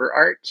the cover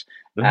art,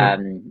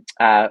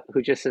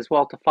 who just says,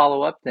 well, to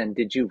follow up then,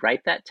 did you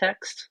write that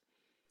text?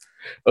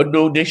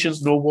 No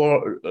nations, no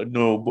war,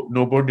 no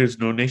borders,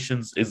 no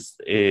nations is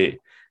a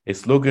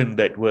slogan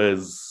that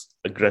was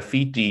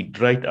graffitied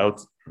right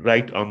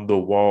on the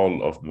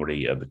wall of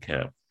Moria, the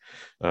camp.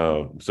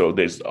 So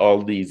there's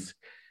all these,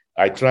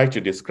 I try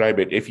to describe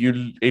it. If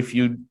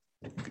you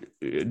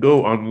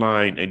go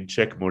online and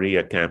check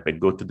Moria Camp and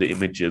go to the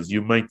images,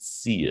 you might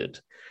see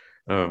it.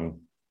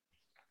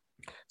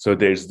 So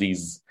there's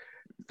these,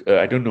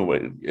 I don't know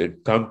what,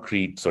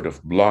 concrete sort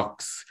of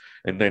blocks,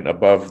 and then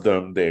above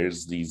them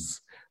there's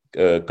these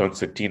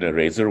concertina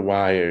razor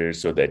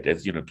wires, so that,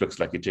 as you know, it looks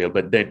like a jail.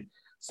 But then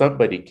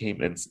somebody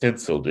came and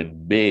stenciled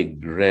in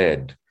big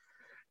red,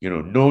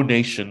 no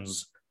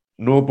nations,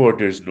 no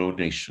borders, no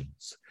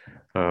nations.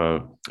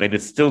 And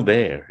it's still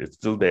there. It's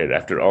still there.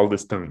 After all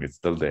this time, it's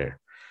still there.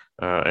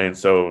 And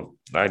so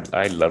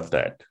I love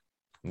that.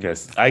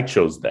 Yes, I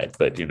chose that,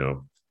 but,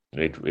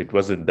 it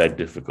wasn't that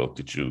difficult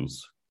to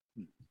choose.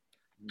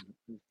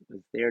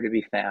 It's there to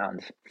be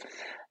found.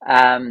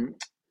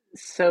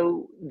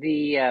 So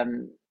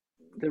the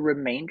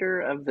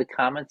remainder of the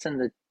comments in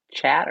the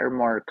chat are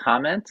more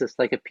comments. It's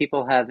like if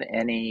people have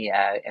any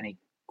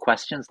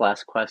questions,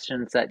 last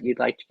questions that you'd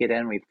like to get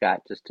in, we've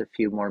got just a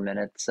few more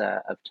minutes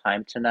of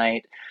time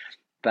tonight.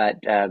 But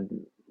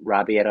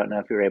Robbie, I don't know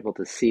if you're able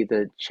to see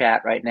the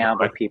chat right now,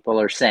 but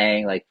people are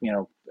saying, like,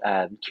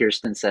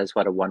 Kirsten says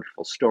what a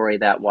wonderful story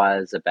that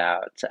was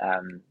about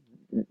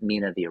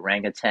Mina the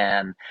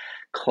orangutan.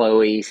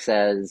 Chloe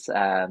says,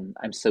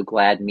 I'm so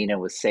glad Mina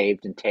was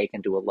saved and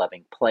taken to a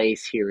loving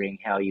place. Hearing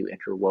how you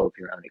interwove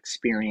your own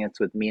experience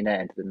with Mina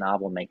into the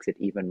novel makes it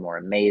even more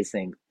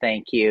amazing.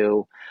 Thank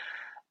you.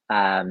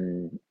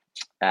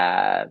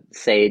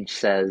 Sage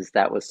says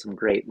that was some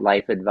great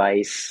life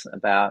advice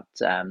about,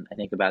 I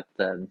think, about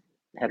the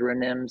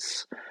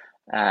heteronyms.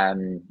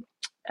 And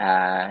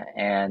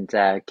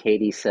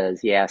Katie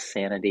says, yes,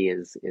 sanity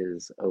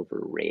is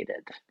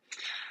overrated.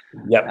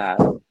 Yep.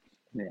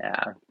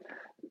 Yeah.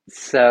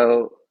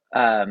 So,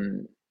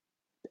 and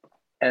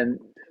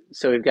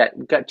so we've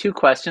got two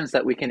questions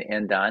that we can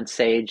end on.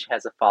 Sage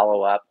has a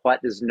follow-up.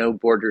 What does no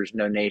borders,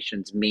 no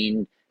nations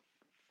mean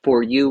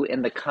for you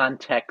in the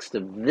context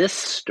of this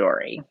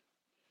story?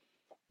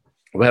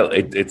 Well,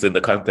 it's in the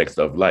context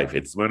of life.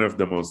 It's one of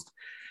the most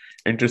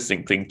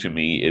interesting thing to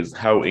me is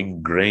how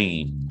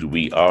ingrained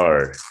we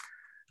are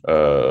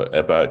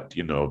about,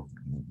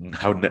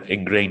 how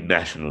ingrained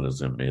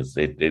nationalism is.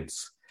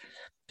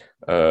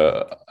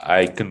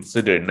 I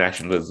consider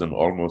nationalism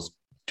almost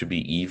to be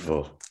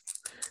evil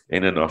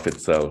in and of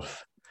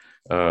itself.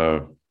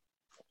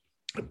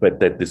 But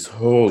that this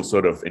whole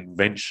sort of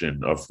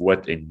invention of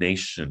what a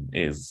nation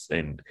is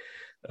and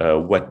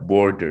what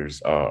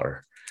borders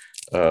are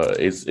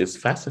is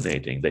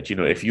fascinating. That,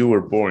 if you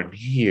were born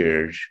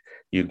here,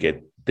 you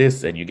get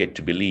this and you get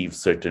to believe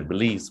certain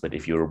beliefs. But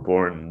if you were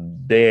born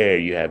there,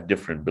 you have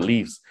different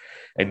beliefs.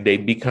 And they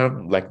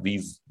become like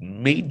these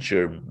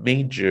major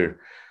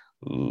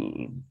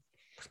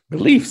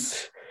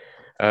beliefs.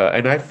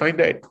 And I find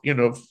that,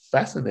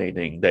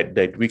 fascinating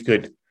that we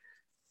could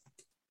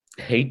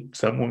hate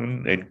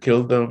someone and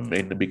kill them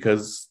and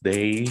because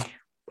they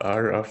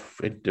are of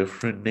a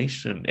different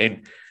nation.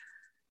 And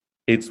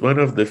it's one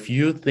of the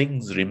few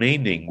things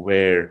remaining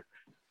where,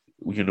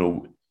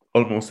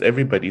 almost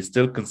everybody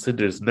still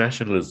considers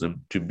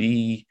nationalism to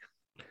be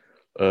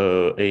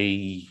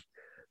a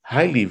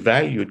highly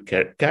valued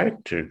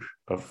character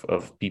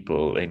of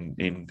people.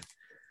 And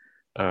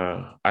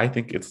I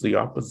think it's the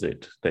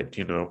opposite, that,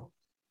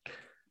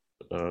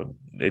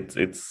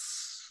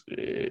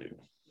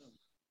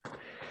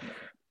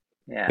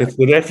 it's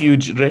the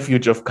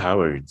refuge of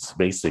cowards,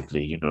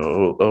 basically,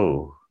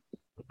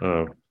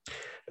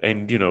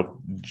 and,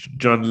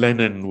 John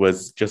Lennon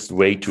was just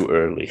way too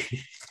early.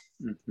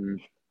 Mm-hmm.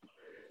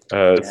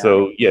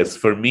 So, yes,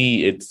 for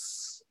me,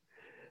 it's,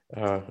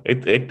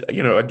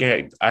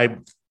 again,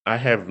 I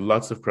have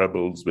lots of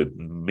troubles with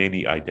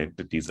many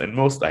identities, and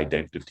most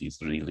identities,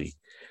 really,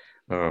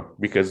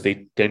 because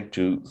they tend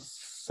to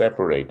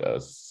separate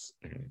us.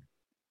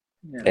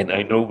 Yeah. And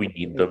I know we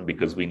need them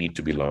because we need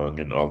to belong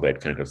and all that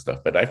kind of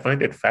stuff. But I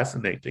find it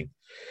fascinating.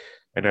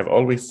 And I've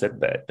always said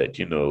that,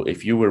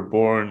 if you were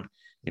born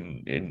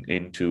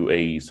into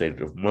a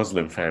sort of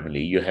Muslim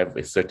family, you have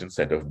a certain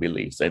set of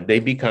beliefs and they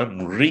become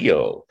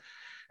real.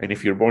 And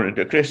if you're born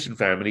into a Christian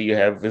family, you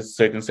have a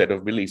certain set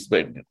of beliefs,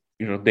 but,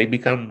 they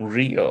become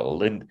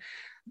real. And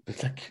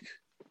it's like,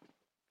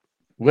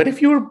 what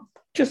if you were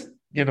just,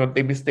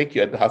 they mistake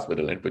you at the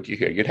hospital and put you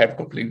here? You'd have a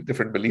completely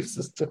different belief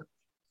system.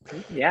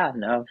 Yeah,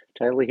 no,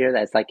 totally hear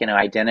that. It's like,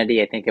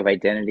 identity. I think of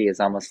identity as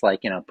almost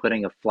like,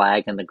 putting a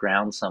flag in the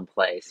ground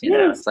someplace,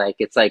 Yes.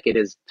 It's like it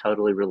is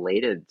totally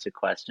related to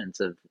questions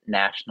of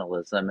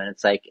nationalism. And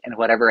it's like, and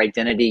whatever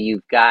identity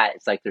you've got,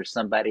 it's like there's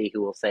somebody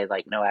who will say,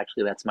 like, no,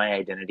 actually that's my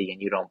identity and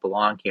you don't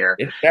belong here.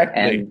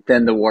 Exactly. And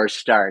then the war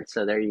starts.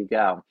 So there you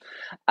go.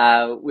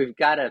 We've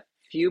got a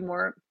few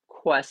more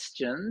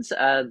questions.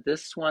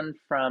 This one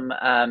from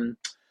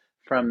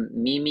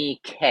Mimi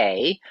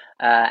K,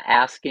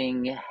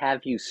 asking,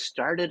 have you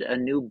started a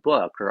new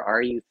book or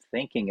are you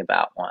thinking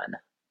about one?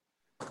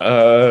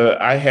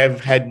 I have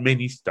had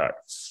many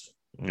starts.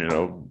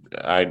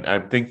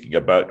 I'm thinking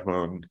about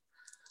one.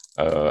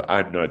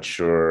 I'm not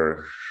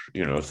sure,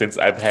 since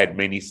I've had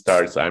many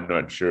starts, I'm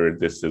not sure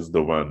this is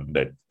the one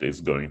that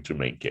is going to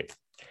make it.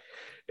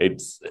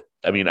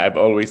 I mean, I've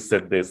always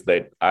said this,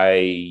 that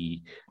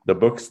the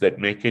books that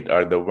make it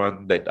are the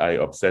one that I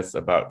obsess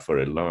about for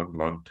a long,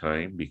 long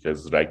time,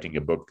 because writing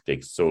a book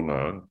takes so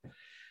long.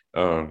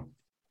 Um,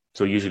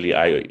 so usually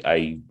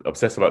I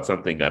obsess about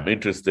something, I'm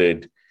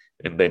interested,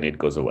 and then it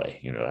goes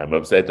away. I'm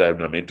upset,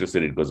 I'm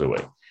interested, it goes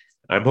away.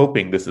 I'm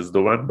hoping this is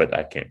the one, but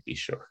I can't be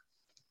sure.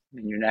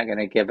 And you're not going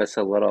to give us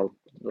a little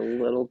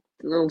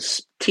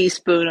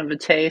teaspoon of a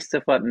taste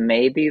of what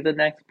maybe the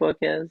next book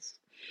is?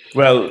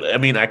 Well, I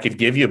mean, I could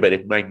give you, but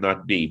it might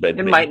not be. But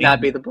It might not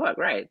be the book,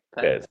 right?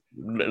 But yes,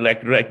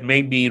 like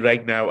maybe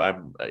right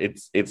now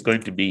it's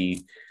going to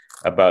be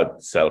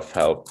about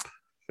self-help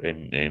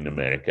in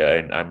America,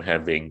 and I'm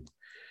having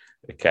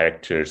a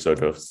character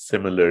sort of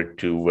similar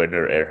to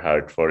Werner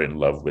Erhard fall in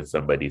love with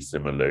somebody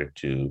similar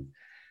to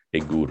a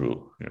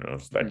guru.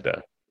 It's like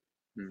that.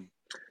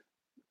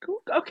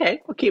 Cool. Okay,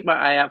 I'll keep my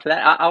eye out for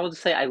that. I will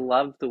just say I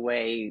love the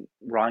way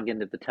Wrong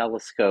End of the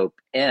Telescope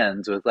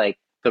ends with like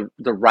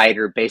the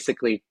writer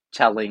basically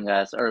telling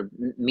us, or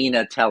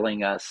Mina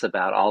telling us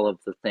about all of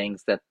the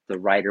things that the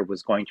writer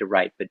was going to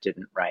write but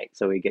didn't write.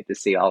 So we get to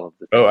see all of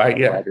the things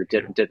the writer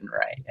didn't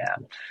write. Yeah.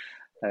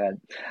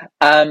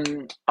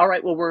 All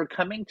right. Well, we're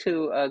coming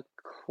to a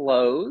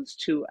close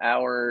to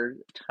our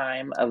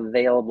time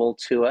available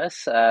to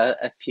us.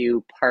 A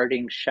few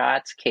parting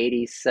shots.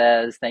 Katie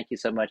says, "Thank you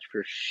so much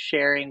for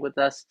sharing with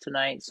us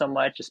tonight so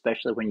much,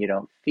 especially when you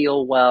don't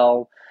feel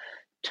well."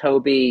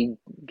 Toby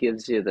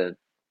gives you the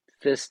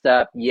fist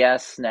up.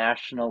 Yes,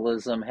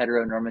 nationalism,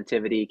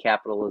 heteronormativity,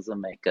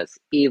 capitalism make us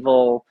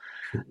evil.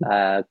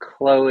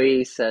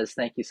 Chloe says,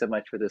 "Thank you so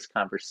much for this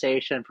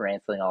conversation, for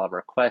answering all of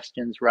our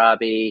questions,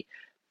 Robbie."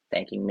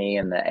 Thanking me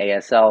and the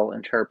ASL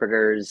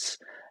interpreters.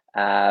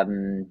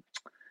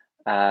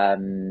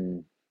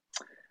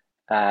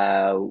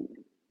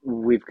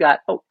 We've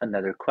got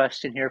another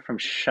question here from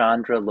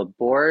Chandra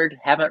Laborde.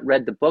 Haven't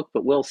read the book,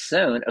 but will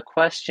soon. A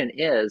question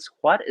is,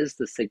 what is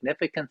the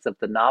significance of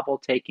the novel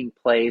taking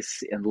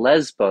place in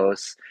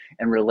Lesbos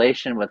in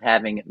relation with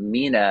having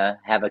Mina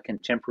have a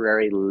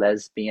contemporary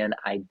lesbian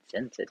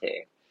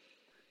identity?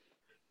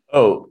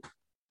 Oh,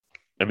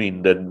 I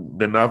mean,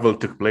 the novel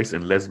took place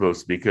in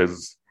Lesbos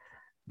because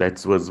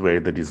that was where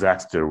the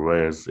disaster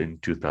was in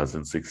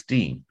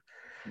 2016.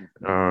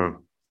 I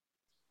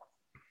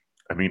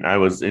mean, I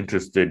was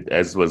interested,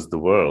 as was the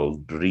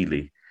world,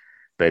 really,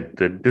 that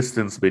the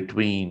distance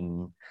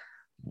between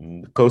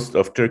the coast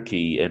of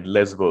Turkey and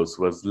Lesbos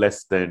was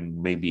less than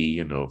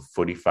maybe,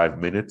 45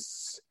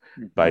 minutes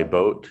by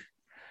boat.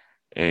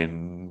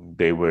 And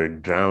they were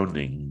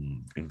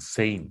drowning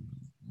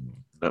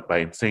by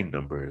insane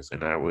numbers.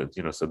 And I was,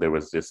 so there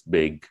was this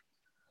big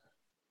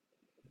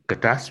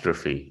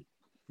catastrophe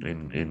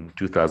in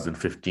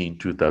 2015,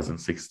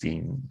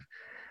 2016.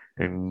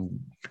 And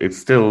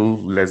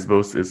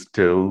Lesbos is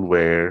still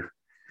where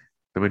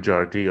the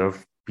majority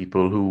of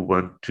people who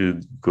want to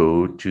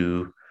go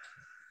to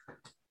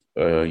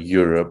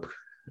Europe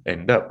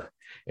end up.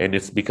 And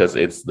it's because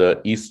it's the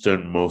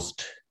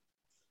easternmost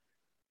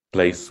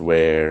place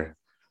where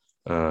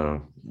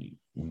the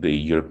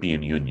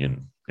European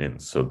Union,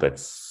 and so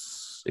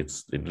it's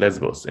in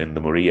Lesbos, and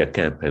the Moria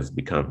camp has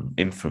become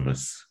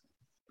infamous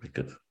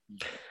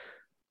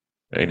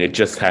and it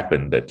just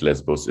happened that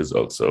Lesbos is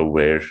also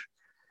where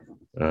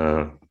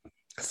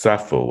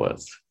Sappho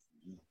was.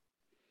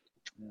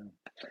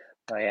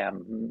 Oh, yeah,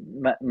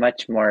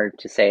 much more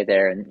to say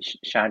there, and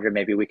Chandra,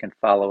 maybe we can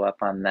follow up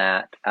on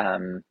that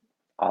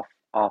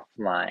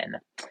offline.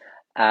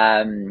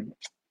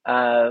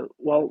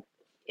 Well,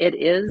 it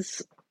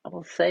is, I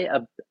will say,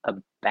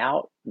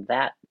 about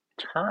that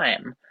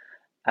time.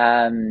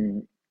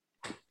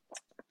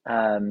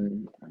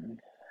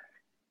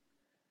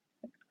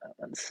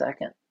 One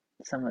second,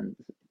 someone's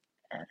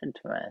added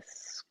to my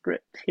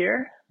script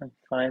here. I'll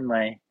find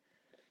my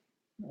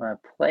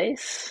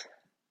place.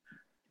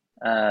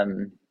 All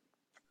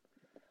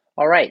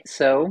right,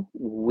 so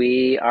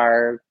we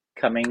are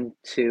coming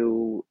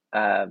to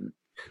a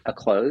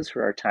close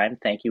for our time.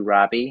 Thank you,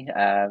 Robbie,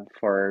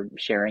 for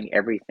sharing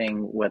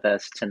everything with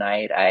us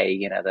tonight.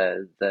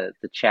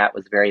 The chat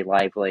was very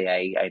lively.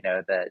 I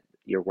know that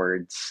your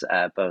words,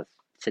 both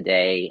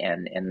today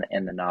and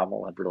in the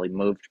novel, have really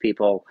moved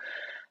people.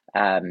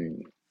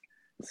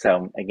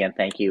 So again,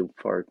 thank you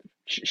for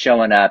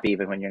showing up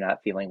even when you're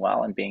not feeling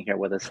well and being here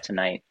with us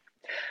tonight.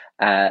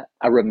 A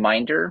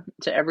reminder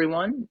to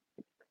everyone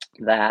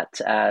that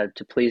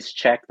to please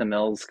check the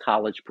Mills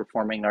College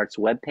Performing Arts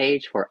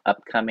webpage for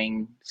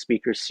upcoming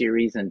speaker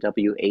series and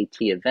WAT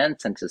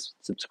events, and to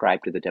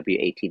subscribe to the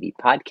WATD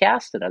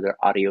podcast and other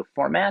audio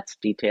formats.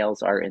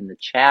 Details are in the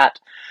chat.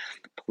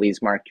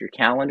 Please mark your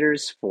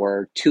calendars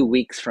for 2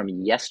 weeks from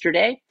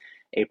yesterday,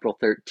 April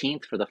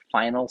 13th, for the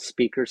final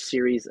speaker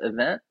series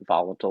event,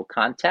 Volatile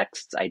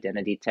Contexts,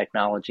 Identity,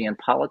 Technology, and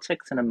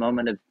Politics in a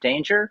Moment of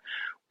Danger,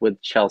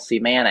 with Chelsea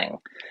Manning,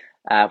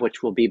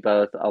 which will be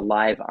both a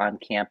live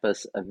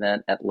on-campus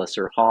event at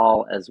Lisser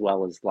Hall as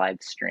well as live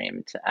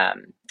streamed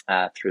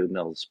through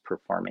Mills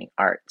Performing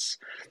Arts.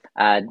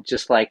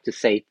 Just like to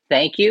say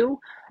thank you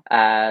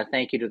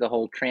Thank you to the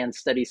whole Trans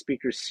Studies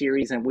Speakers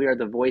Series and We Are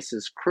the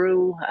Voices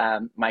crew,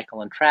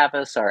 Michael and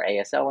Travis, our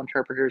ASL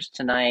interpreters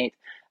tonight,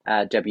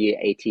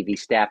 WATV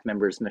staff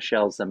members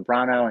Michelle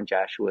Zambrano and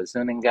Joshua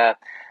Zuninga,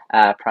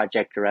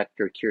 Project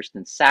Director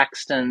Kirsten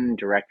Saxton,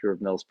 Director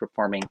of Mills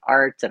Performing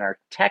Arts, and our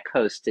tech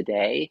host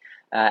today,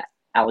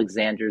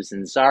 Alexander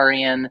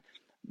Zanzarian,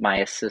 my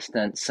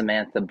assistant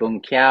Samantha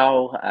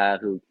Bunkiao,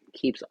 who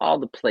keeps all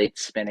the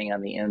plates spinning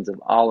on the ends of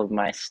all of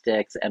my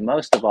sticks. And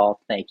most of all,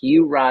 thank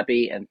you,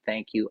 Robbie, and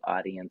thank you,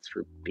 audience,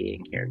 for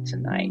being here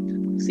tonight.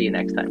 See you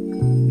next time.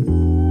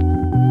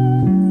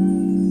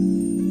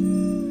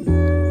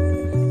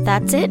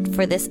 That's it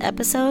for this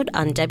episode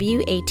on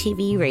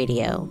WATV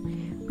Radio.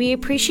 We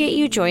appreciate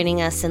you joining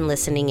us and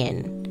listening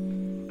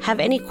in. Have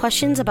any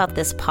questions about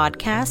this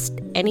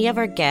podcast, any of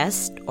our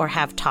guests, or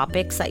have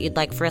topics that you'd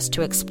like for us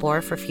to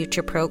explore for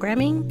future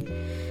programming?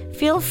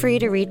 Feel free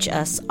to reach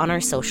us on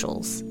our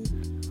socials.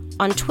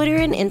 On Twitter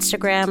and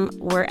Instagram,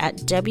 we're at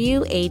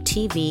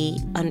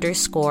WATV_Oak.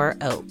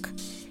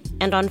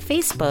 And on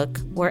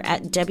Facebook, we're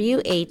at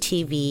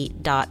WATV.Oak.